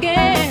go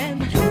again.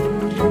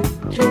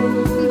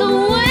 The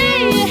way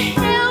you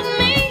held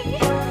me,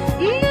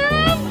 no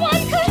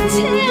one could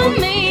tell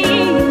me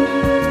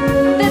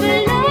that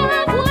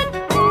love would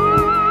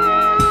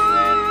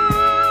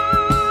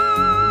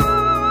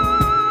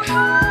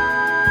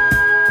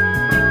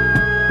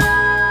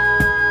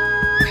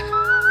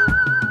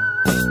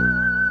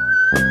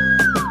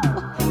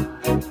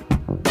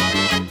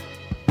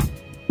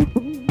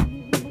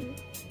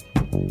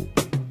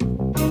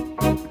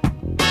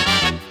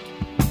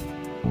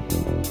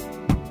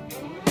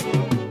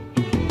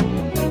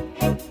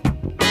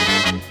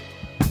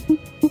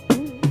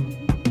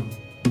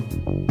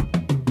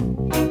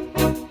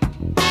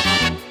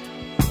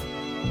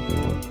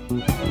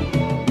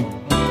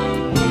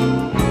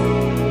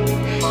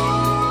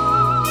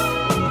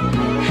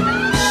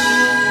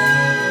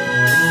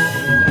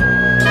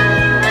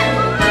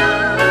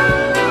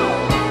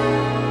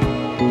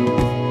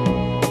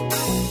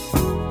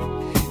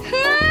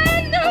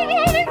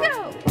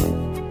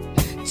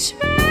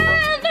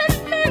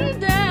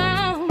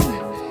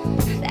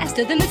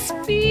than the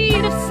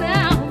speed of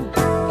sound.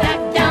 Back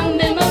down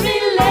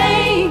memory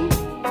lane.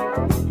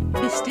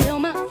 Be still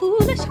my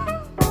foolish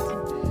heart.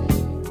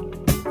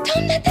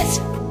 Don't let this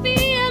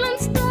feeling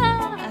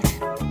start.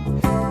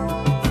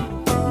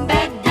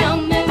 Back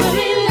down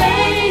memory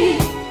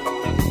lane.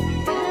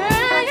 I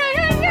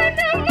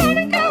don't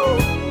wanna go.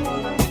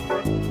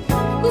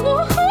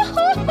 Ooh.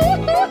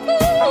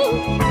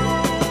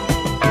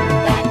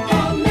 Back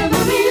down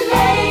memory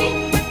lane.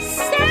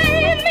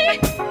 Save me.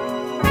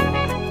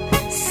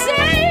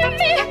 Save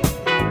me.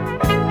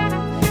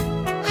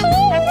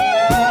 Ooh.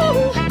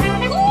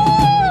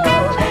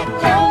 Back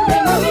down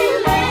memory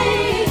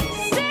lane.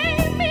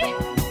 Save me.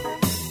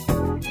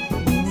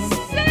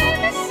 Save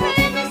me,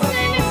 save me,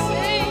 save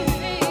me,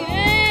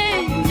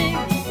 save me.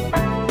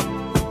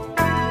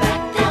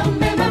 Back down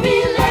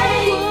memory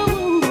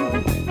lane.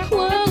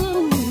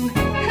 Whoa.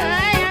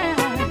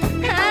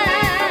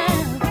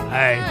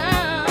 Hey,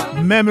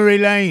 Memory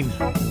Lane.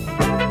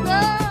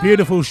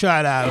 Beautiful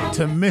shout out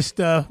to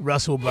Mr.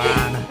 Russell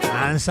Brand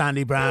and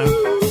Sandy Brown.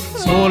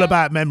 It's all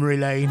about Memory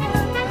Lane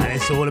and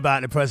it's all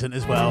about the present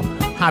as well.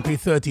 Happy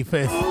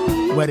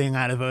 35th wedding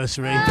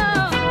anniversary.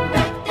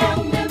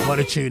 What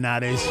a tune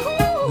that is.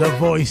 The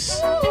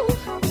voice,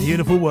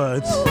 beautiful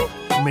words,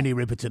 Minnie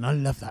Riperton. I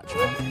love that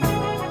track.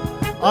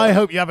 I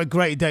hope you have a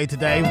great day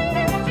today. It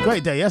was a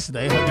great day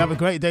yesterday. I hope you have a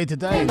great day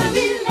today.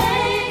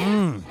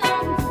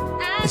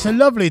 It's a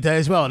lovely day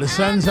as well. The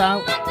sun's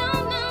out.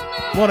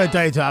 What a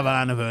day to have an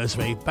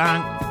anniversary.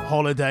 Bank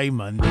Holiday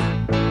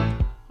Monday.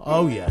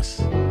 Oh,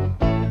 yes.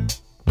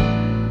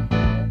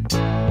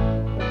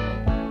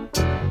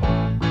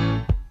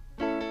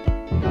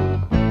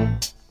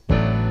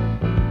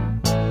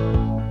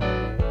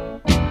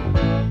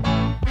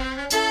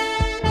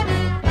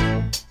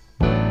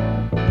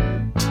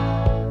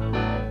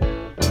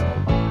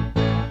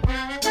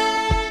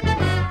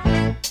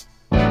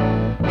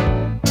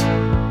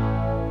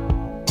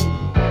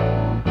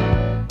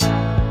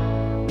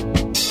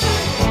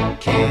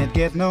 Can't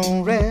get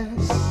no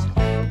rest.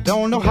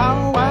 Don't know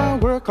how I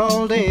work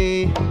all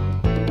day.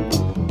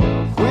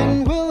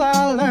 When will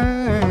I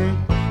learn?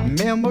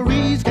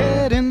 Memories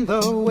get in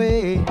the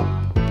way.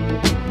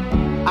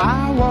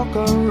 I walk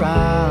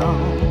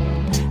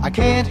around. I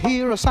can't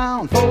hear a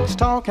sound. Folks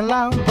talking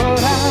loud,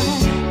 but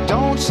I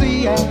don't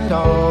see at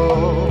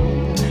all.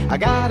 I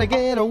gotta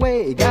get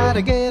away, I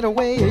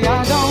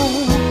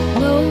don't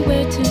know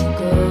where to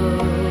go.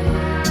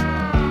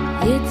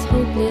 It's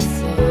hopeless,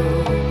 so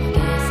I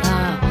guess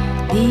I'll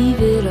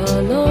leave it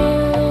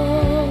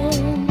alone.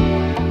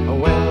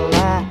 Well,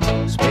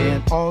 I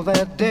spent all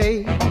that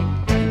day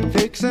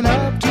fixing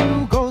up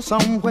to go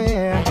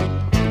somewhere.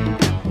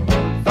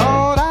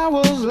 Thought I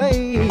was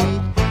late,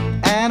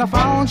 and I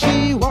found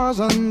she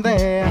wasn't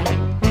there.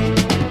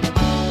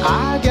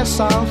 I guess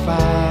I'll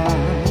find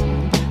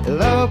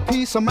love,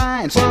 peace of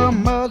mind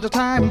some other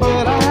time,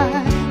 but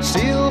I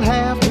still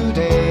have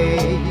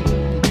today.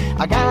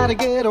 I gotta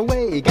get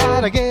away,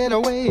 I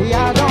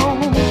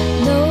don't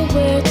know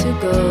where to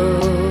go.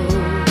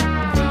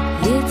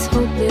 It's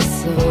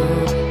hopeless, so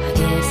I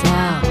guess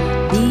I'll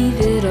leave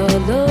it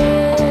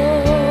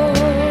alone.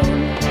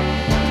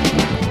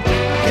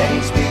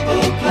 Games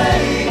people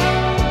play,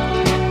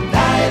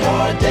 night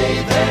or day,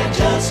 they're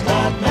just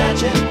not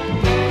matching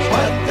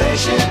what they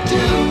should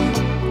do.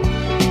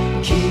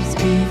 Keeps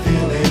me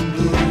feeling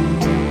blue.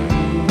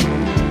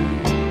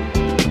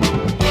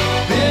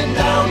 Been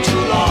down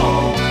too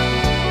long,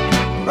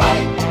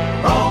 right,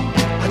 wrong,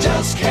 I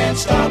just can't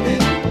stop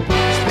it.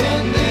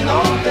 Spending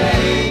all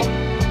day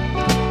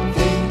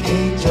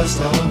thinking just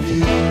of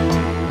you.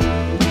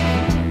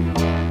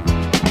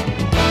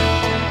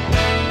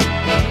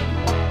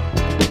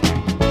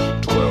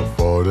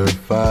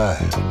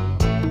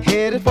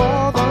 Headed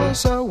for the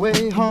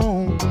subway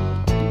home.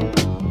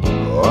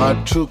 Oh, I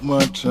took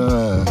my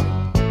time,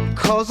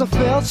 'cause I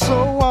felt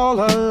so all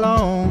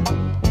alone.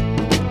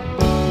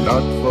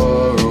 not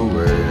far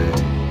away.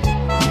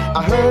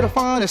 I heard a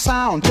funny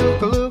sound,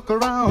 took a look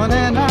around,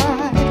 and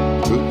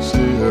I could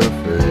see her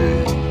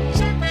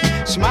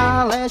face.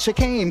 Smile as she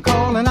came,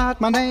 calling out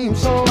my name,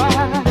 so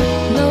I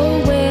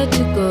know where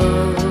to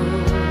go.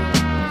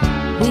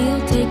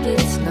 We'll take it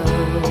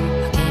slow.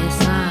 I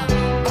guess I'll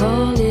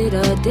call it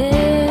a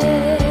day.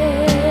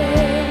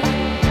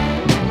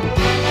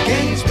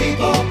 Games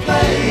people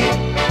play,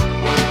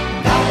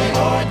 night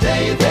or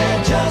day,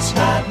 they're just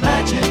not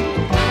matching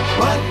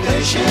what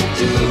they should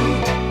do.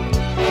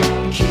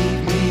 Keep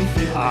me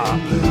feeling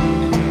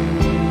blue.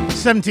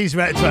 70s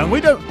retro, and we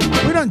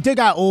don't dig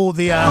out all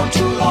the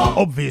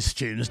obvious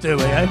tunes, do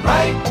we? Eh?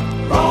 Right,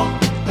 wrong,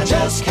 I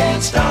just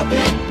can't stop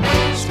it.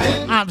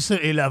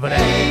 Absolutely loving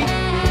it.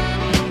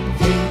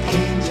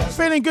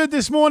 Feeling good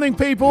this morning,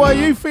 people? Are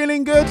you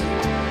feeling good?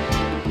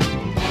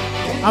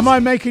 Am I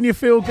making you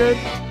feel good?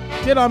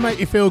 Did I make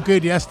you feel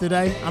good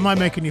yesterday? Am I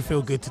making you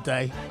feel good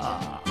today?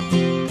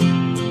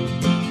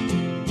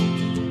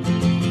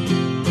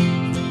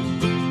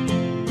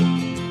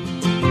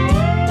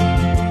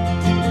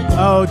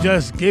 Oh,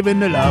 just giving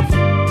the love.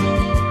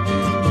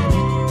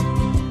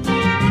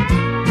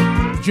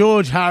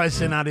 George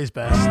Harrison at his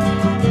best.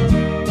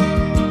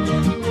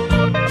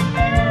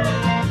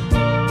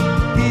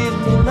 Give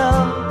me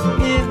love,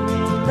 give me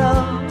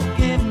love,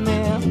 give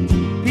me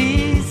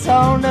peace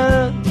on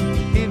earth.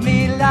 Give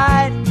me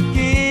light,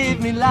 give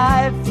me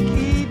life,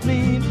 keep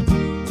me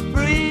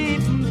free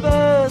from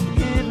birth.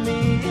 Give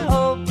me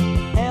hope,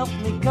 help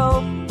me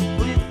cope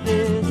with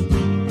this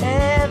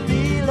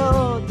heavy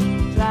load.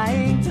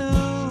 Trying to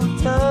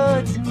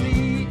touch and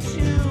reach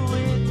you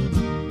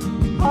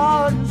with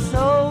heart and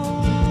soul.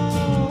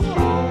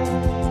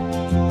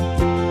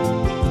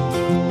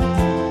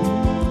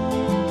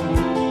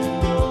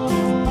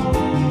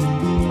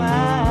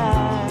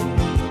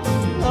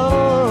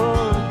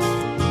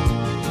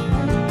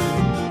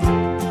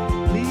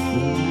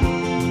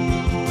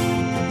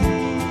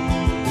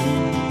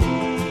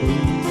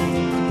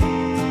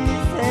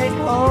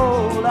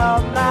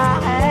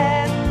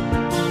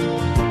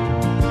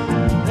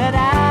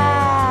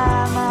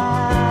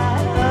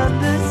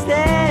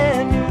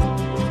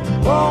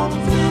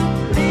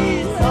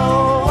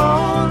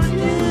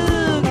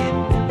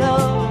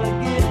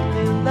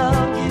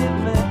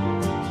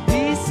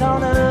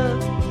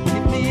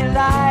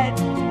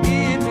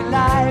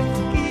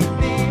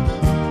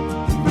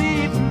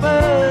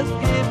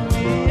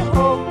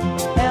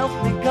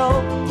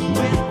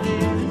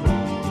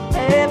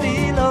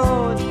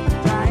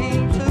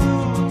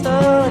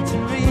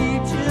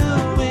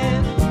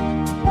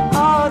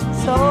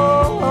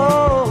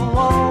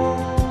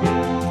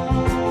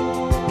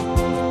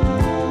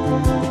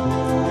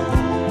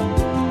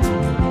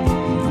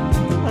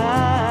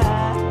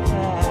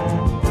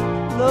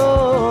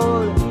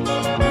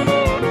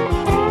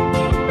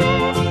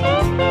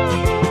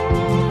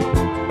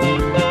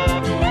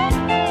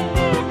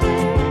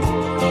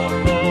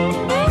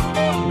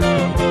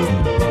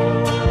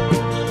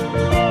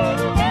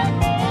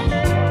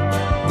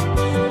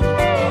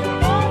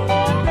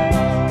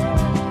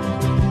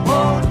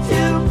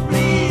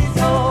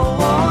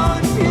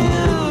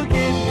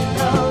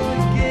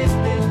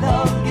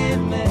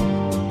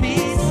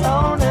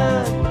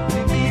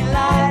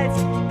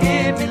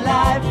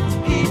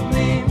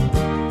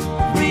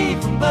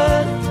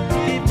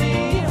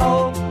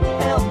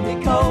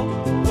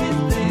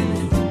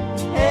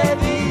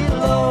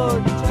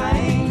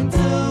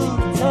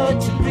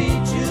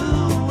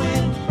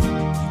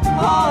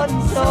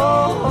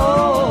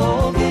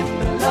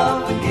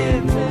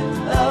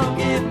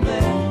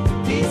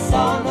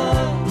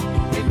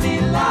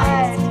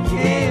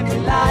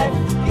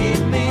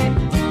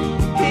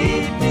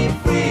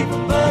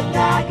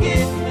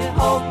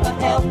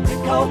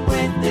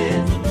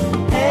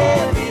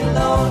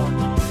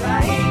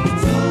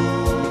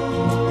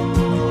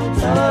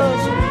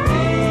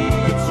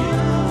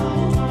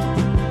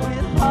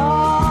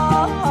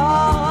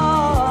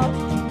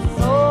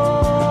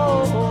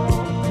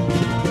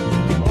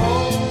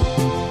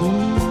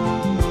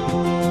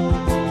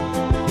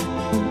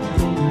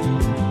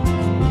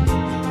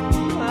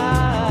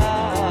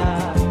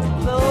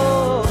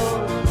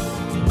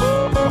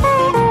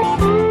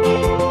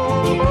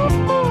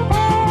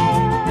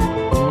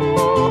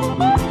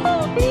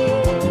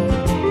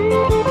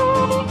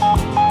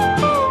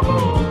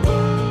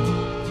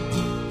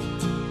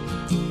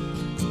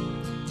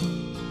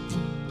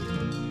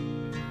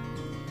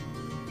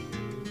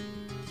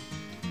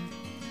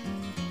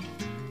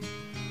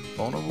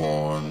 on a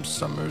warm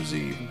summer's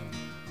evening,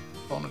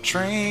 on a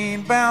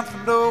train bound for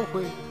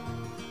nowhere.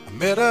 I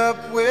met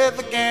up with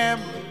a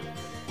gambler.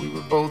 We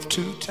were both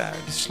too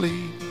tired to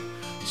sleep,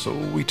 so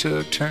we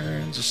took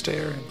turns of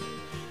staring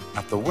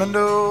out the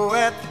window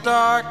at the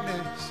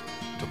darkness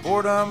till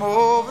boredom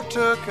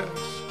overtook us,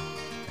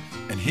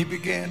 and he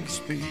began to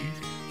speak.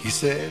 He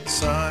said,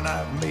 "Son,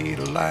 I've made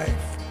a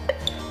life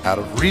out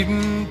of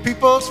reading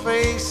people's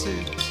faces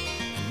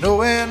and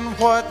knowing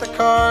what the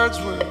cards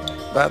were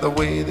by the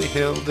way they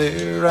held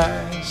their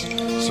eyes.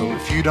 So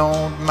if you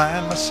don't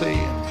mind my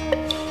saying,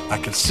 I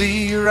can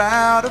see you're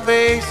out of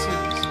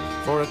aces.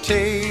 For a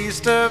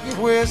taste of your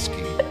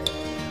whiskey,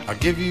 I'll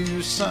give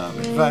you some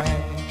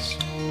advice."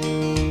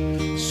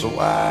 So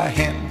I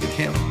handed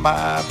him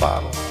my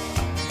bottle,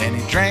 and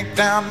he drank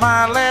down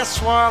my last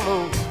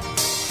swallow.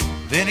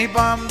 Then he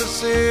bummed a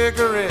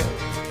cigarette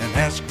and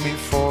asked me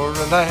for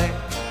a light,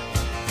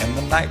 and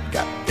the night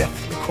got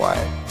deathly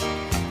quiet,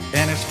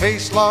 and his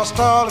face lost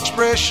all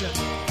expression.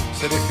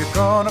 Said, "If you're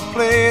gonna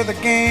play the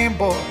game,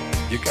 boy,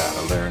 you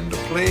gotta learn to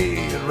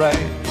play it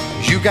right.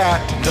 You got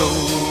to know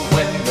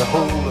when to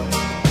hold 'em,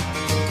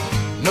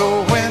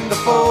 know when to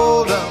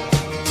fold 'em,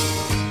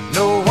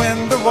 know when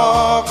to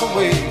walk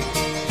away,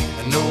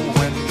 and know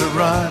when to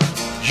run.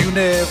 You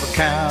never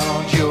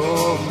count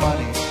your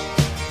money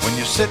when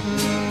you're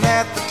sitting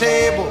at the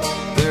table.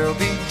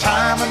 There'll be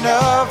time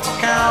enough for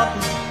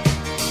counting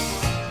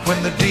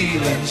when the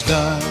dealing's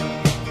done."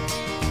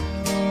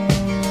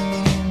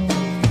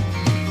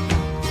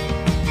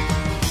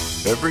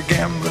 Every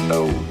gambler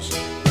knows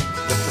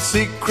that the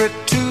secret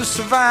to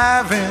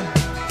surviving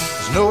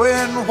is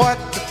knowing what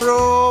to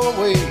throw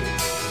away,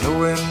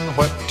 knowing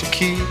what to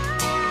keep.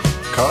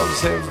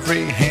 'Cause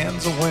every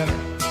hand's a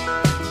winner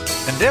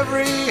and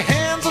every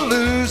hand's a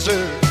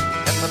loser,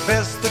 and the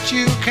best that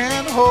you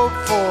can hope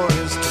for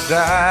is to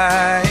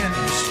die in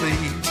your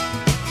sleep.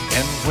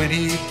 And when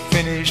he'd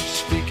finished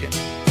speaking,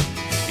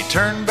 he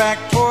turned back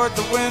toward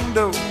the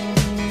window,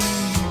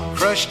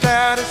 crushed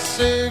out his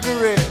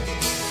cigarette,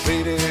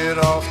 faded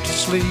off to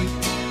sleep.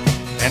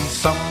 And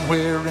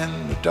somewhere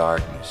in the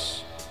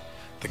darkness,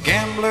 the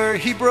gambler,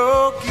 he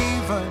broke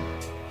even.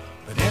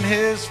 But in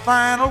his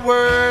final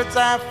words,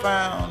 I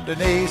found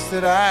an ace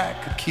that I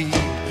could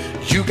keep.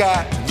 You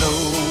got to know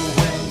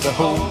when to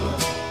hold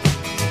 'em,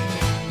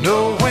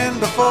 know when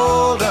to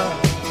fold 'em,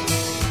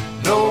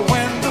 know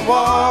when to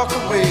walk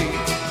away,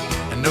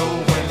 and know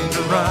when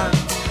to run.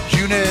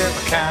 You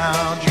never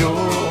count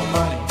your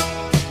money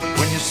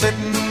when you're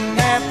sitting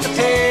at the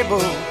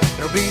table.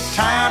 There'll be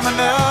time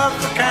enough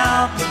for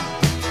counting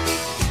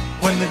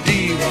when the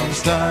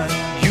dealing's done.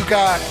 You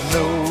got to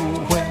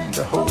know when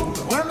to hold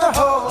 'em, when to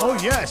hold 'em. Oh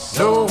yes.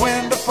 Know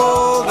when to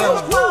fold 'em,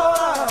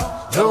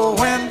 know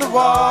when to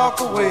walk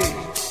away,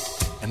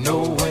 and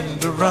know when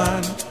to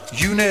run.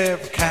 You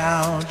never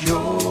count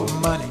your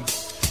money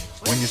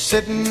when you're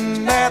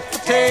sitting at the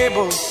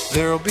table.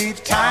 There'll be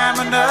time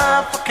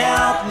enough for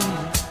counting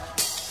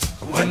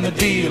when the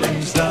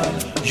dealing's done.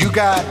 You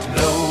got to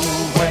know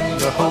when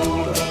to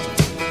hold 'em,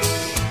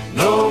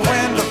 know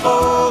when to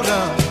fold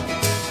 'em,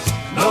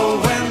 know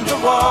when to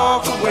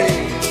walk away,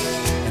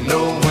 and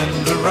know when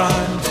to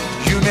run.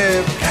 You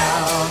never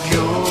count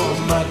your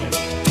money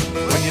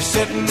when you're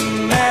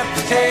sitting at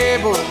the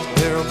table.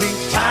 There'll be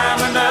time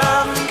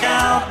enough for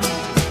counting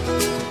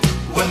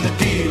when the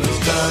deal is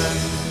done.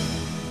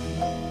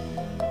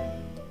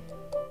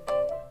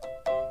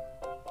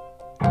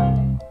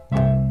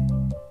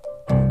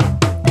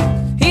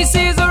 He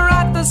sees her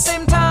at the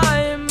same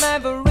time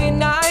every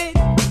night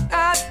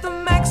at the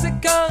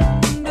Mexican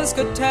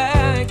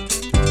discotheque.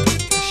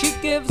 She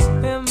gives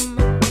him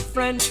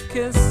French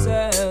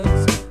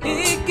kisses,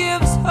 he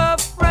gives her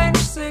French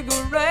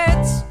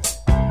cigarettes.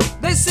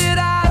 They sit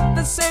at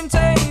the same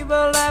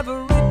table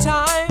every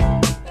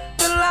time.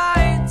 The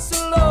lights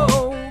are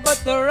low, but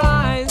their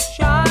eyes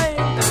shine,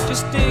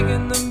 just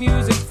digging the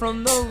music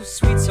from those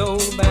sweet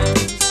soul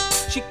bands.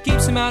 She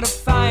keeps him out of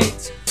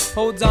fights,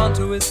 holds on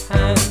to his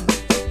hand.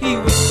 He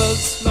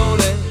whispers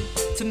slowly,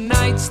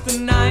 "Tonight's the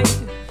night."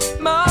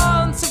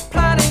 Months of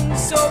planning,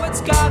 so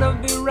it's gotta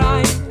be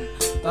right.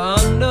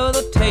 Under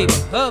the table,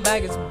 her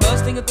bag is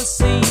bursting at the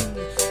seam.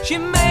 She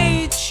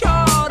made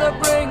sure to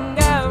bring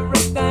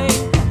everything.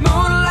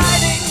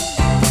 Moonlighting,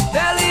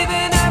 they're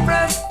leaving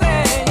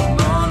everything.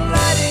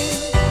 Moonlighting,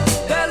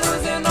 they're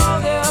losing all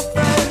their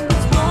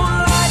friends.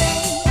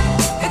 Moonlighting,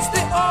 it's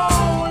the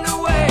only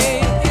way.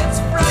 It's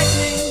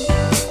frightening,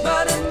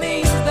 but it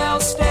means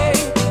they'll stay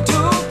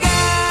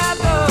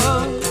together.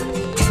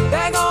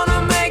 They're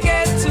gonna make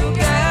it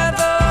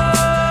together.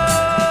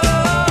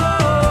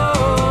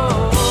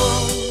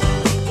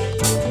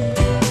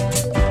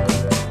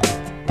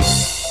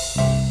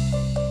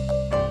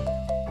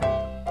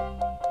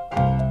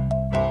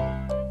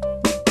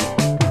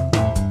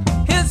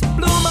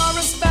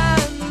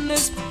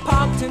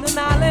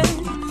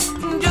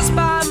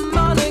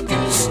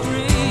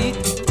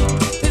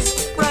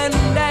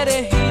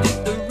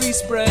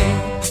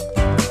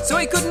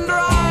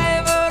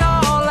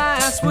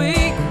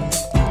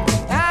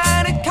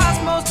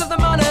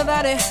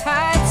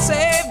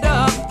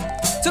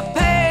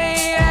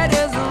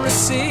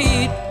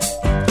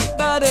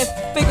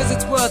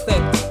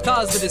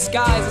 the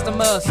disguise is a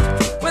must.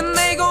 When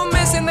they go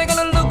missing, they're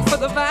gonna look for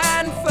the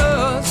van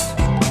first.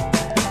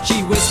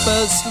 She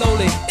whispers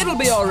slowly, it'll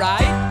be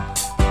alright.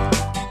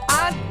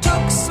 I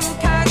took some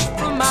cash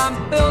from my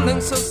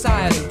building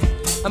society,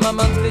 and my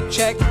monthly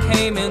check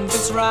came in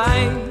just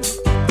right.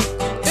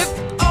 If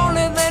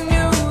only they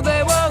knew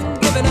they were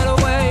giving it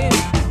away.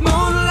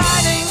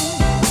 Moonlighting,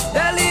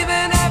 they're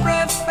leaving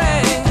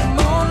everything.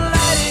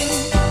 Moonlighting,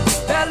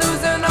 they're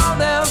losing all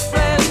their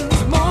friends.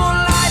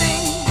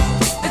 Moonlighting,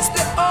 it's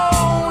the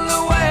only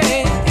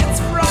way. It's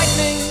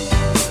frightening,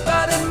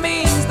 but it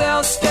means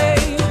they'll stay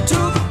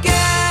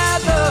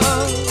together.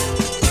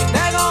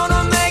 They're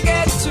gonna make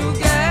it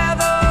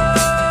together.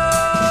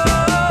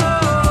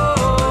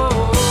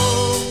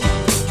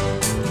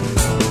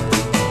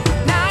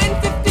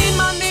 9:15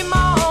 Monday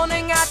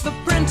morning at the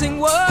printing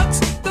works.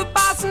 The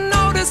boss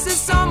notices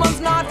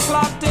someone's not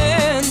clocked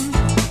in,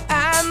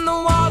 and the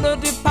water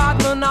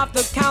department of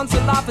the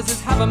council offices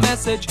have a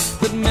message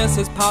that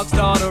Mrs. Park's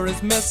daughter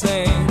is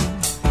missing.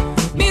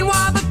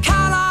 Meanwhile, the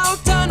Carlisle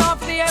turn off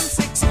the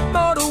M6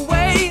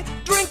 motorway,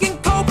 drinking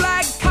cold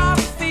black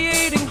coffee,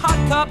 eating hot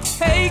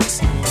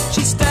cupcakes.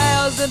 She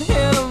stares at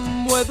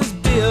him with his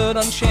beard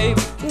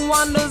unshaved,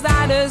 wonders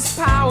at his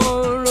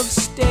power of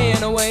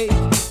staying awake.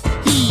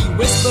 He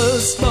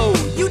whispers slow,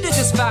 you did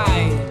just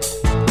fine.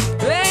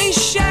 They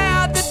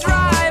shared the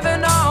drive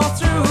and all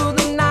through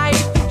the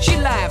night. She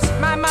laughs,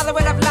 my mother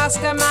would have lost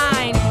her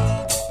mind.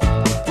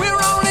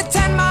 We're only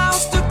 10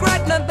 miles to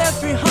Gretna, they're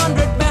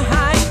 300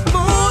 behind.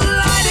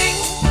 Moonlighting,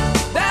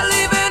 they're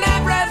leaving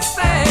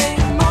everything.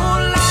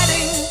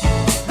 Moonlighting,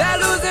 they're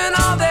losing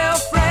all their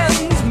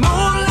friends.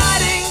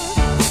 Moonlighting,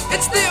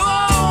 it's the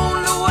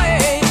only way.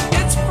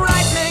 It's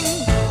frightening,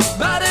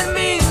 but it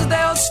means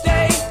they'll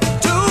stay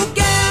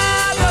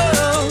together.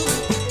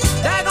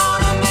 They're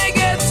gonna make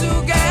it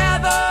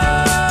together.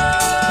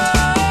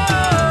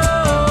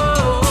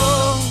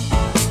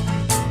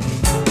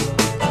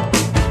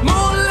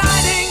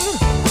 Moonlighting.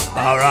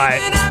 All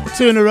right,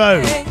 2 in a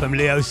row from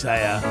Leo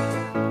Sayer.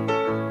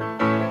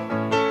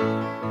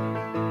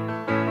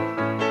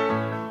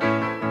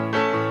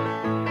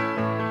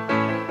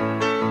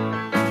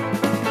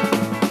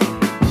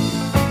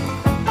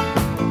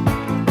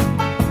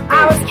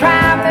 I was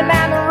traveling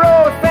down the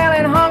road,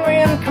 feeling hungry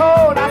and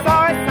cold. I saw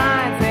a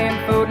sign saying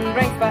food and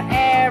drinks for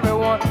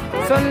everyone.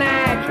 So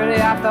naturally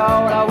I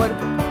thought I would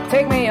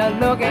take me a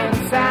look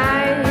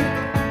inside.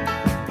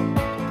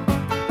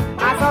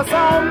 I saw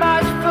so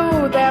much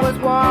food, there was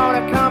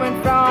water coming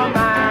from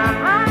my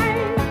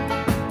eyes.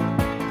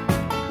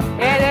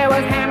 Yeah, there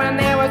was ham and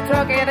there was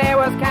turkey, there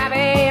was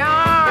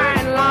caviar,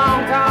 and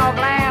long tall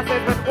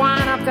glasses with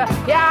wine up to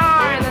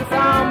yar. And then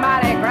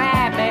somebody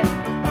grabbed me,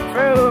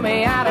 threw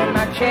me out of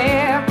my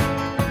chair.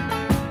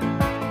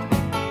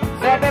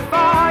 Said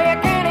before you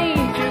can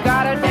eat, you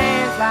gotta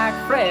dance like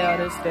Fred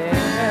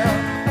Astaire.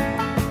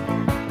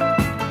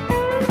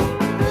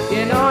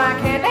 You know I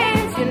can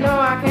dance, you know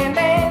I can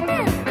dance.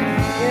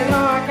 You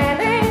know I can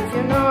dance,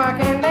 you know I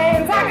can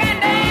dance, I can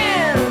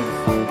dance.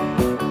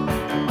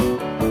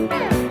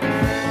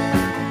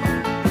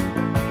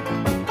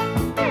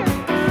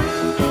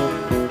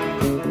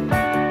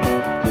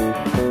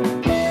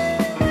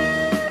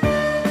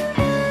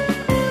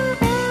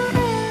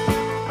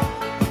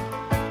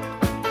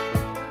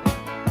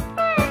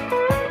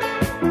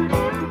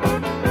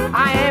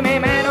 I am a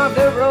man of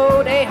the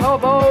road, a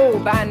hobo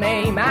by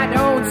name. I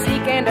don't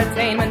seek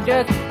entertainment,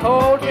 just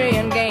poultry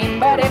and game.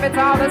 But if it's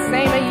all the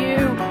same to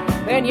you,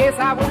 then yes,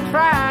 I will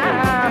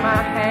try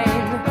my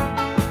hand.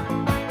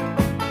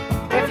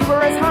 If you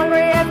were as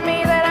hungry as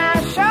me, then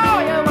I'm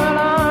sure you will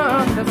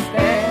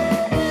understand.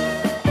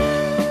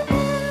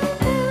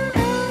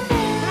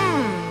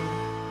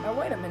 Now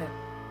wait a minute.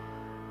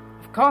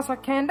 Of course I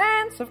can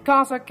dance, of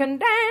course I can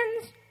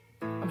dance.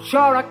 I'm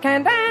sure I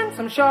can dance,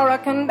 I'm sure I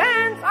can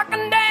dance, I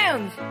can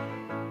dance.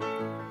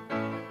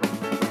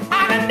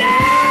 I can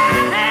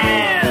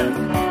dance!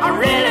 I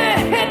really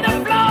hit the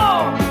floor.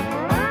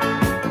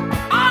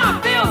 Oh, it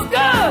feels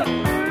good.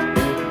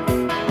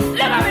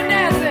 Look at me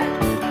dancing.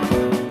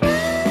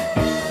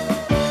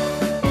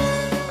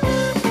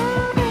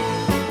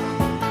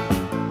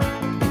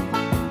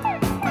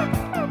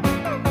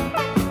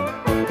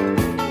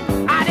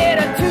 I did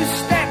a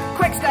two-step,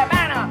 quick step,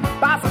 and a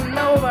bossa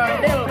nova, a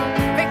little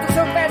Victor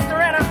Sylvester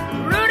and a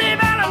Rudy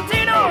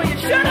Valentino. You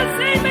should have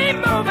seen me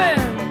moving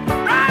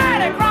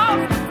right across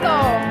the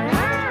floor.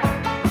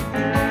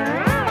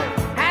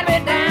 Hand me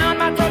down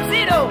my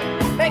tuxedo,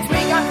 makes me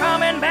go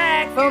coming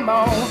back for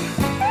more.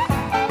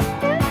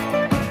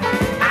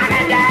 I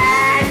can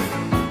dance.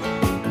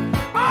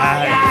 Oh,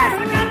 yes,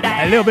 I can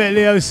dance. A little bit of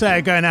Leo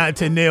Sayer going out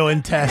to Neil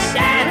and Tess.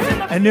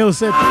 And Neil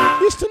said,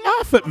 "You used to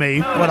laugh at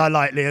me when I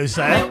liked Leo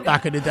Sayer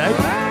back in the day."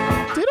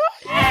 Did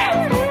I?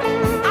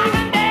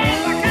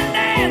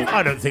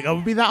 I don't think I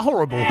would be that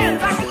horrible.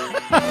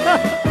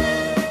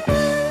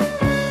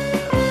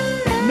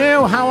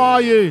 Neil, how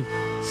are you?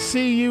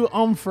 See you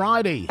on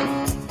Friday.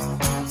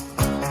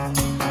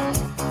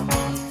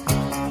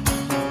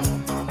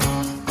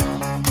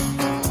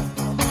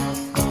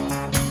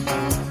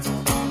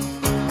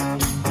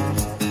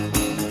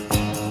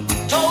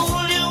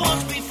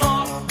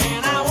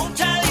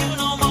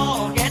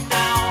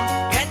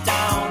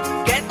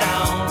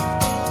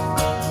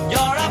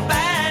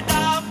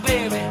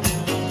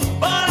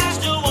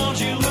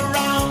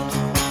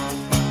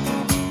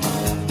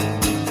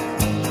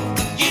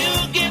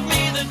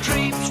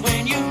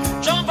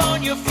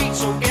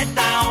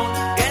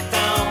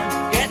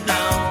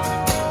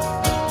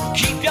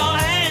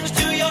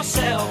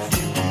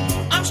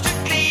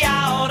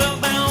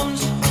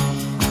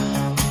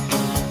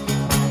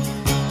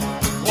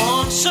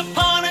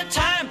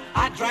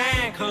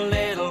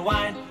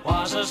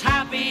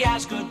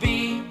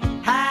 be,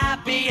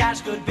 happy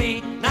as could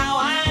be. Now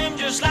I'm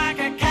just like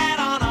a cat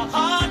on a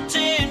hot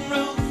tin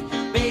roof.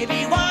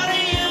 Baby, what do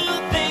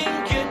you think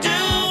you're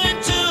doing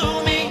to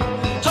me?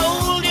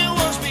 Told you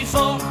once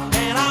before,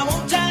 and I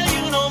won't tell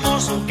you no more.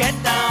 So get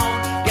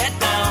down, get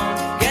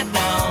down, get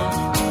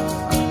down.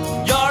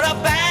 You're a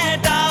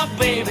bad dog,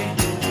 baby,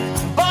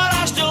 but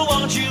I still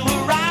want you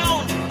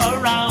around,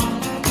 around.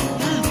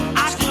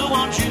 I still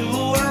want you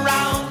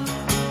around.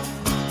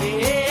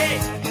 Yeah.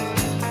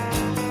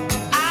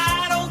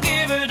 I don't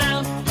give a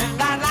damn,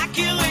 and I'd like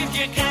you if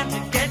you can to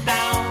get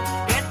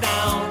down, get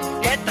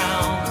down, get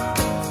down.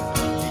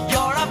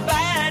 You're a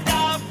bad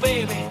dog,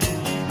 baby,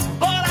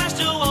 but I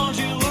still want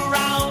you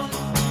around.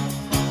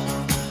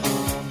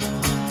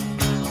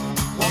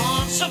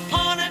 Once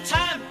upon a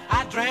time,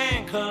 I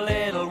drank a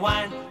little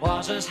wine,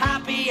 was as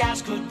happy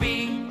as could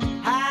be,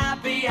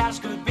 happy as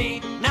could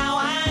be. Now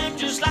I'm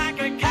just like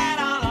a cat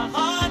on a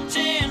hot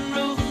tin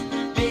roof.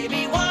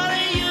 Baby, what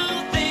do you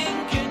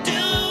think you're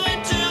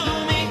doing to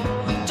me?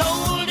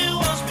 Told you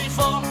once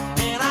before,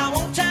 and I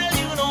won't tell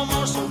you no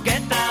more. So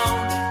get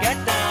down, get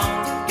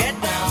down, get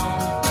down.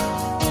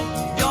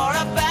 You're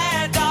a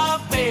bad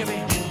dog, baby,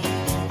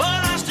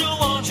 but I still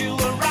want you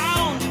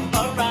around,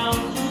 around.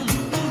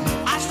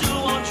 I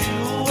still want you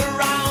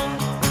around.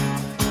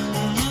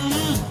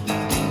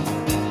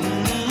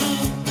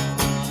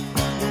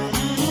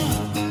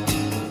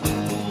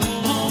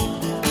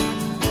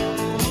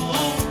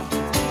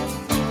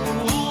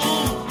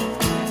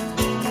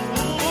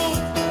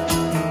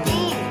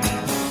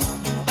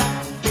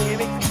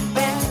 Baby,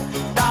 bad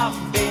dog,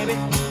 baby.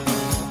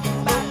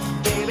 Bad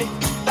baby,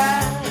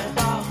 bad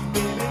dog,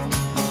 baby.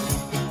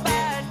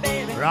 Bad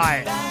baby.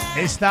 Right,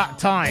 it's that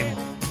time.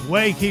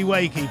 Wakey,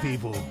 wakey,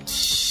 people.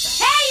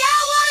 Hey,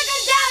 y'all wanna go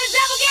down to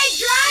Double Gate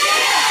Drive?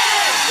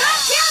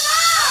 Let's come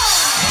on!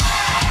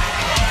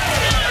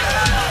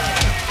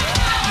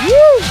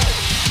 Woo!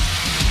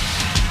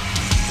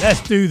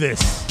 Let's do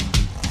this.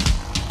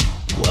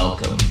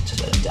 Welcome to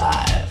the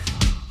dive.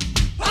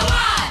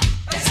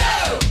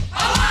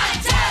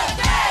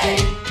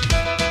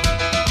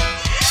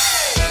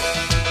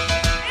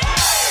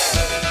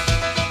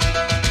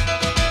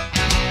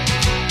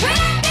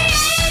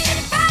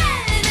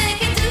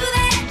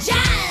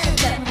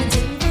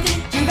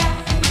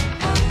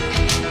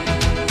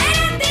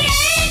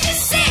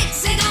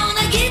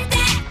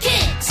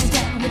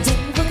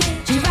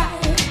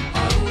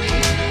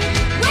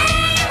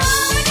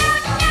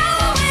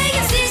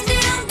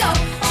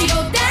 She go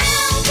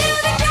down to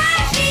the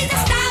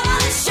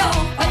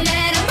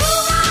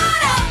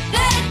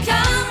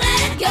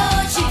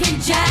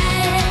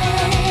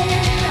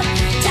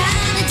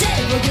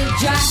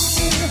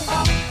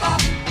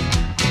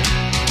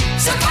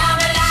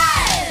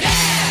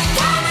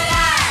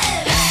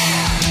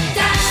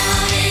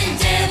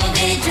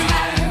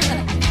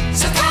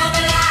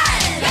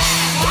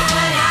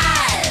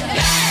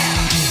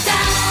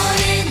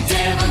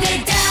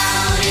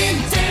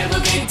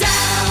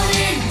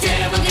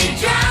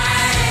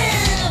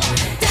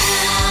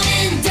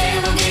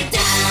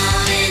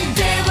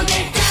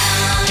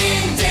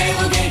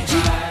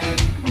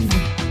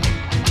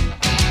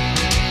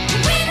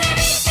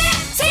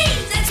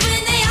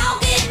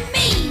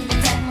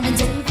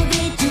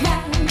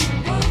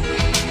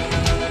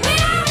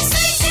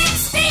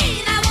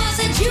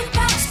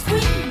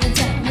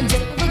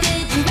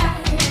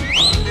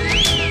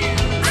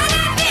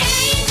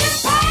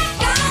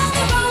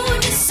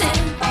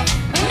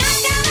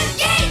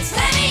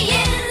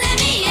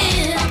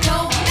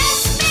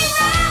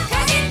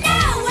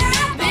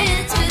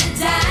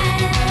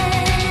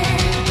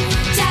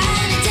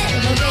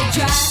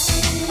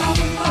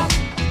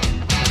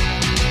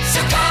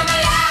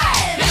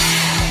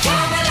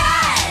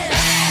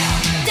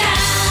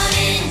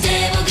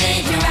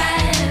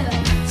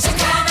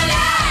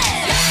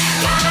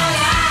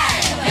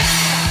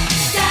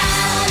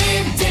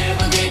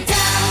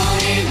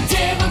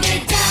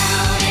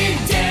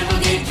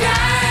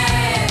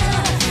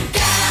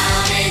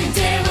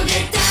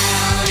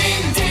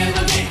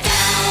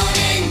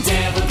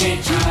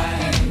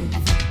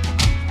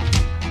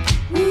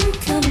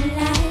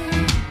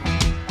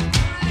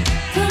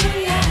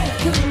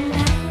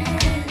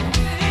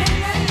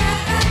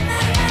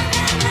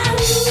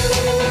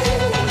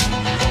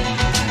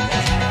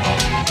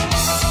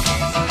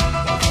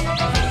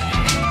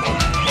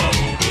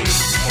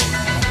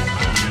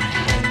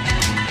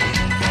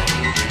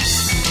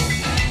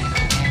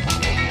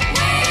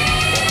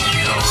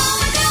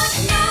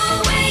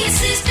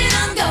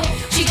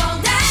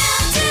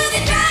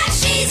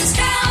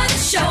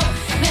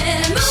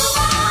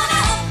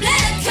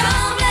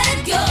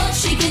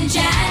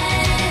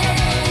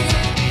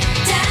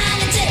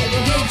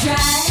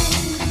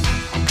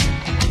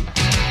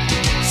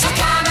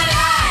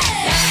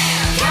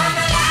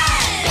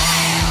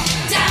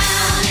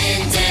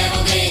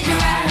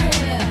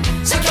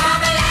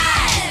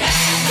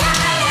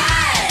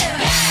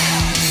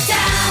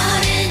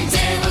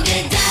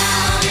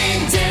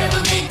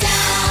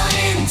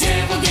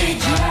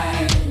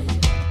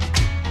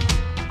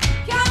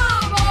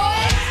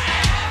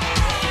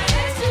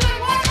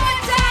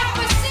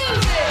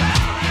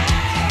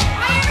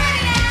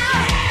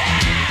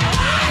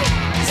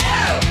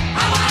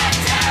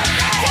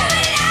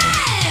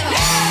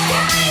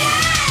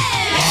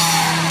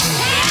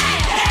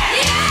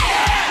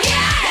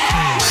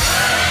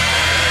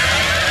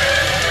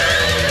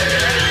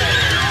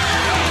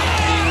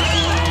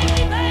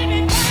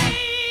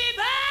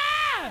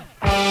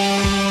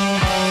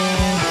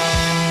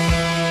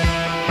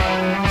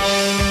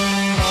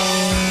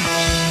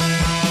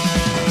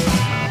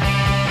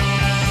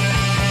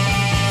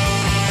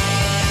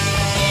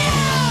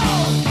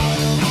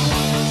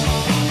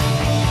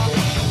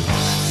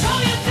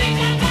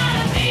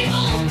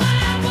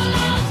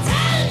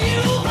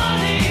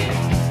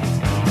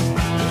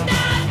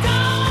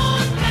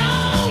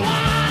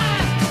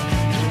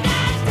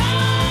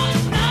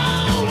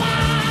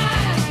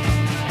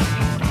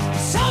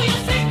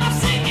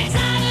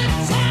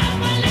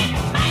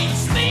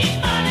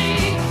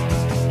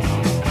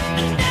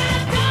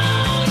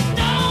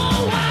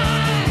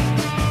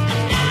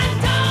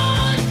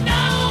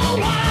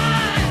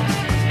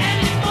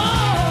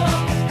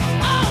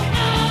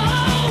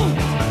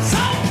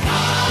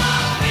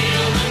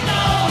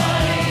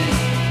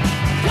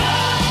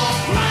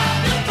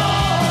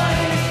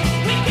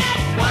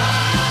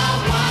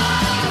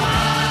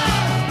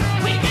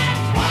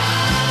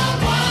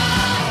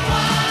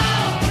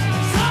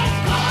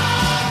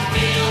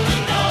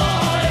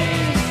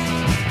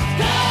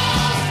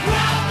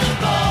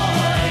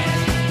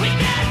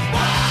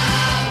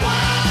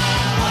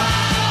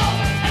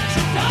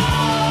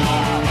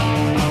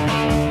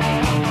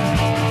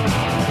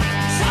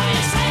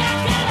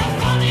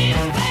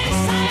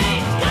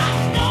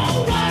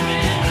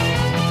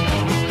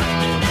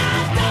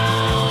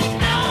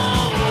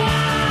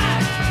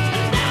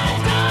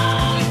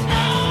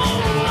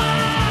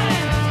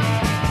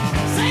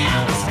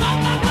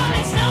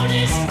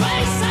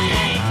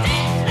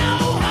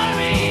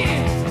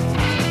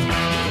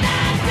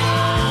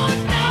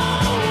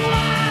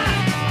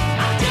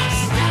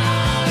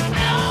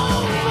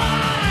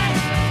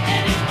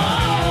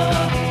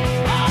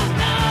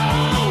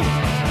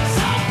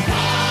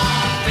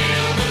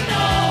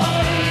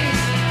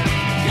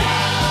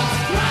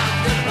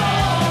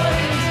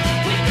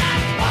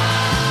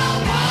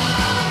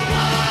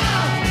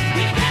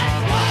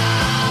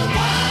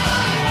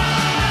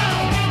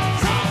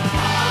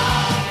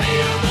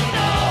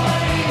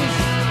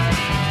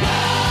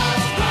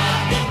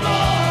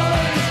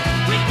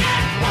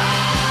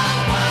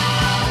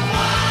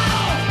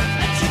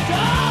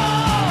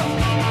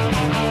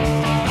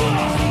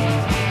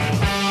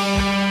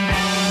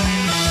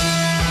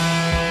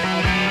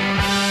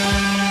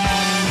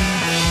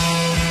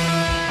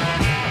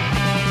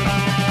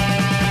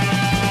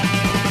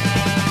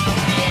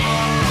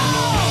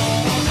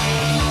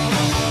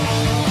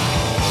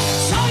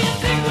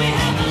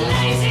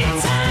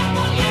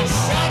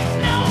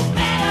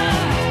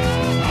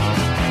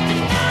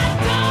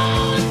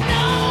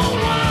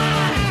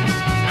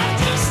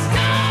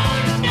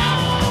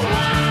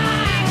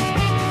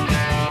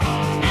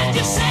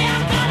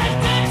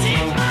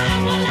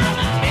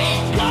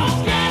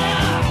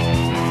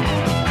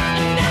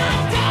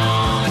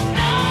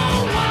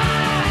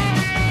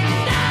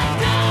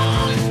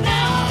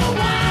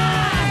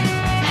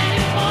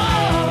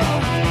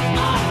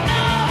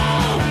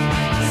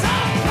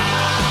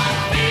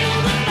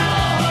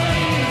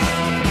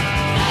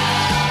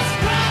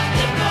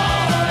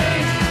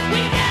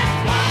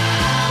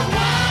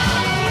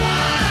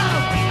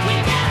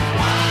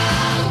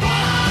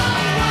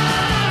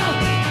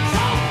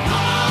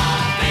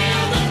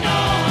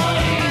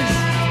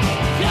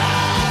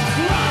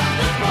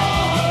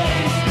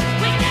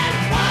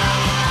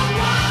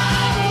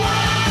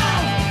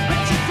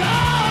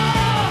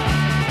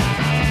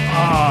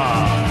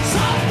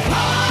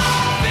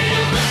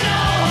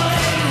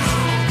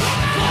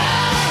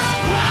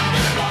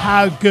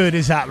How good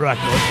is that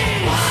record?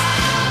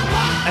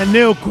 And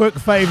Neil, quick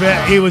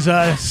favourite, he was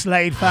a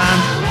Slade fan.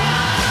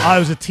 I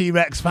was a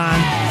T-Rex fan.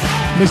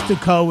 Mr.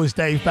 Cole was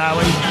Dave Bowie.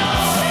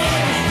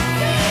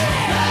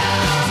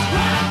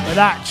 But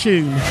that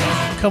tune,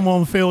 Come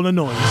On Feel the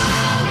Noise,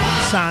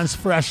 sounds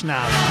fresh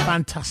now.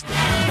 Fantastic.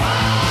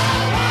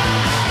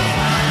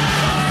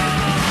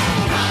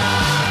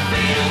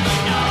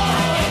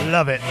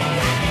 Love it.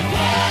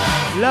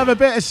 Love a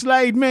bit of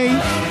Slade, me.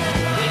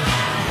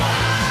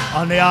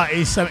 On the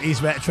Arties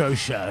 70s Retro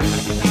Show.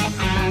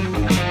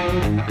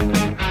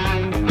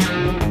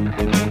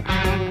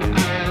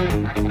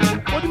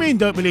 What do you mean,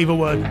 don't believe a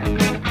word?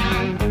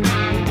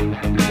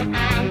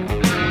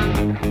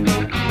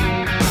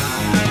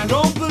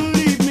 Don't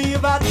believe me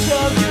if I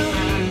tell you,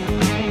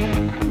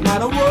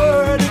 not a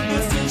word of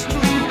this is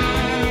true.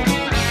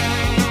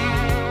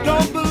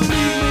 Don't believe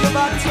me if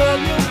I tell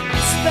you,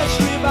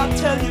 especially if I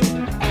tell you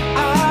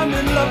I'm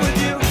in love with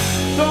you.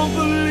 Don't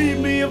believe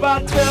me if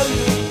I tell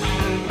you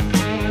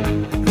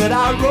that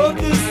I wrote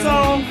this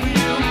song for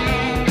you.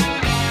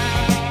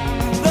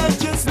 There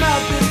just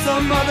might be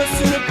some other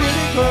silly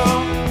pretty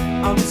girl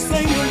I'm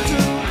singing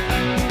to.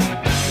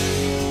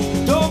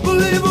 Don't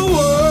believe a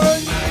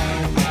word,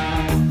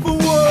 for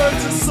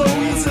words are so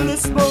easily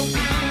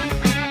spoken.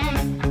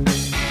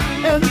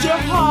 And your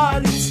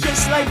heart is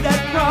just like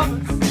that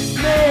promise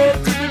made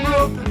to be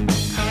broken.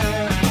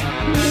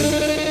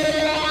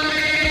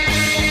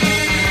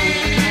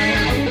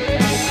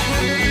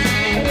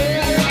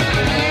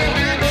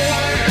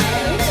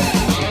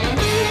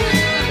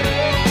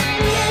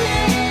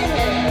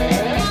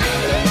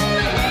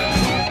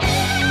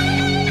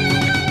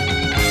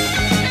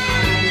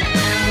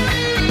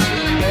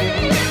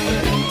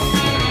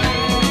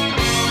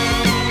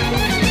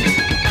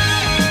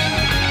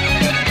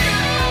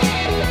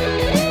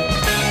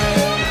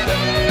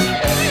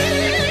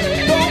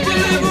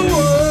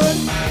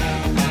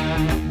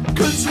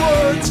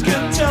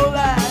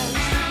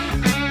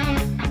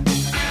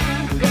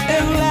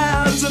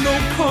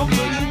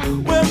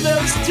 When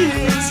there's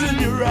tears in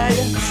your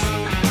eyes,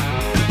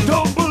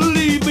 don't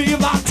believe me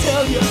if I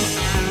tell you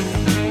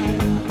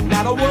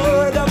not a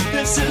word of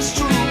this is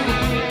true.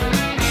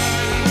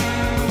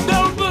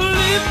 Don't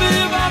believe me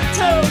if I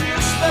tell you,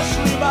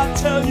 especially if I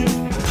tell you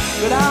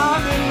that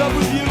I'm in love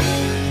with you.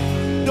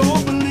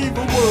 Don't believe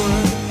a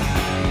word.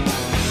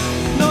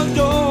 No,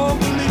 don't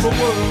believe a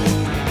word.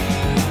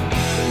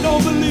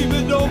 Don't believe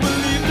it, don't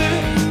believe me.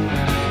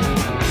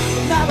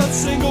 Not a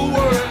single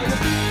word.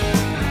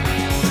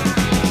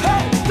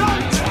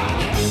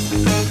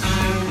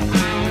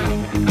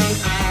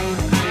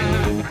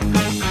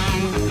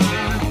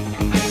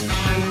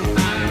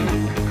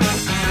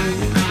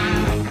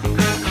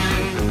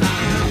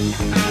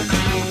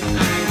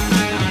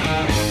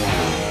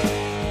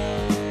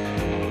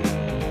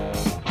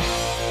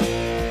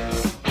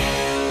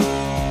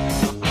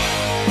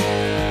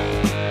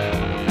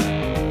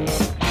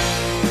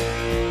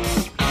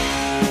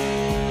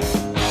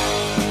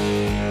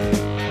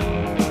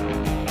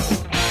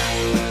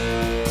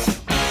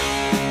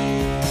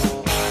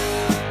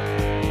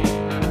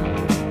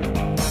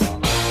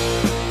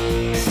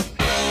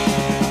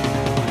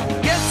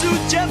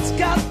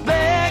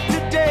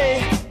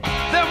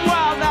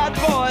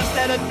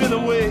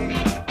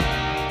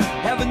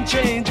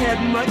 Change had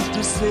much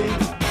to say,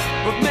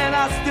 but man,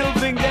 I still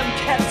think them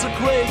cats are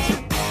crazy.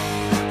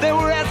 They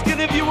were asking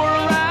if you were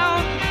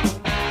around,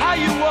 how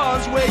you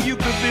was, where you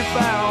could be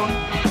found.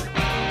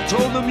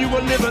 Told them you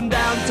were living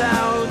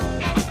downtown,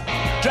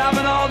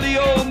 driving all the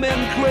old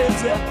men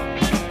crazy.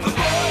 The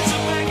boys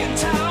are back in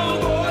town,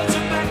 boys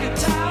are back in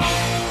town.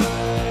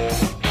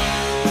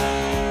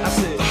 I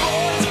said, the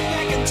boys are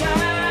back in town.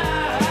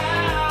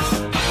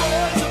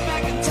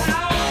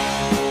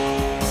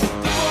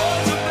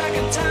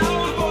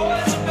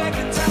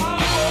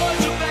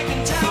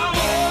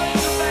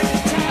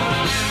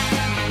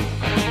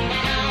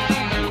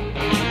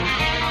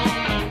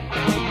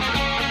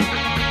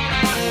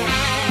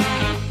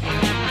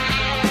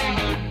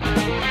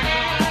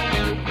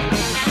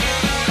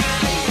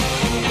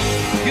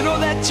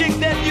 Chick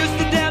that used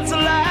to dance a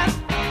lot.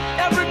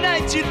 Every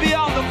night she'd be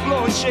on the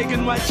floor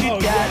shaking what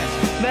she'd got.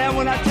 Yeah. Man,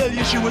 when I tell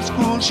you she was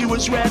cool, she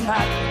was red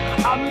hot.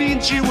 I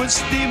mean, she was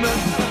steaming.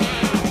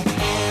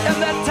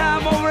 And that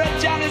time over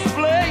at Johnny's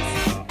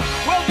place,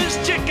 well, this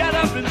chick got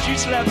up and she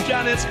slapped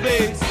Johnny's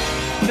face.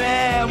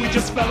 Man, we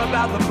just fell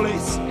about the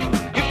place.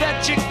 If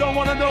that chick don't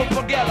wanna know,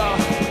 forget her.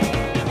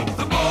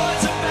 The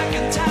boys are back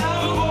in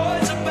town. The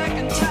boys are back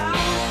in town.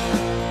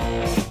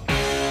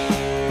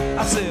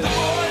 I said, the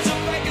boys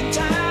are back in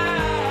town.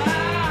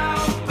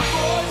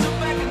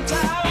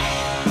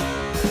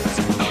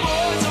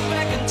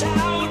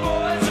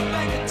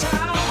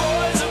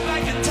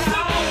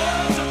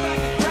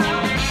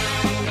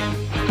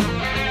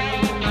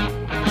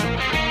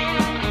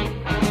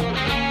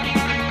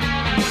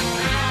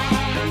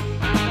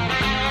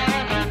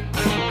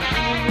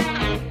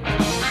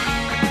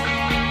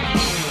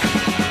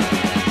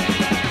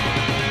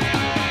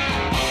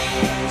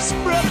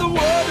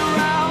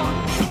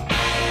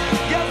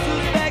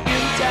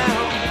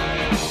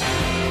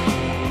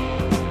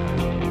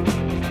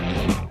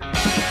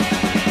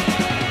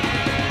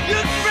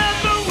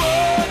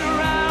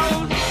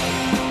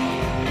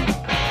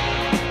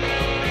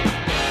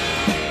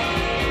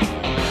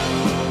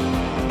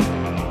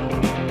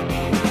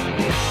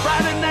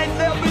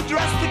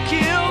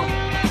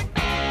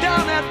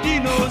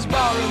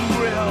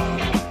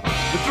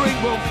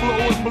 will flow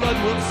and blood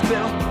will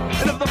spill.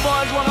 And if the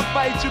boys wanna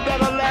fight, you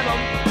better let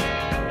them.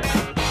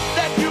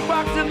 That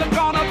jukebox in the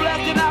corner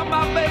blasting out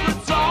my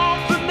favorite song.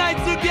 The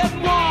nights are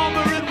getting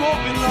warmer, it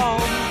won't be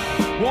long.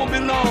 Won't be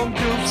long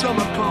till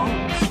summer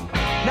comes.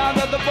 Now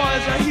that the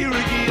boys are here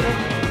again.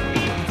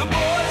 The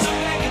boys are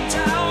back in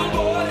town,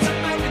 boys are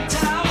back in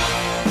town.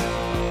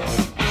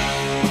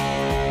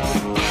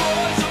 The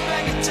boys are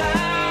back in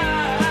town.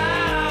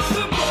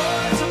 The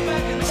boys are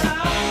back in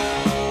town.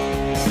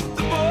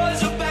 The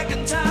boys are back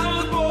in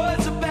town. The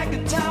boys are back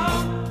in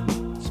town.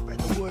 Spread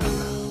the word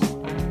around.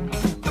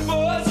 The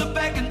boys are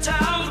back in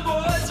town.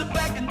 The boys are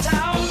back in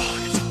town.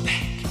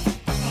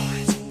 The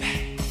boys are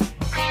back. The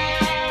boys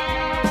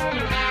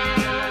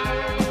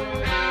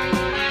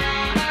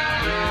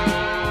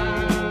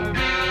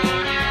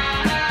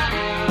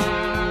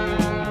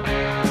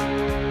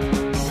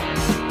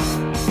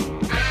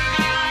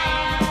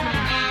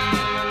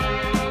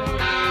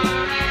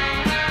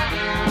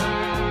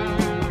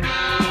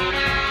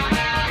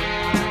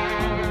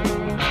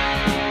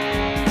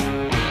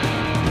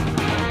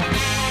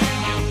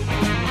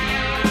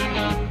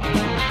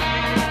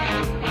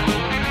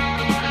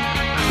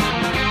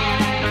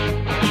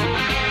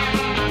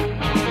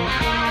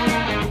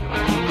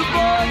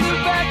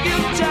are back.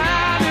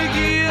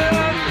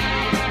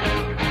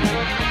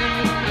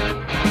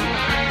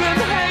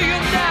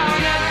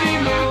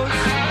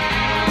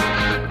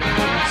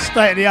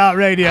 State of the art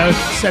radio,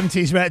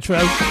 70s retro.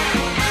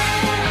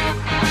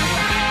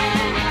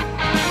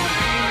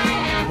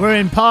 We're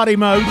in party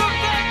mode.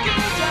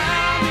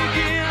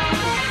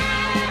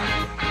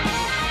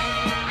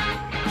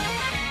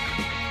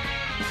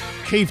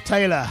 Keith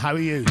Taylor, how are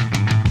you?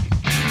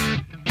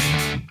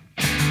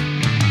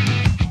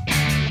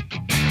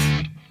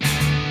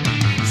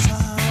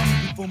 Some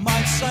people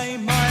might say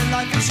my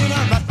life is in a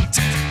rut.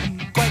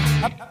 I'm quite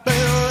happy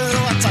with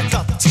what I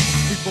got.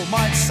 People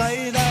might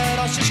say that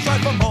I should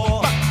strive for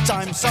more, but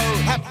I'm so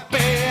happy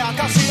I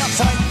can see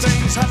exciting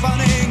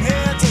happening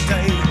here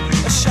today.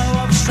 A show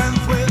of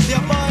strength with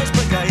your boys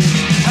brigade.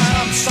 And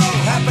I'm so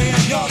happy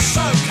and you're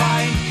so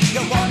kind.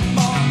 You want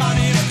more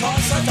money, of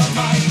course I don't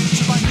mind.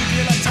 So my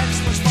nuclear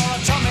text was for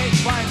atomic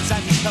rhymes,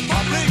 and the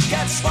public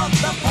gets what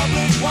the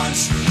public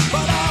wants.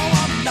 But I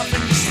want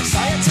nothing,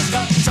 society's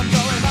got. I'm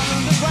going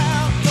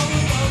underground,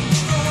 going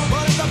underground.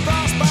 What if the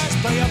brass bands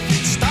play a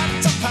beat, start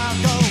to pound,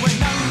 going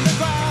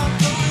underground,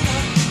 going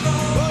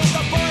underground. What if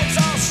the boys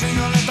all sing,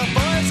 or let the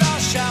boys all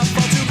shout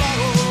for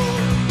tomorrow?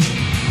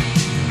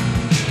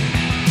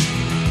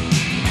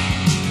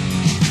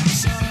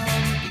 Some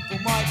people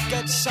might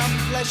get some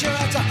pleasure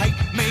out of hate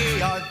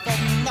me. I've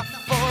enough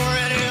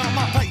already on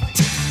my plate.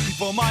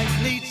 People might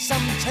need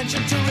some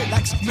tension to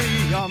relax me.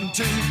 I'm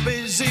too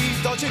busy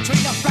dodging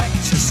between the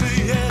facts. You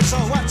see, here's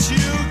what you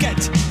get.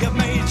 You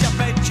made your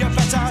bed, you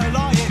better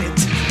lie in it.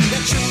 You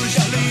choose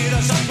your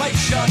leaders and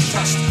place your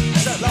trust.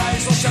 Their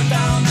lies will shut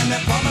down and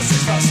their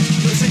promises lost.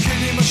 There's a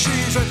killing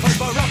machines with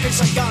paper rockets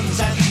and guns,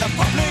 and the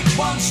public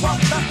wants what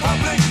the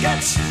public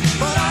gets.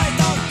 But I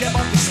don't get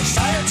what the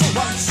society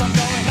wants. I'm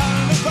going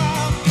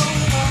underground,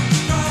 going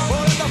underground.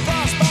 What if the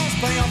brass bands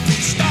play on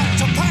beat, start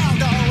to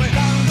pound, going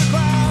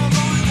underground,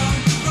 going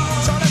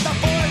underground. So let the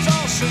boys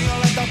all sing, or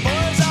let the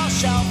boys all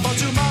shout for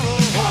tomorrow.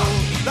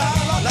 La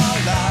la la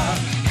la,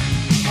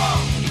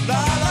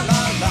 la la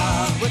la la.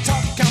 We're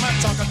talking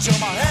till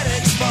my head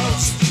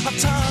explodes. I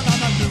turn on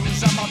the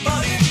news and my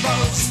body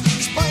blows.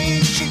 It's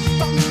playing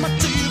sheep on my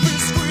TV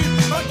screen,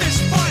 but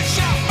this boy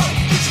shout, oh,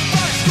 this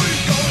boy scream,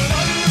 going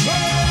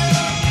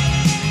underground.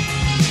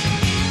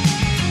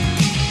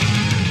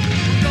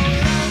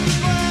 Going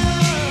underground.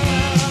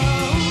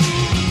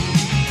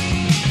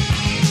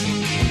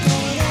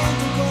 Going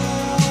underground.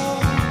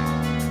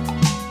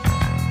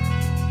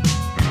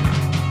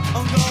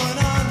 I'm going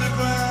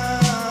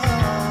underground.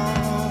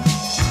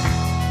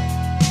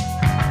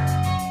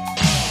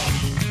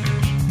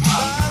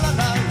 La la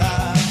la la.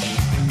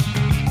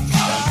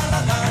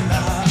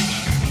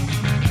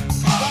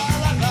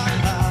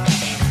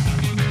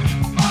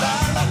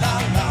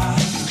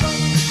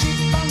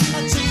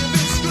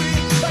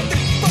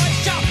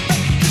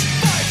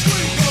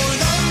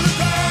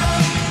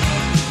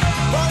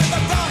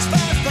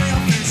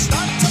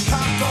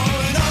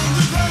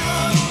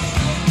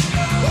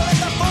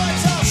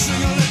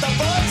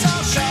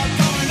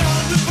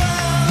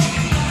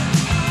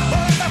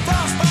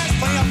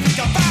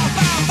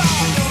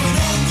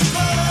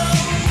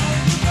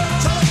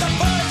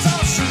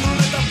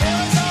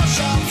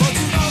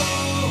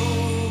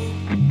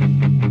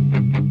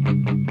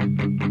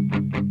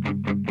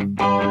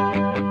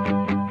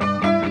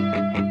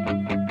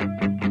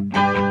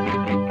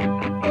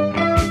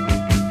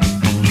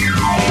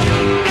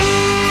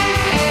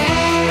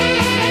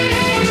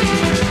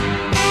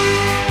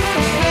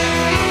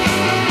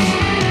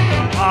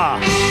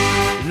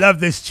 Love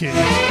this tune.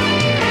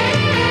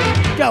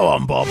 Go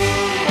on, Bob.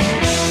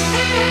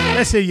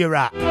 Let's hear you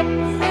rap.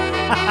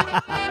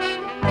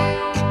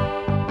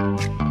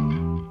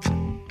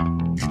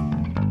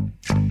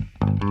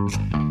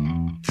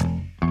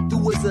 There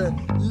was a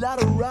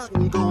lot of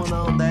rocking going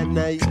on that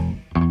night.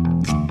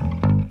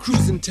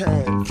 cruising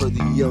time for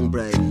the young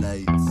bright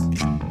lights.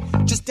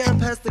 Just down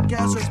past the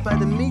gas works by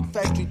the meat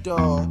factory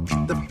door,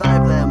 the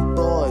Five Lamb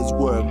Boys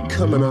were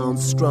coming on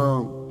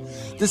strong.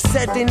 The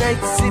Saturday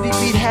night city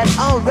beat had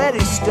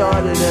already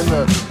started,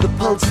 and the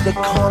punks of the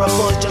corner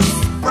boys just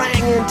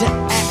sprang into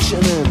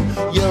action.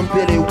 And young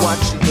Billy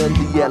watched it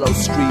under the yellow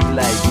street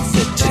light and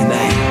said,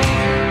 "Tonight,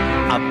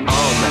 of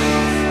all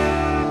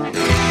nights,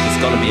 it's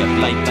gonna be a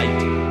blight night."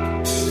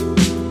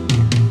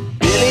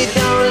 Billy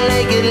don't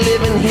like it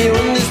living here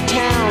in this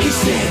town. He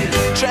said,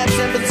 "Traps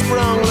have been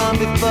sprung long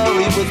before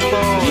he was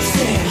born." He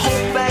said,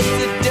 "Whole bags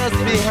of dust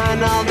behind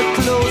all the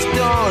closed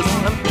doors,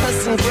 and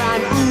pus and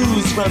grime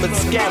ooze from its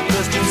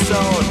scab-crusted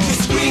sword."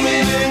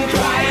 Screaming and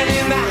crying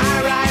in the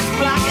high-rise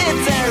block,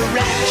 it's a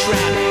rat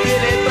trap,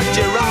 Billy, but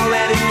you're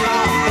already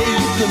caught. Hey,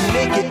 you can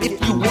make it if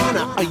you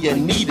wanna, or you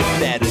need it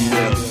bad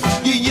enough.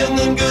 You're young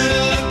and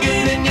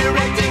good-looking, and you're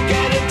acting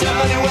kinda tough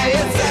anyway.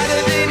 It's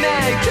Saturday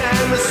night,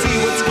 time to see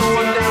what's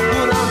going down.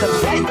 Put on the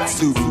right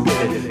suit,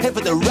 Billy, head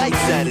for the right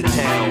side of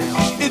town.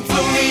 It's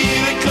only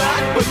 8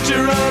 o'clock, but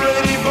you're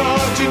already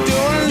bored. You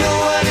don't know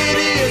what it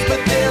is,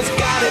 but there's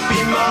gotta be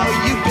more.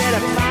 You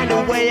better find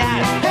a way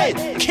out. Hey,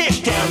 kick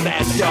down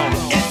that door.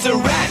 It's a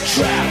rat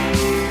trap,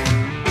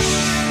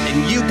 and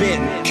you've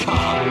been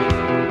caught.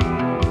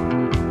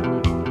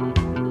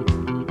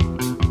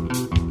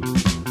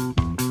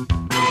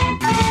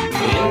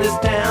 In this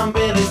town,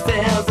 Billy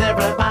says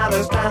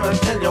everybody's trying to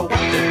tell you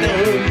what to do.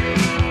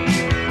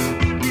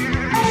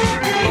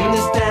 In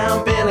this town,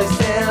 Billy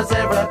says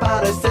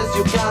everybody says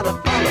you gotta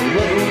follow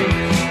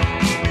rules.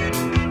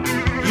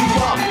 You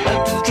walk up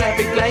to the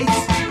traffic lights,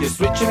 you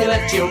switch them, you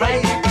left to your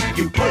right,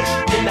 you push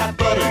in that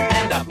button,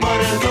 and that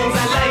button goes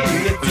that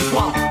lane. It's just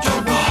walk to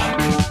walk,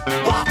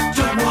 walk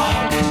to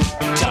walk,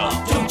 talk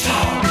to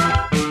talk,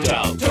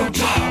 talk to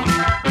talk,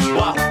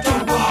 walk to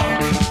walk,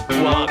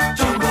 walk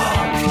to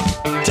walk,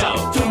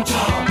 talk to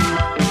talk,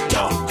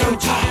 talk to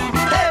talk.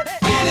 Hey,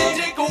 Billy,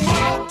 take a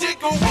walk,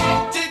 take a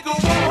walk, take a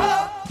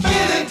walk.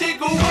 Billy,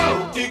 take a walk,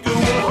 take a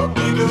walk,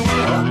 take a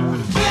walk.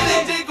 Billy,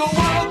 take a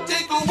walk,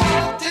 take a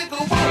walk, take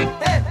a walk.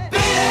 Hey,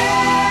 Billy,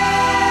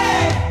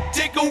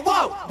 take a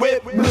walk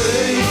with me.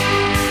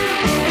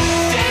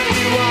 Take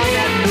you on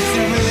that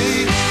misery.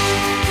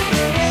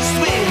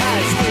 Sweet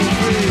high school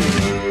breeze.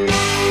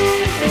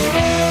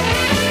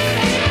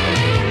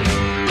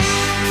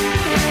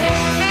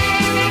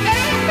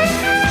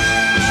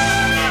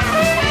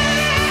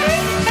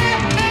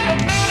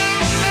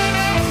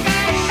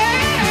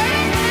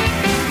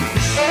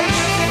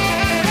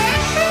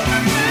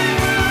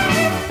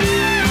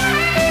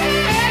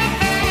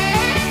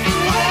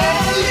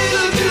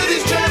 Little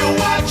Judy's trying to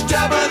watch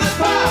Top of the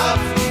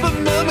Pops, but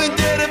Mom and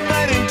Dad are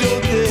fighting,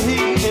 don't they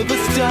ever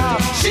stop?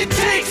 She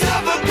takes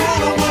off her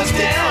coat and walks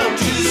down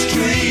to the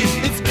street.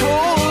 It's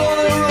cold on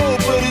the road,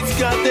 but it's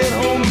got that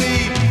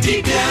homemade.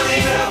 Deep down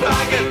in her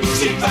pocket,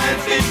 she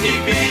finds 50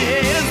 feet.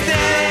 Is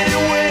there any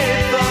way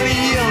for the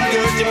young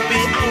girl to be?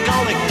 I'm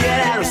gonna get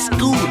out of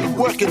school and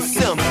work in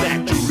some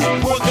factory.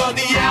 Work on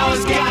the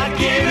hours God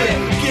gave me.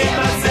 Get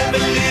myself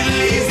a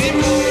little easy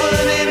moving.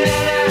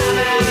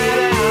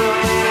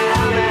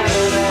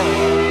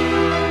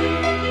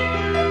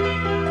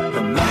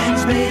 Her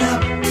mind's made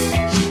up.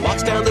 She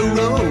walks down the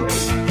road,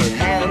 her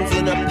hands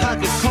in her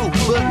pocket, coat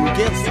button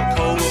against the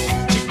cold.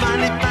 She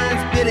finally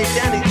finds Billy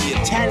down at the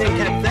Italian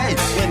cafe.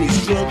 When he's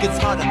drunk, it's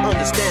hard to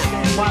understand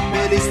why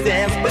Billy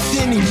stands, but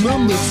then he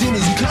mumbles in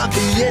his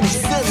coffee and he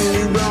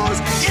suddenly roars,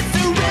 "It's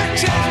a red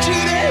trap,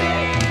 Judy!"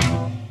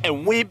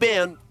 And we've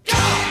been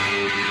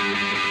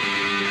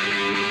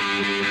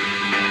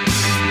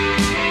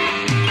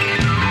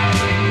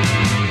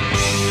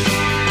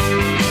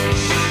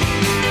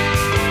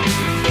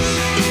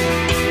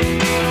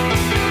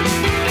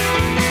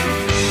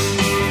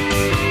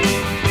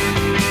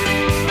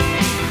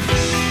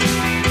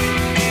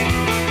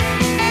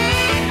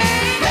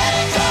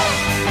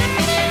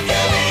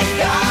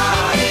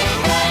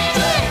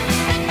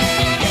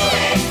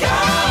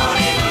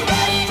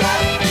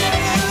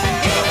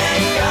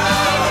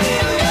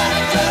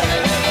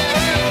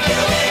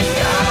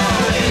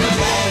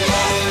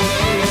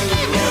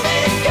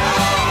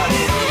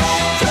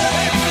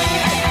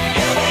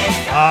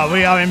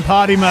We are in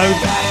party mode.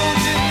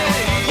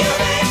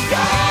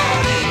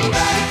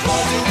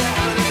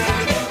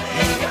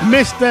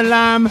 Mr.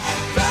 Lamb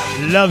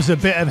loves a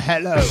bit of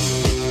hello.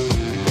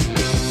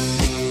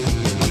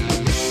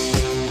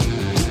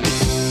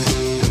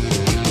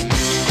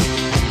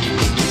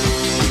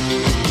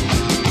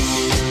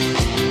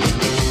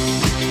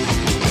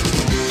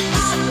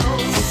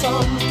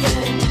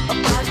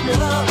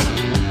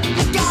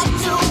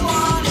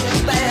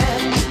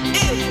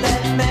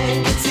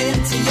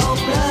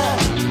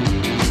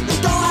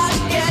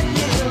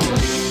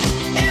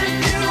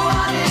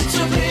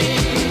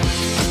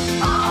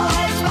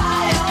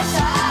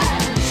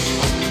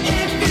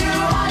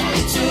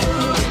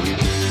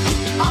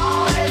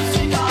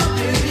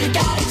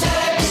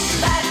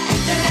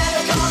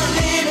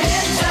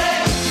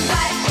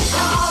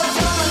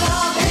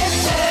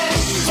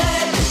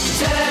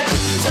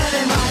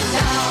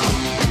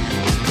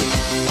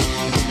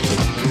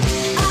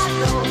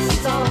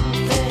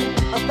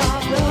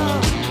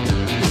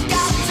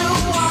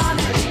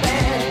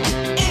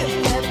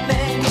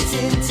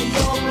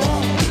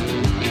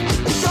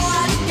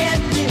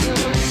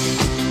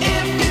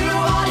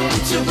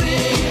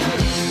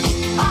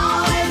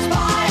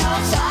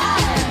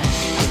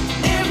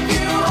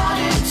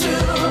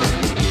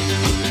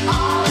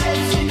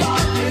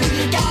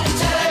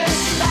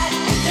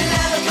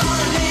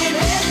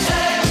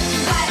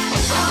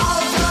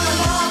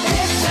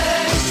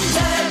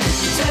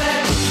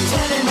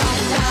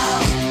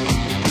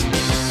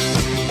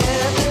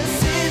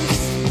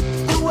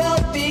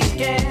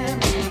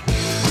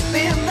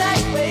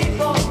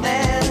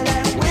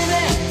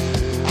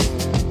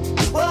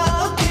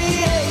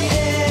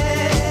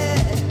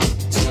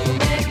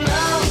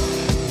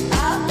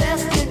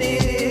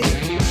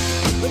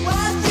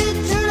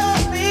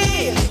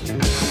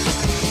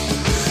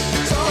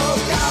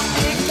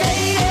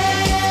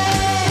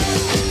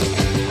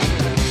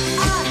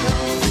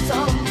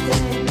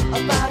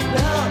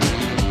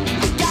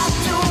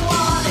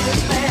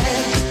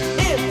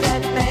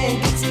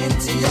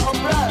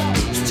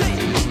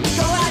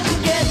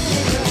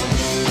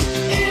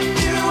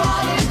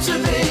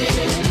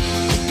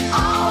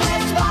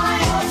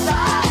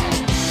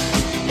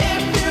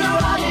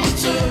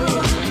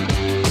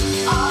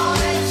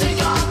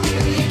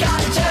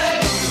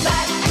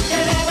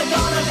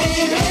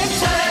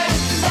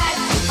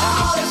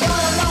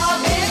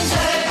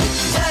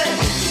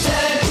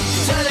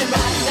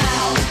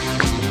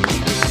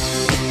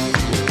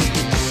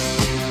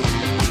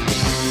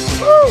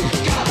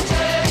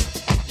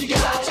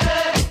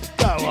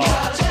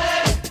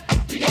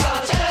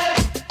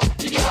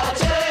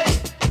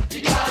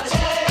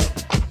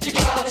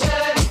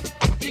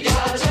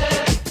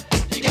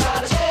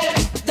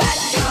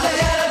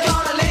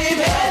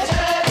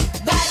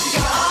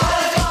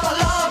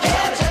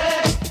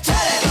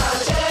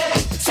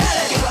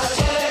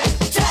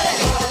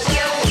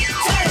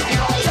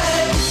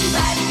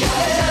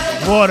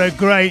 What a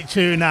great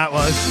tune that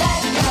was.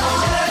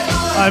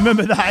 I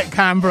remember that at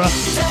Canberra,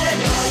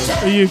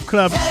 the youth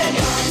club.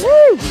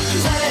 Woo!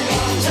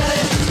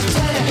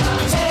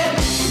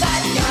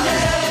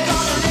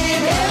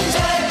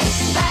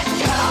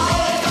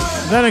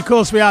 Then of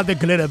course we had the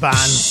Glitter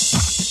Band.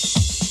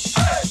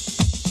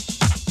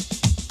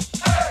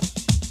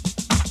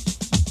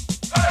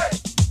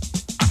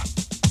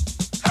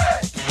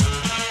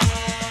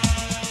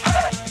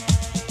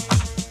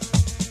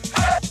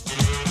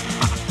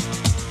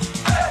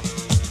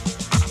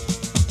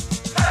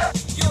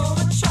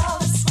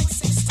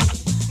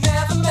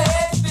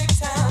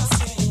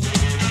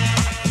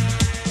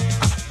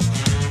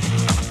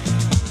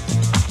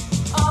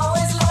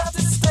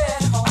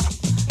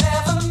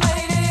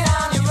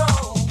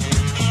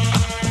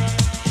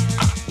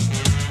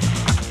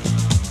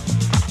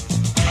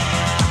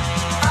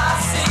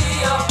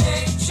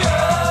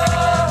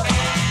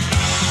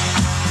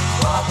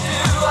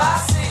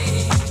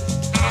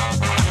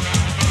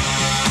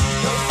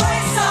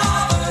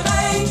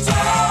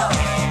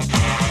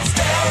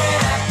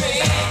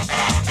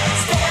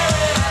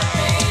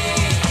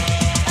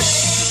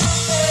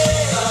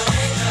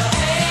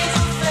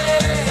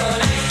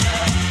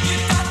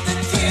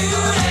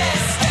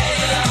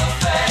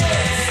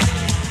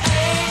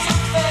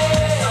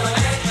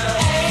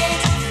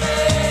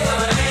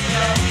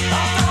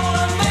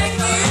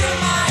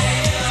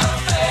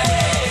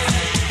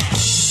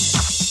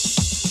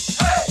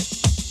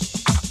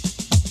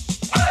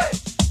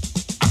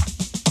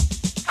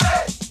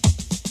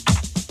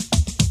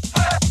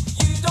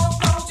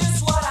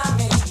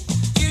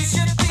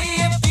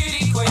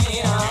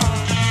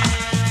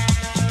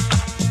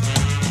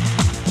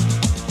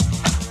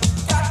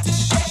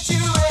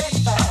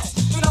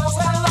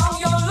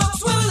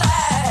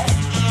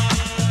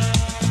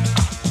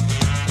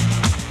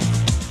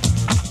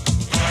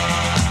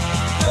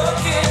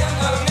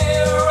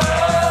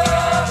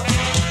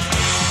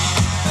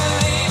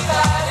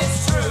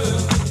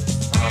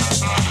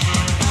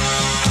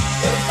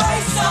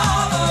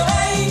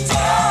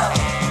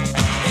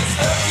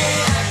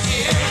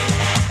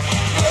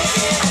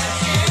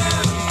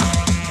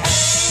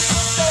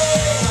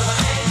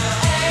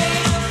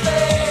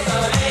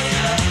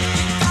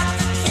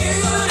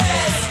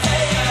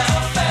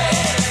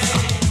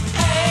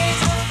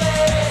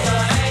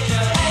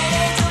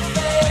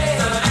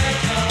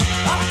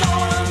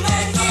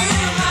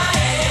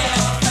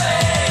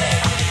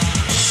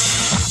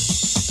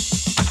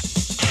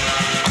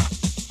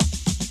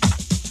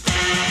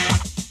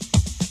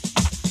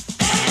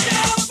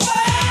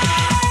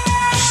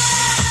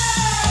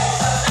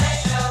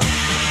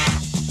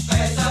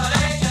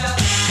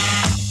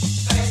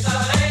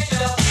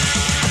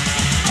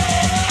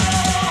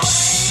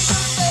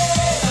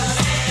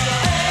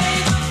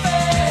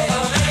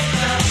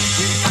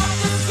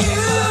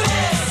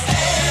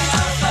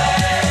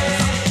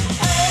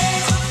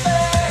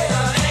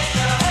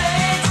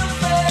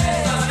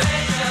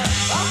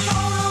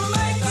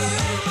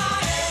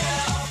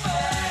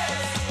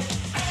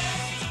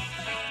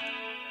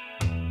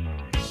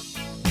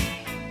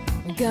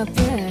 Got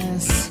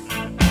this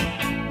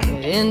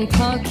in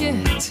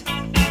pocket.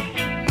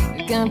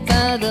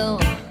 Gunpowder,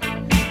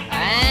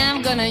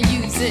 I'm gonna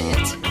use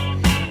it.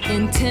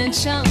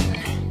 Intention,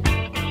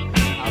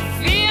 I'm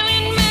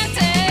feeling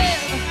mental.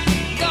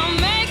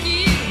 Gonna make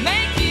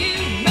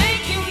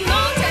you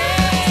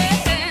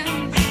notice.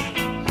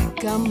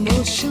 Got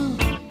motion,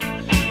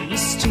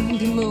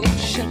 restrained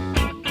emotion.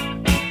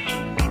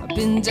 I've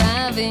been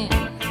diving,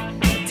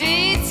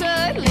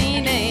 detour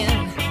leaning.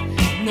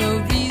 No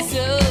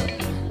reason,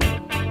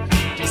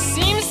 just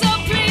seems so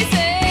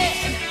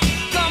pleasing.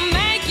 Gonna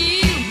make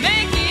you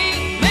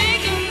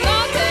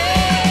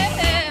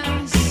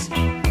notice.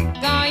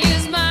 Gonna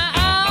use my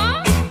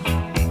arms,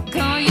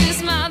 gonna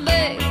use my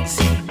legs,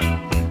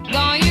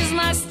 gonna use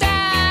my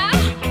style,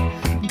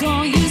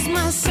 gonna use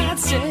my side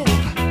step,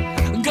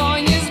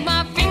 gonna use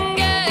my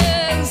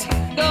fingers,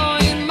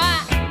 gonna use my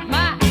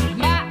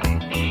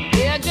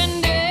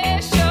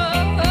imagination.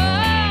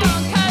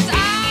 'Cause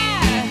I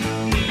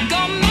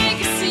gonna make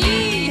you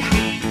see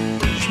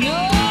there's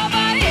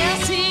nobody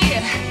else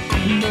here,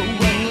 no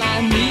one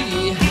like me.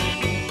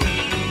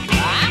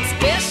 I'm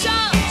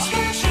special,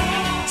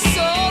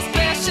 so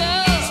special.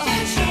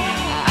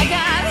 I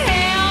gotta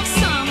have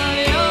some of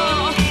your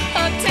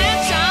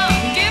attention.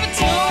 Give it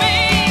to me.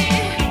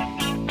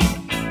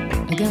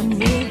 I got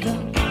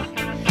rhythm,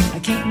 I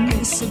can't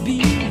miss a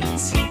beat.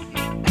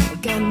 I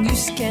got new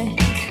skank,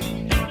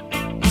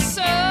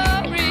 so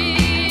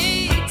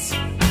reach.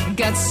 I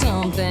got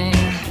something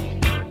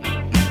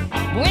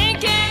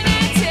winking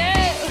at you.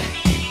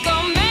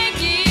 Gonna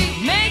make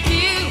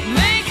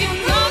you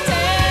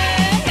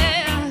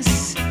notice.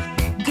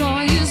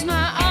 Gonna use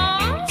my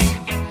arms,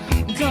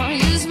 gonna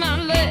use my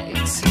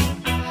legs,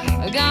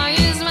 gonna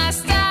use my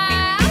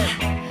style,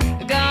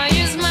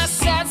 gonna use my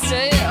side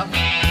step,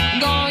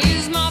 gonna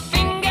use my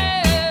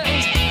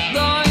fingers,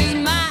 gonna use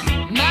my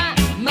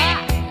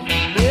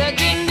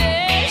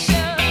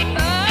imagination.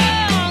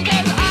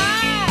 'Cause I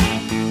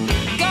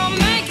gonna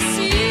make you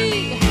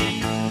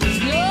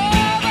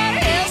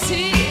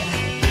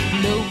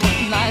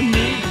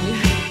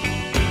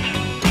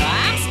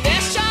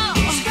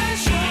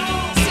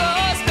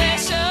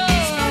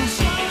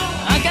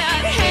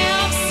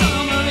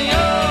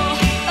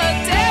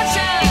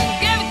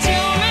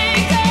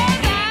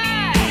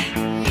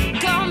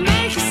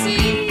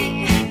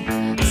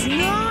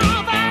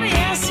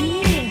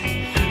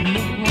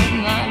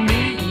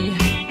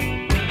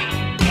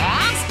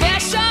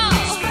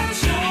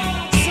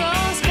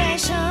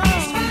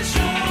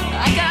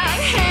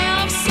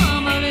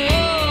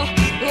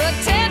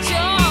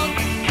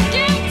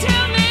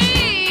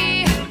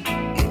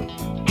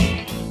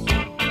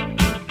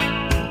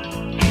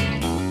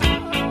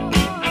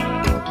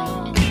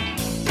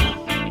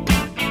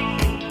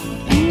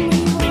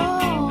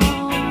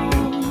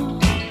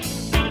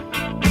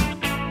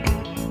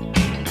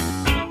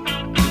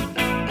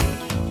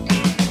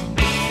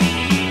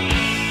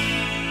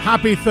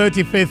Happy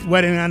 35th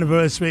wedding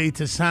anniversary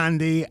to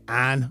Sandy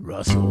and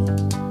Russell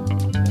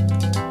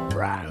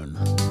Brown.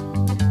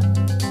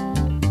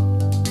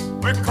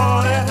 We're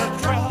caught in a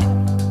trap.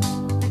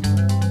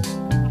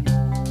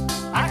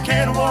 I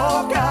can't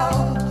walk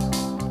out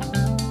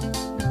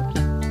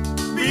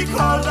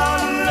because I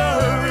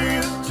love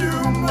you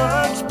too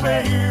much,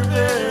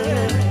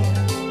 baby.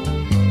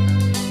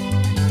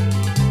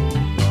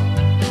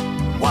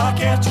 Why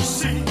can't you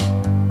see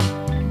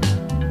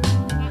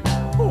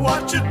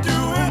what you're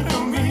doing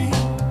to me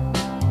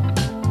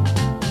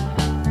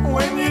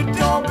when you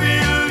don't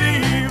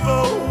believe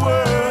a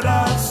word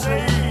I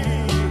say?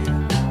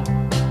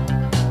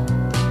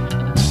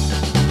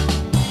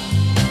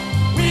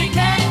 We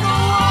can't go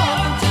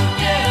on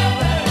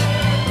together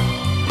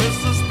with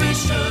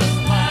suspicious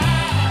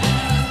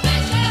minds,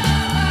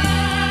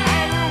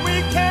 and we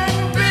can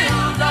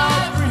build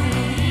our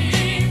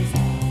dreams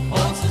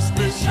on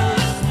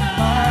suspicious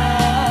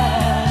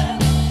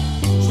minds.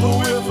 So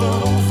if an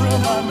old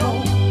friend I know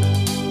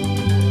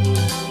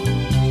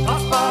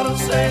stops by to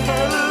say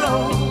hello,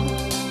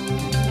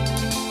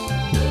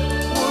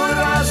 would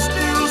I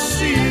still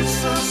see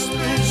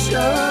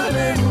suspicion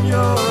in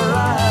your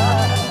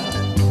eyes?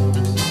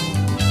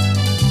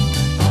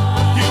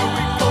 Here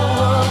we go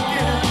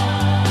again,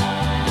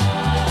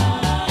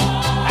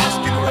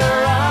 asking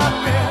where I've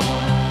been.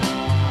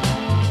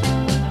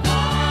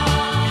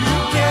 You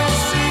can't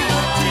see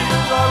the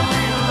tears are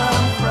real,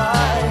 I'm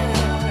crying.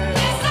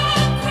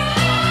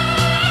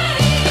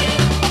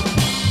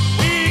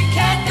 We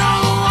can't go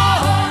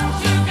on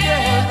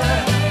together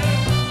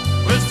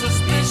with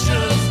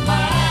suspicious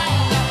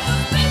minds,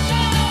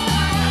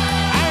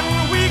 and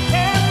we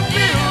can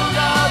build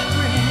our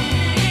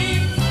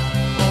dreams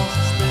on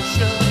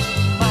suspicious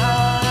minds.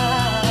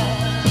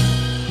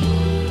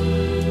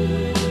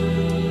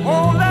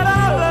 Won't let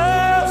our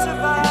love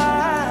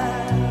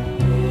survive.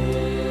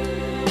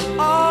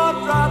 Oh,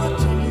 dry the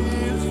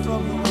tears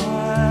from your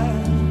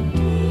eyes.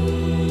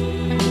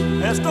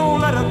 Let's don't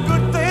let a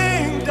good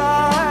thing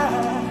die.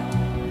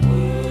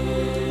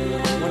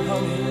 When,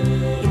 honey,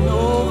 you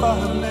know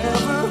I've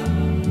never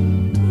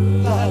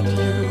lied to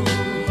you.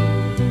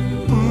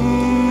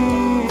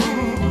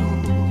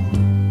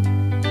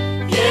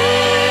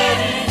 Yeah,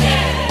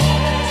 yeah.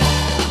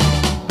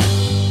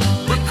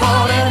 We're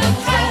caught in a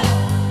trap.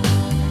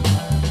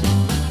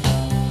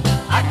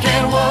 I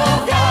can't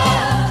walk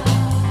out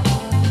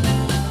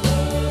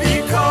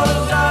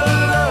because I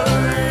love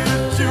you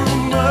too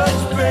much,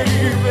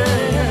 baby.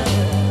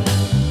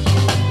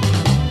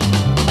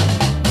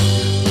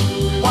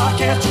 Why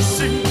can't you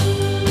see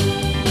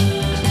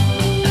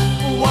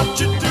what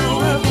you're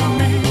doing to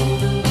me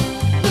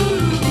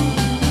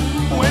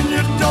when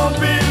you don't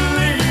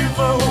believe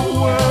a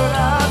word I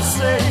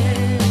say?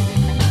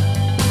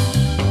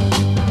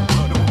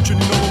 Don't you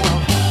know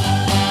I'm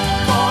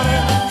caught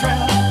in a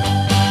trap?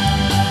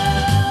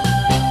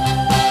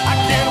 I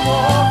can't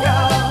walk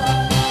out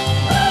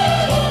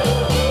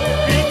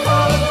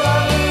because I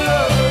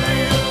love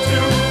you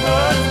too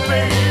much,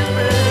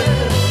 baby.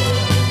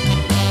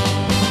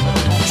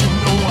 Don't you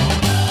know I'm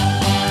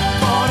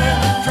caught in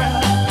a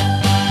trap?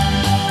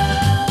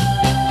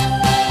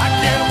 I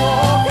can't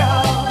walk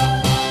out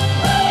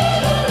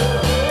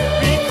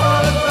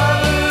because I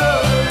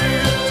love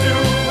you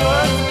too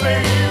much,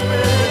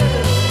 baby.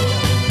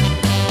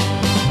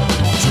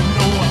 Don't you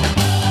know I'm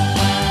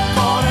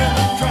caught in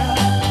a trap?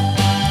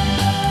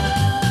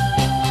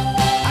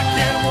 I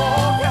can't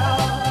walk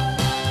out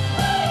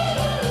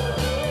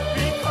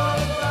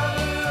because I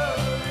love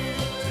you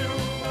too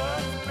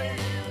much,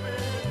 baby.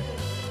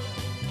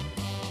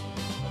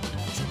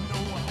 Don't you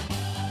know I'm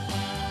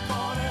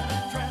caught in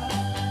a trap?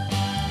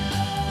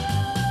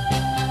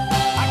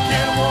 I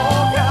can't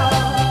walk out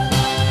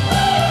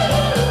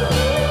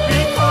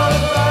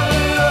because I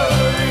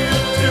love you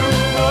too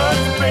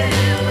much,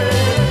 baby.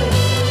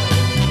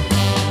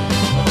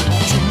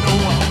 Don't you know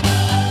I'm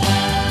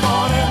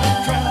caught in a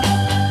trap?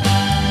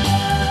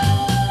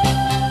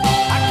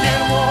 I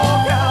can't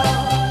walk out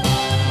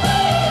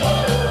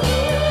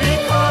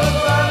because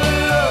I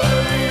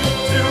love you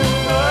too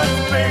much,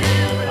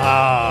 baby.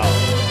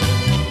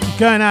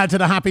 Going out to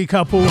the happy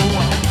couple,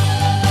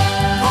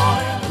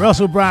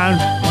 Russell Brown,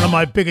 one of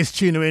my biggest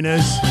tuner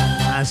inners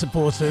and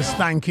supporters.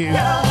 Thank you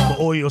for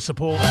all your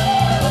support.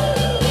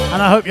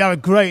 And I hope you have a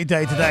great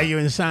day today, you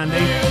and Sandy.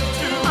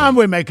 And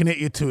we're making it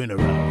your two in a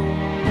row.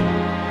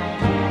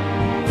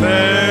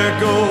 There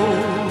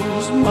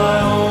goes my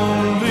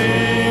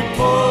only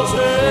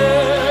possession.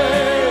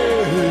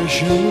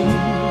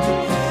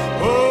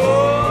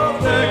 Oh,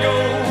 there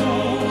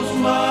goes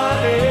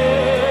my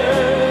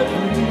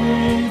everything.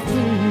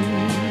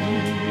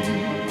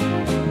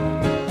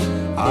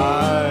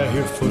 I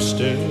hear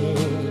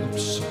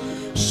footsteps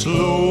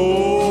slowly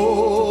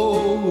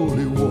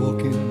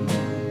walking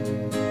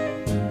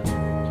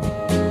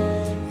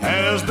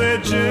as they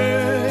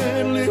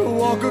gently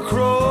walk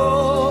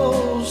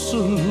across a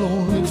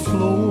lonely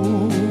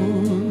floor,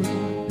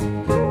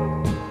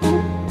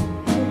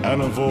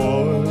 and a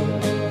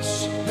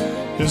voice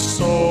is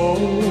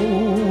softly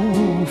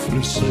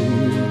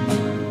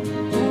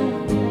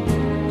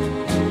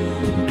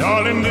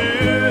Darling,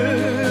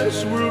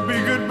 this will be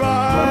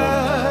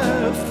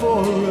goodbye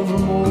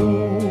forevermore.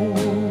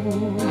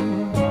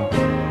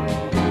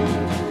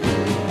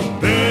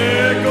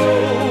 There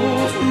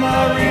goes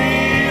my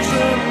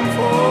reason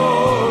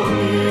for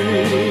living.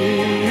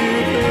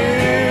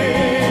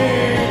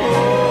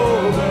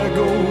 Oh, there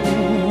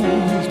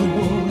goes the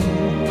one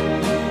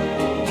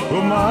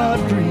of my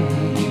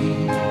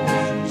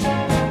dreams.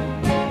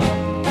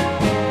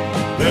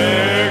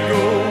 There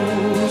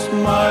goes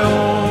my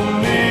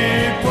only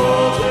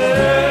possession.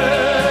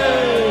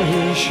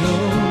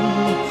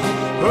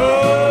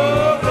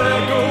 Oh,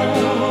 there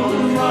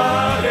goes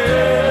my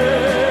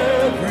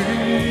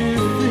everything.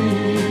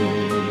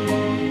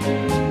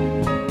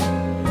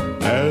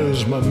 As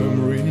my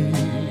memory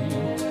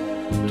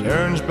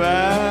turns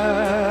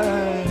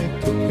back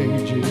the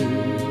pages,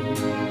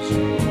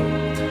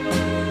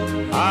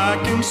 I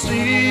can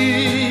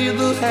see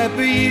the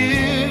happy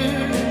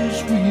years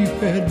we've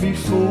had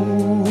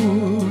before.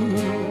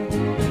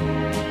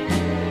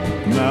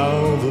 Now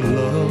the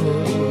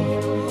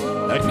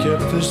love that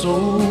kept this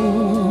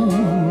old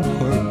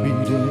heart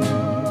beating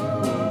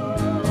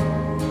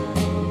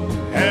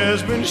has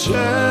been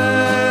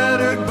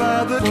shattered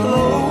by the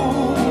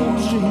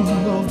closing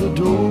of the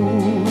door.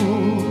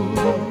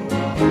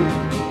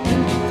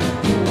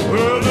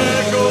 Well,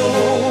 there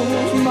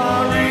goes my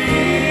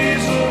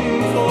reason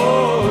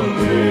for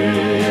living.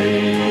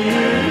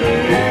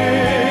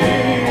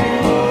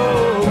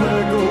 Oh,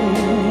 there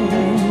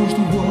goes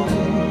the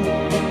one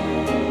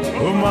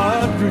of my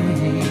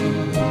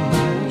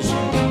dreams.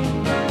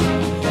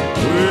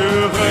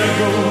 Well, there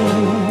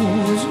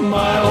goes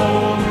my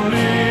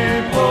only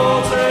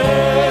possession.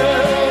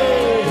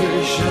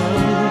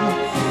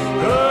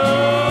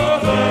 Oh,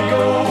 there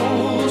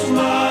goes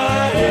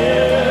my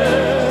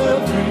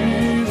everything.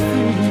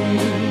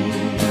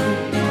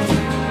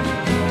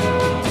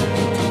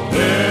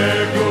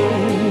 There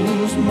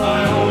goes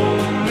my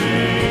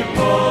only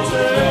possession.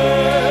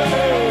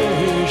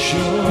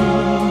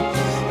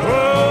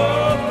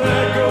 Oh,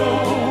 there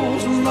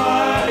goes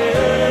my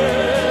everything.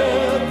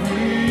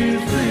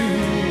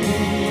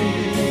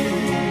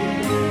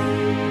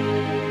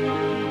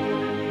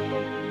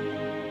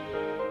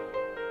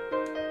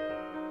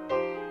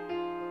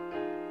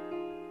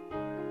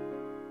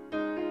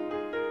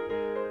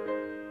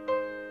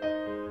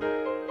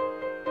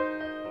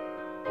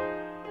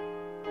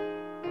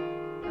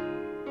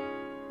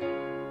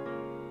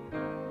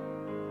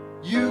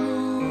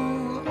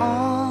 You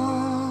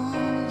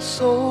are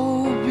so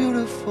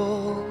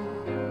beautiful.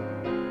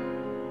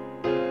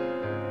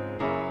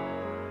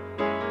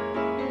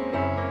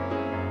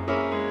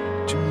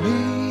 To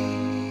me,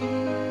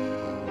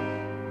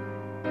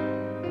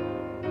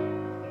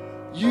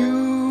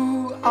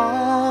 you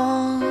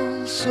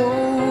are so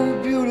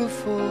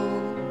beautiful.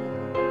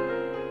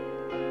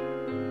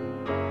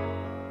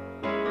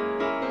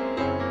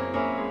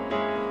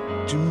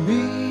 To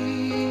me,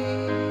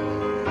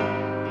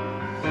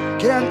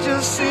 can't you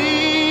see?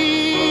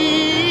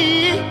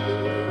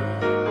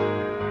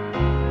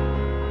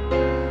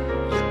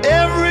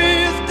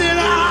 Everything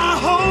I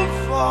hope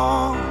for,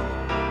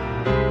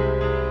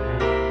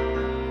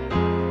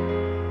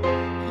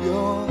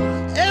 you're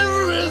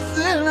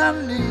everything I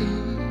need.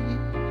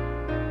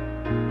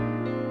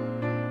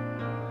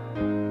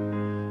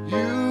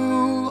 You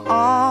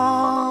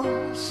are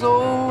so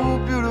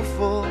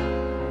beautiful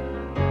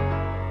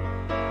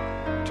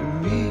to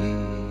me.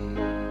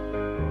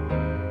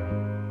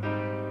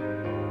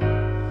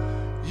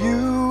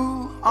 You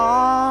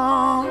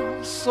are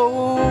so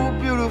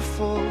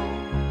beautiful.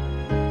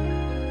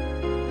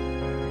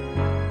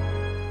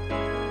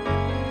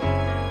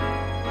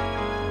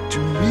 To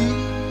me,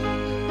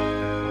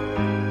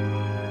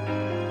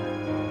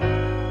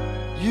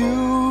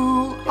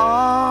 you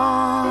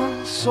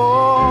are so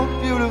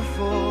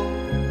beautiful.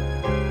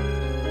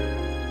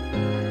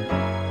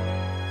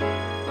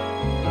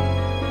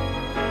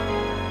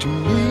 To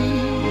me,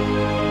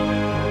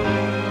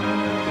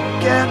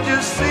 can't you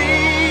see?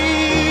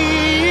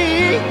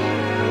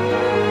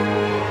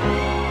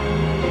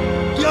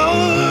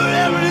 You're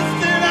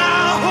everything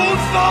I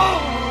hope for.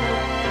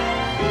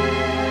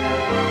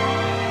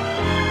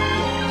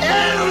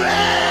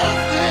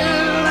 Everything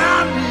I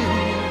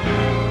need.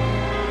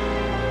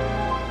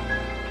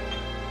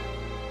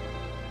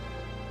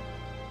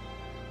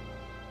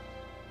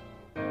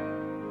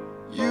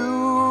 You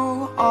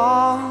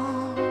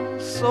are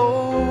so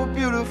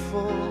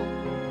beautiful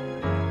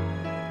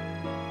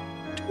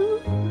to me.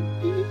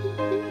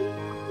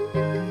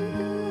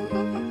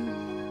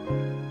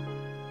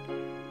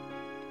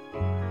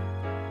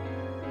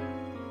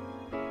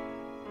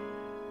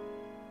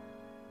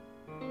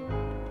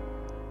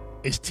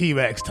 It's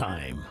T-Rex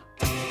time.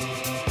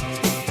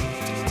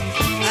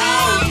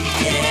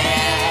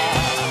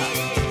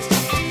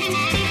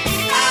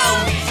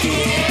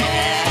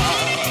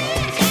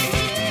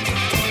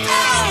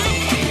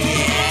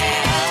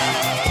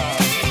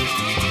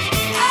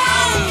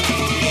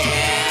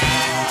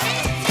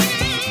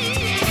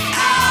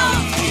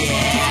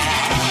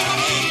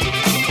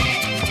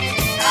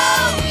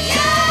 Oh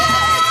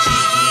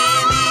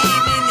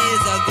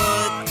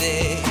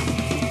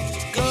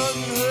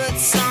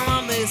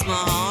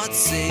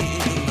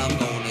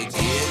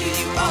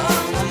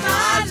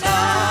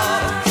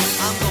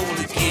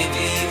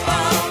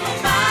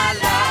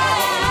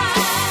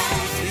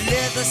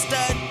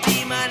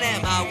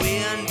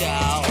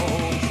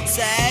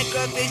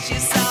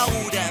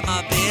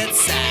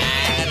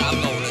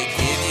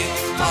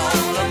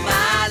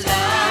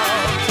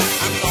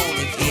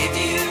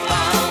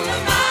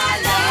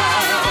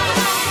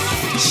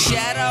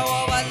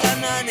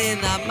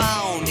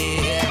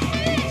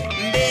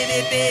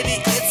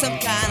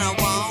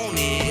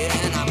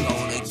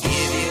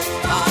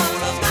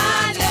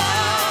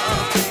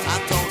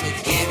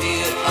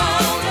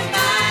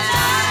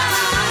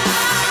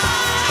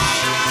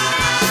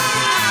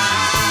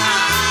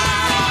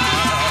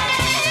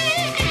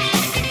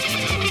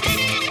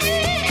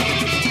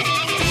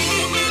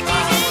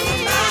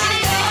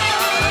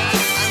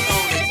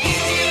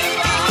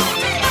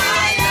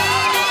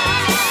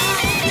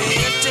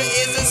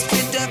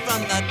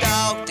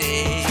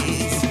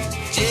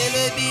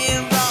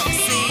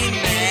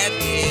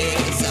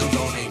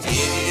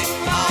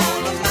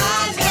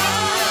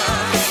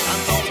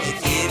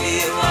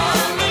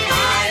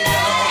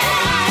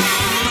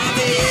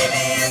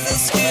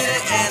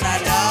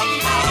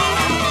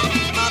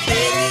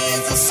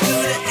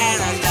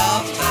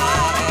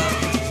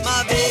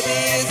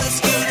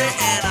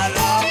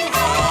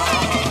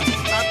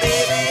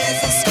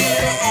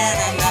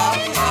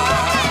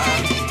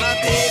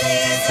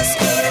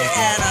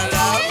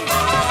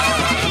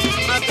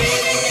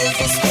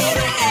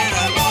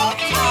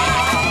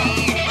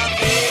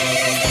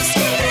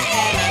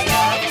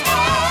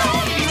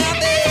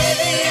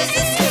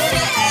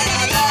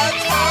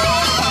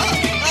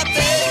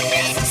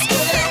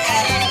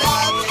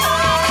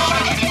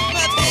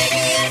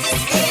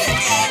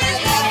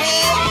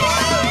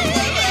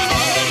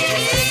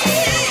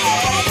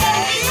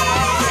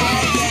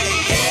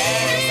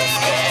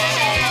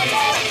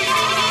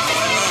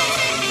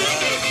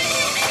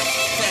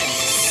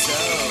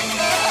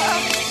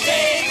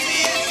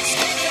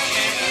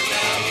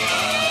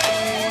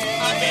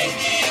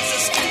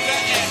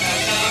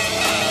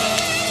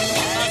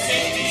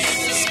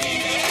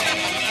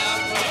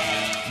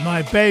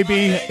My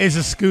baby is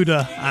a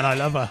scooter and I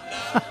love her.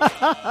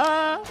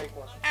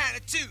 And a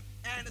two,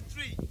 and a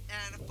three,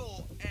 and a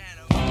four, and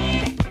a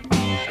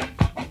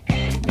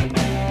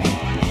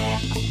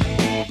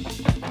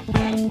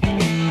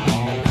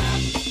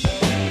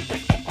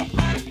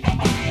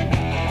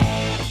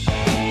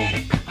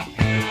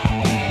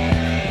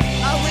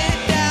I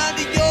went down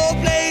to your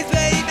place,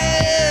 baby,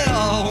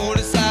 on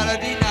a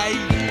Saturday night.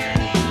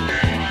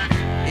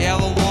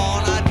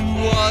 Everyone I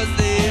knew was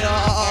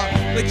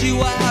there, but you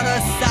were out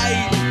of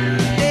sight.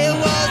 There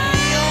was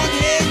Leon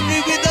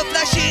Henry with the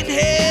flashing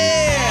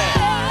hair.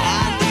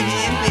 I knew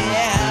him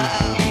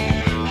well.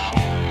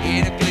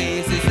 In a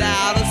place that's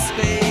out of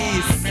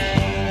space,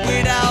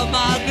 without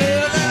my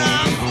girl, and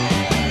I'm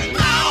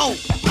ow,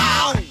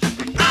 ow,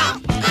 ow,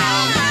 ow,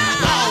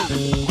 ow,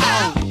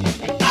 ow,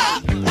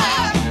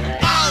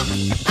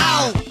 ow,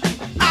 ow,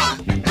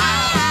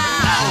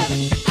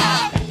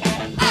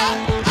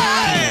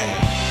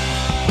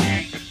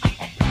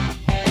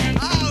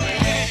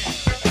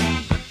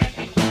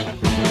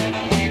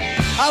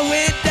 I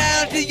went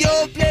down to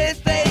your place,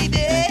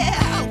 baby,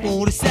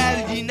 on a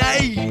Saturday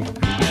night.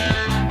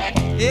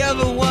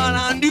 Everyone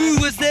I knew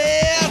was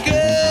there,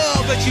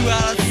 girl, but you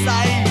out of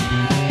sight.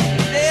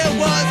 There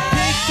was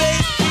big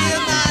face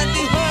Kim, I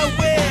knew her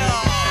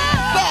well,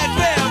 but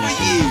where were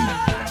you?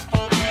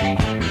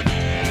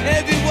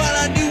 Everyone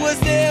I knew was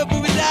there, but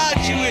without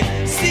you it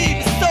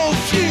seemed so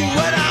few.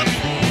 When I'm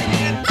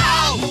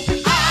ow,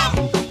 ow,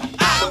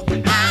 ow,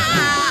 ow,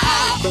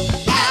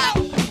 ow,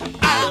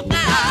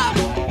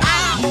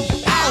 ow,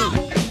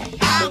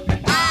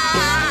 ow.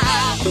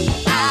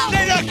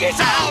 Let her get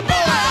out, boy.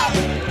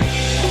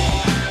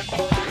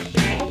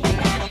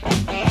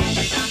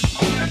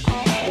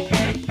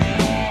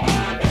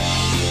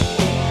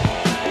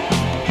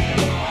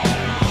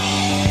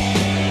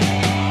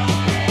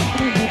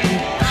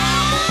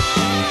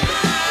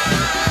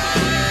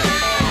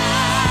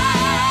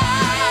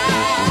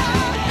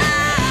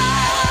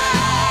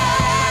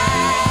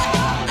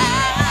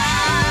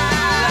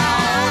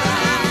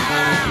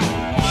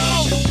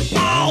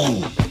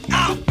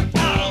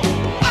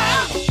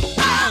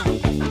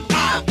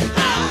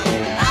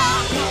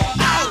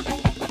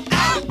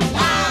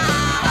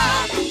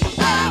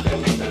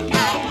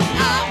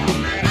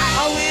 I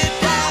went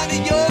down to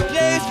your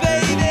place,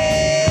 baby,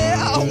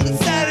 on a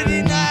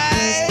Saturday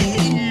night.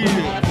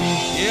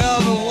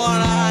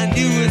 Everyone I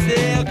knew was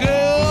there,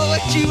 girl,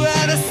 but you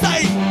out of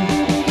sight.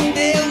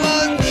 There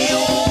was the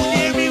old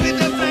Henry with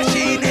the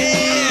flashing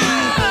hair.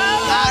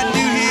 I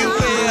knew him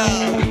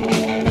well.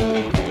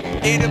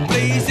 In a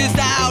place that's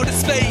out of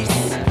space,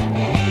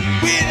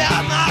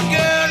 without my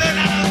girl, and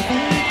I'm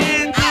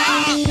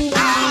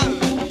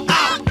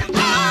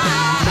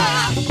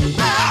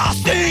I'll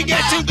sing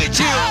it to the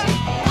chill.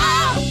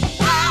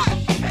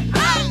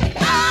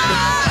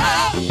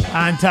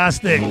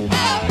 Fantastic.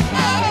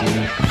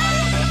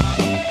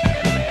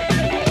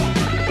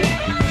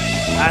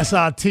 That's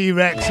our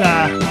T-Rex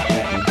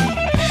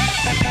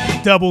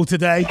double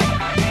today.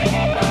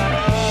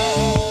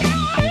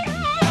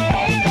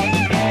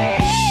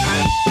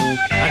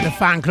 And the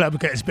fan club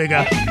gets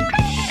bigger.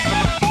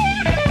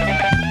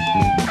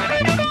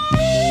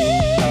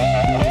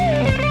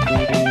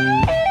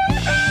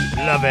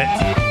 Love it.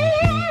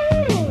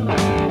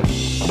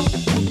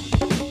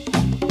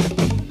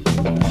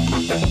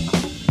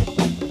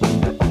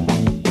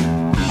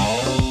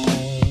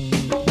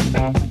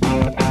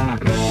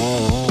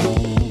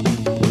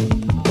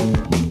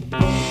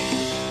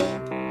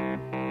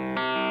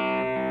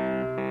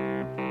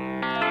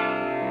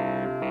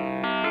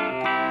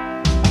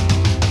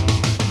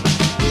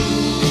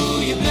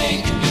 You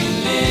make me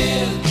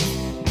live.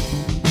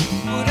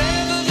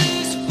 Whatever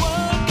this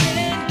world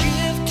can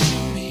give to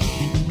me,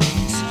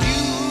 it's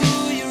you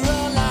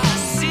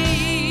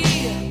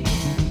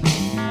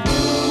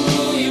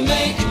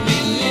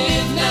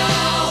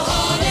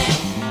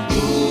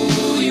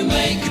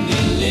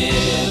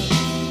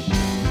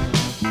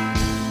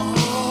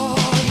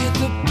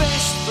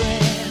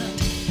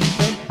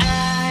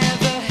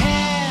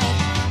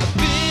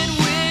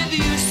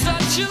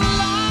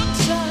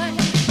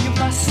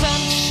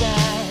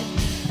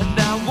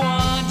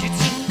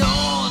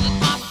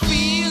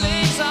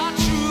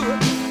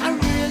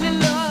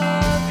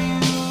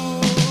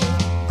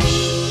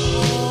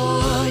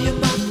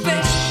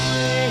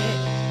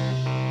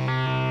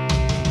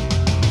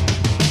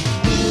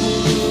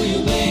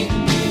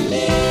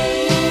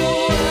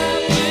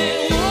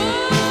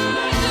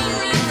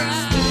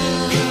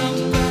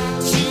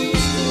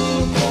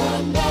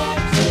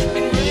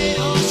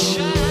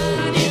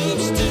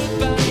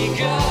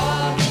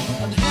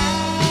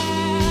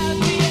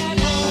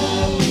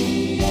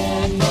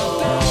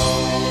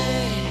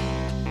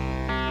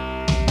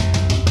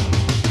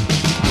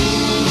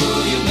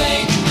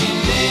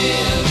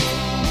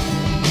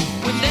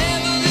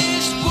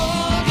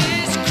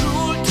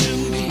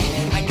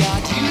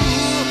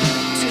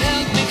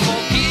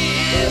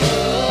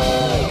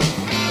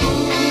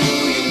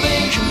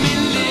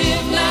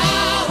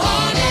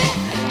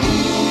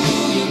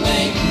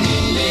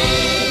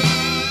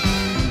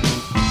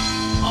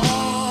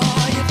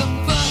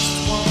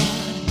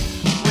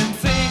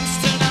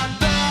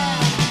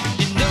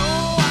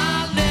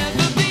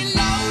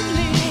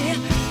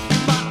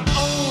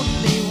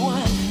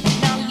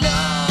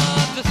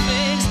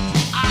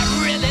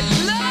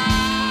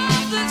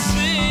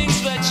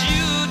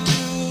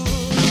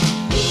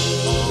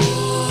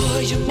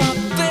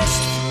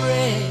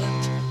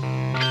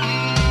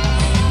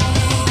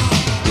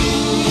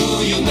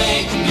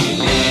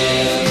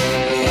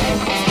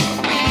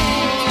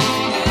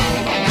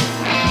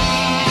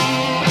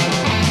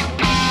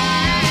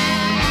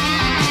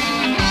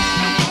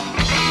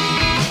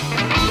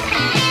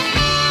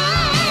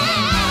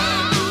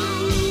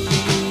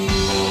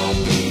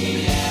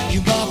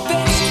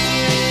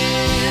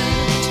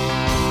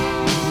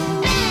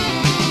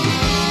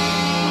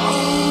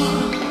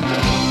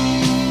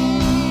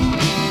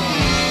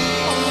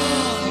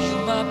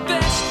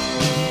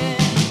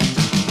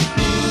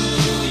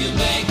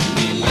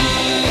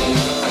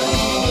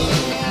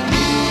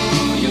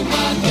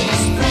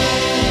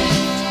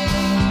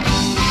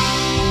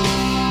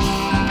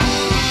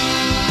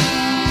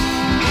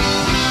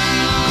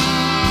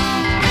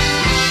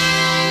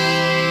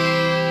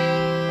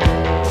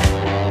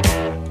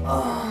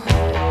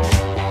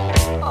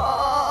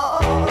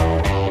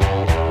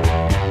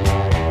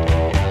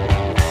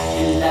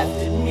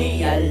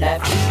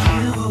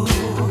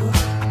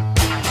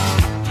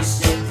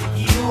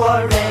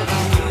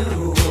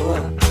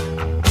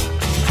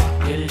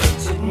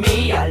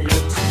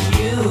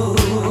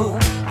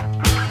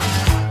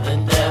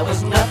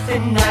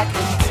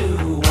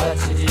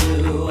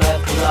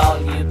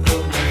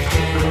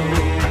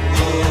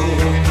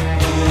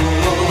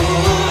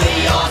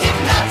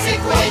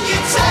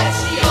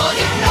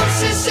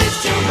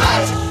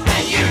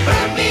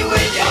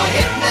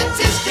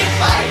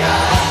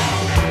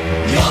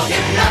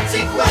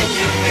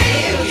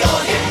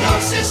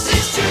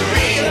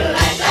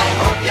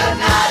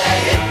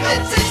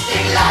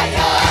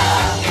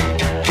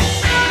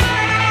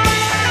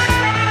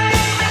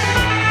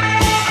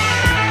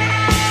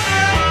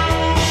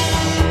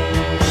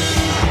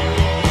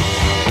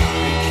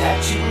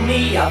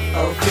I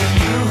fell for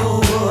you.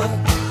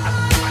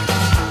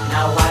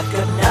 Now I've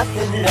got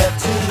nothing left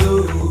to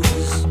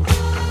lose.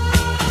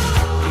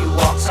 You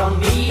walked on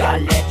me, I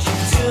let you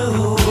do.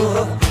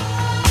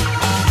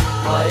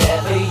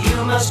 Whatever you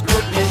must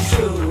put me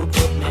through,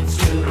 put me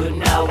through.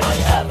 Now what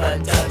have I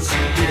done to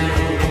you?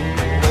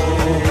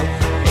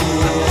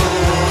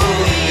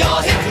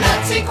 You're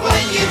hypnotic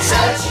when you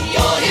touch.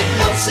 Your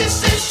hypnosis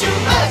is too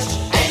much,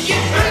 and you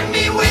burn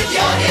me with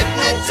your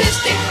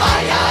hypnotistic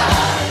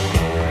fire.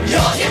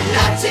 You're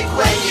hypnotic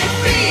when you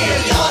feel.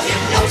 Your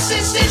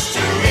hypnosis is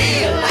too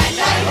real, and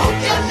I hope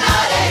you're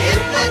not a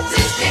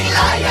hypnotistic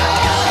liar.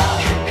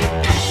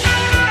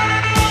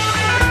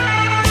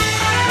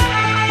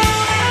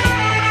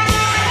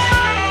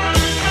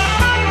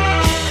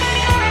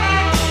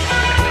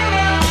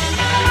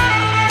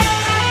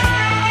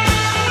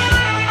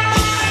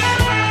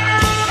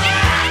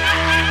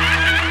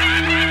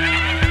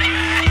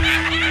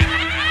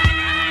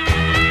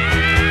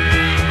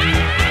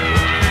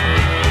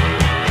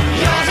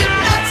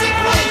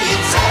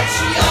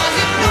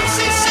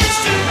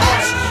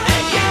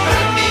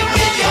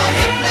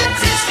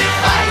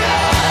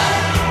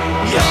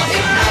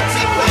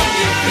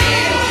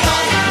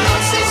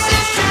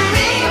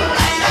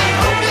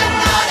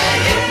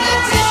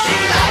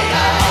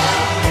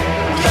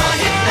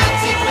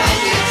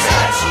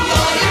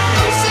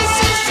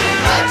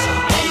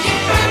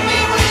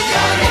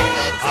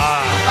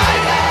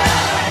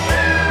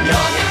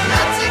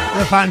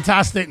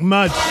 Fantastic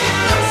Mud.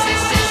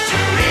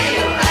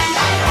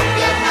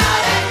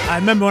 I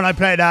remember when I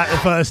played that the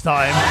first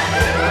time,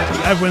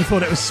 everyone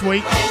thought it was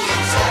sweet.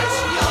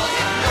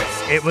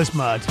 It was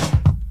Mud.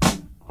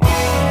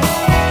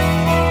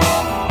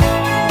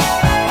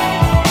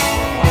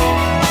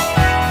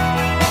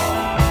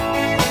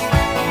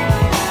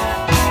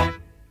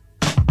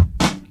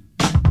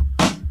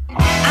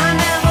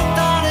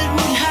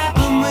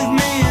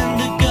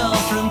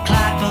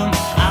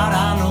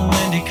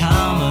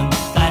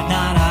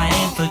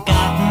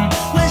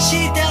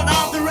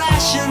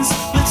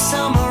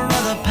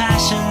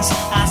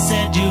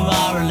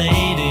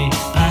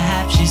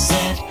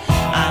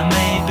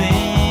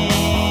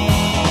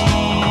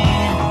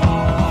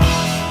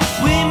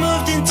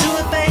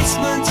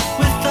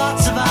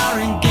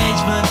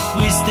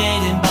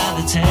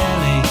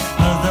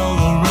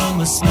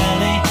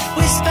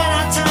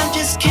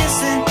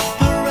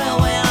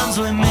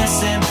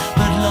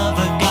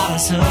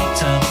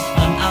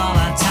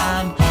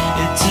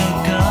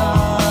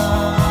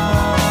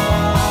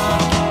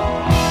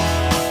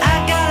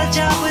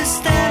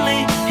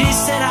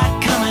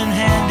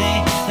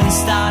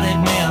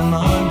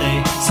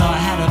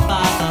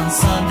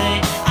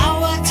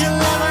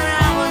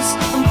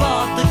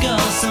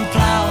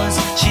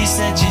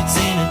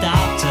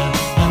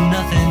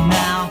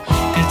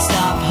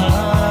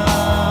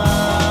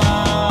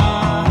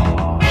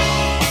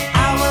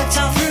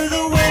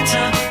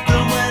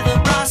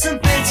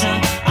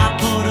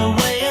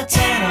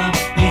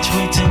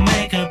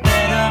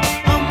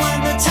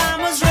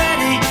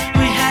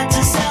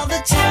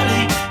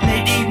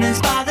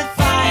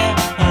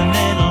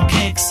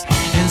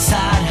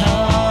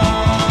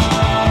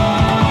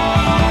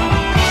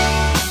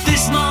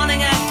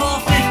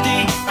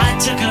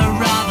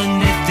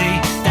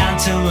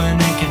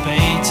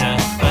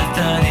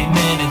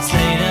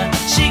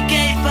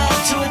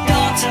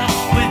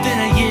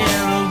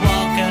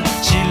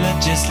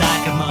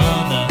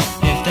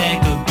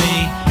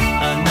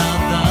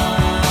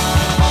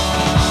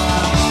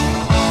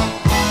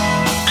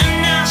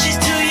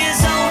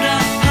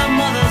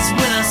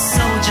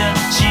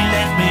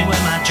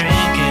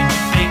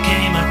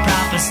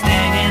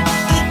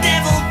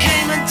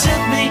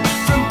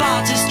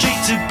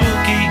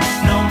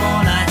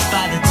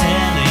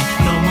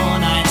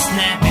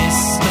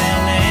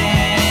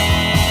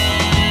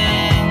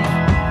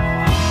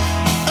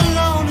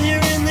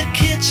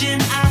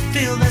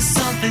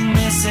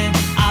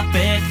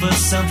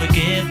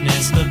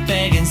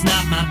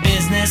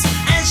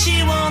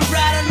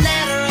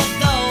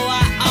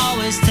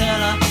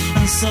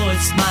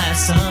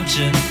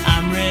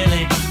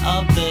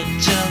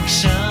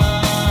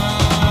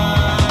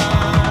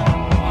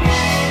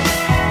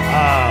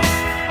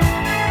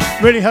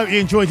 Really hope you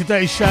enjoyed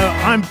today's show.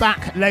 I'm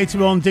back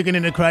later on digging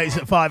in the crates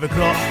at 5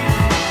 o'clock.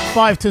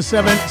 5 to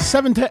 7,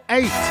 7 to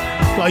 8.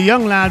 Got a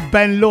young lad,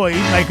 Ben Lloyd,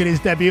 making his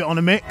debut on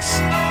a mix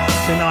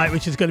tonight,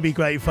 which is going to be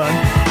great fun.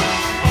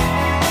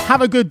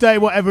 Have a good day,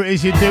 whatever it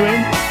is you're doing.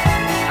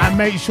 And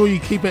make sure you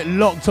keep it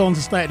locked on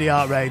to State of the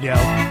Art Radio.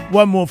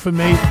 One more from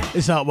me.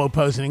 It's Artworld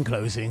posing in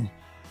closing.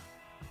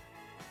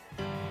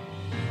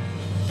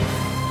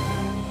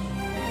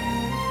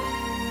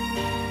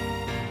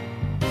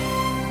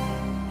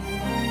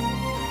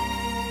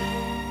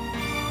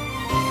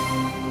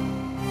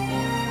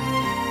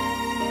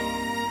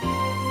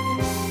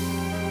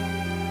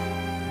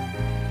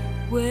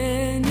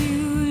 When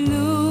you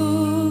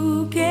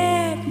look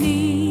at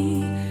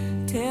me,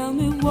 tell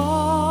me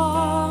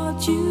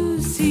what you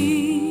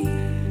see.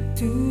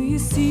 Do you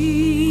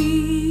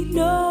see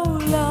no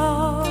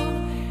love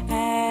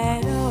at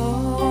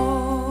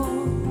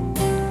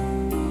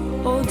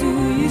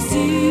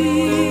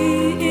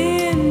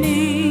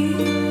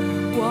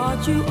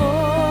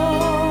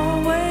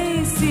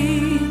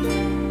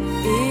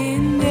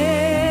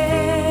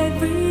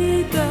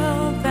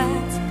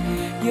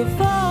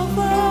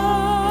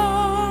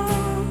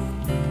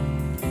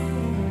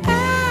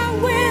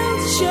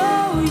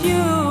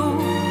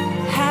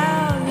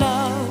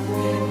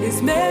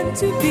it's meant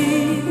to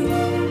be.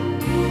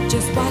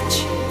 Just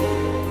watch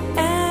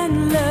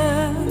and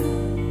learn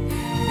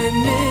and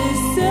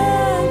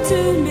listen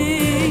to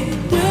me.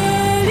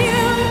 Will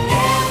you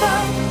ever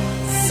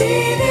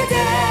see the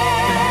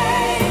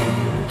day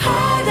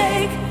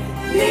heartache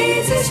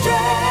leads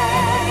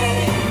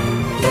astray?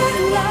 Good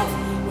love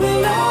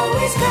will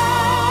always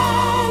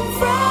come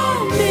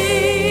from me.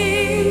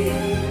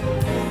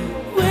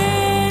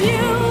 Will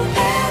you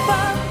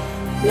ever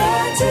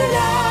learn to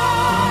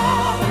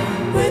love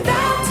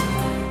without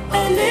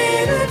a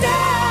little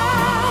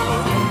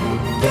doubt?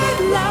 Good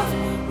love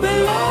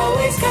will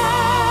always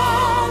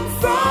come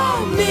from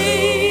me.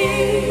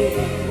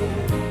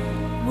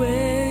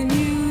 When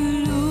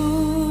you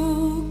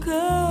look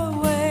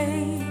away,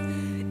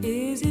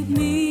 is it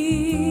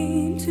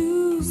mean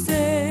to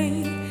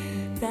say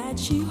that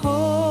she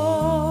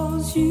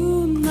holds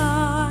you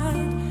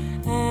night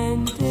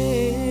and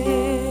day?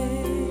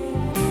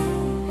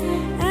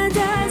 And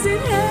does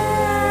it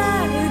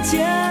hurt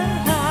your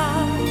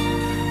heart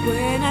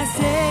when I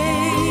say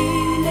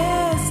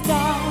let's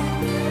start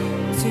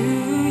to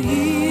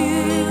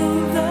heal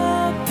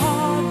the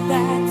part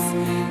that's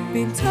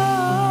been torn?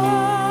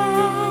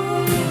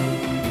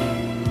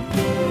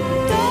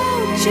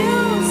 Don't you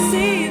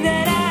see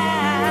that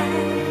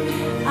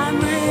I'm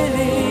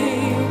really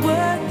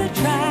worth the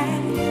try?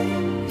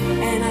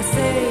 And I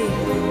say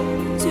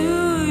to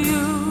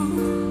you,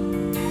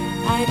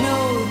 I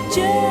know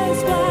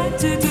just what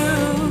to do.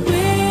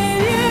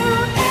 Will you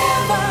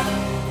ever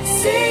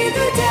see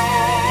the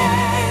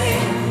day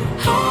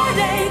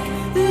heartache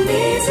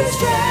leads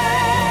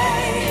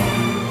astray?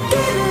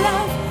 Good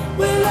love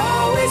will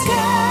always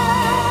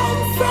come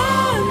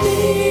from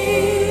me.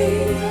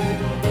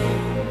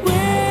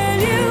 Will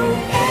you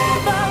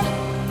ever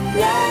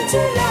learn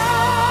to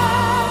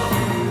love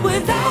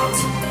without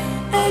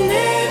a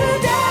little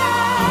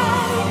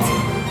doubt?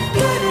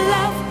 Good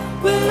love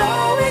will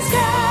always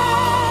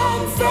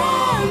come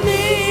from me.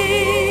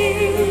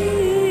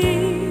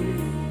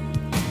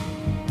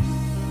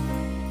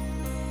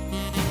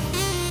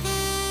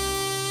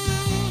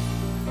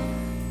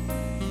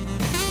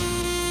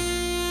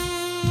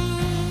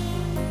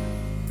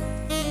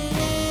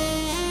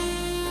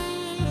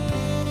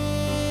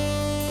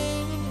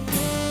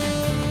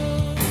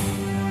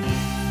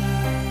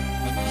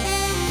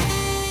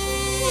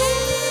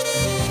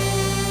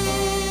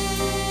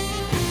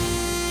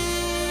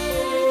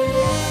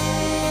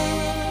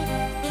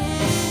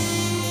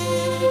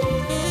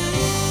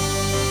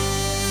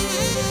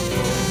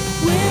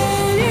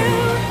 Will you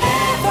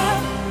ever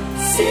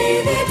see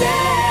the day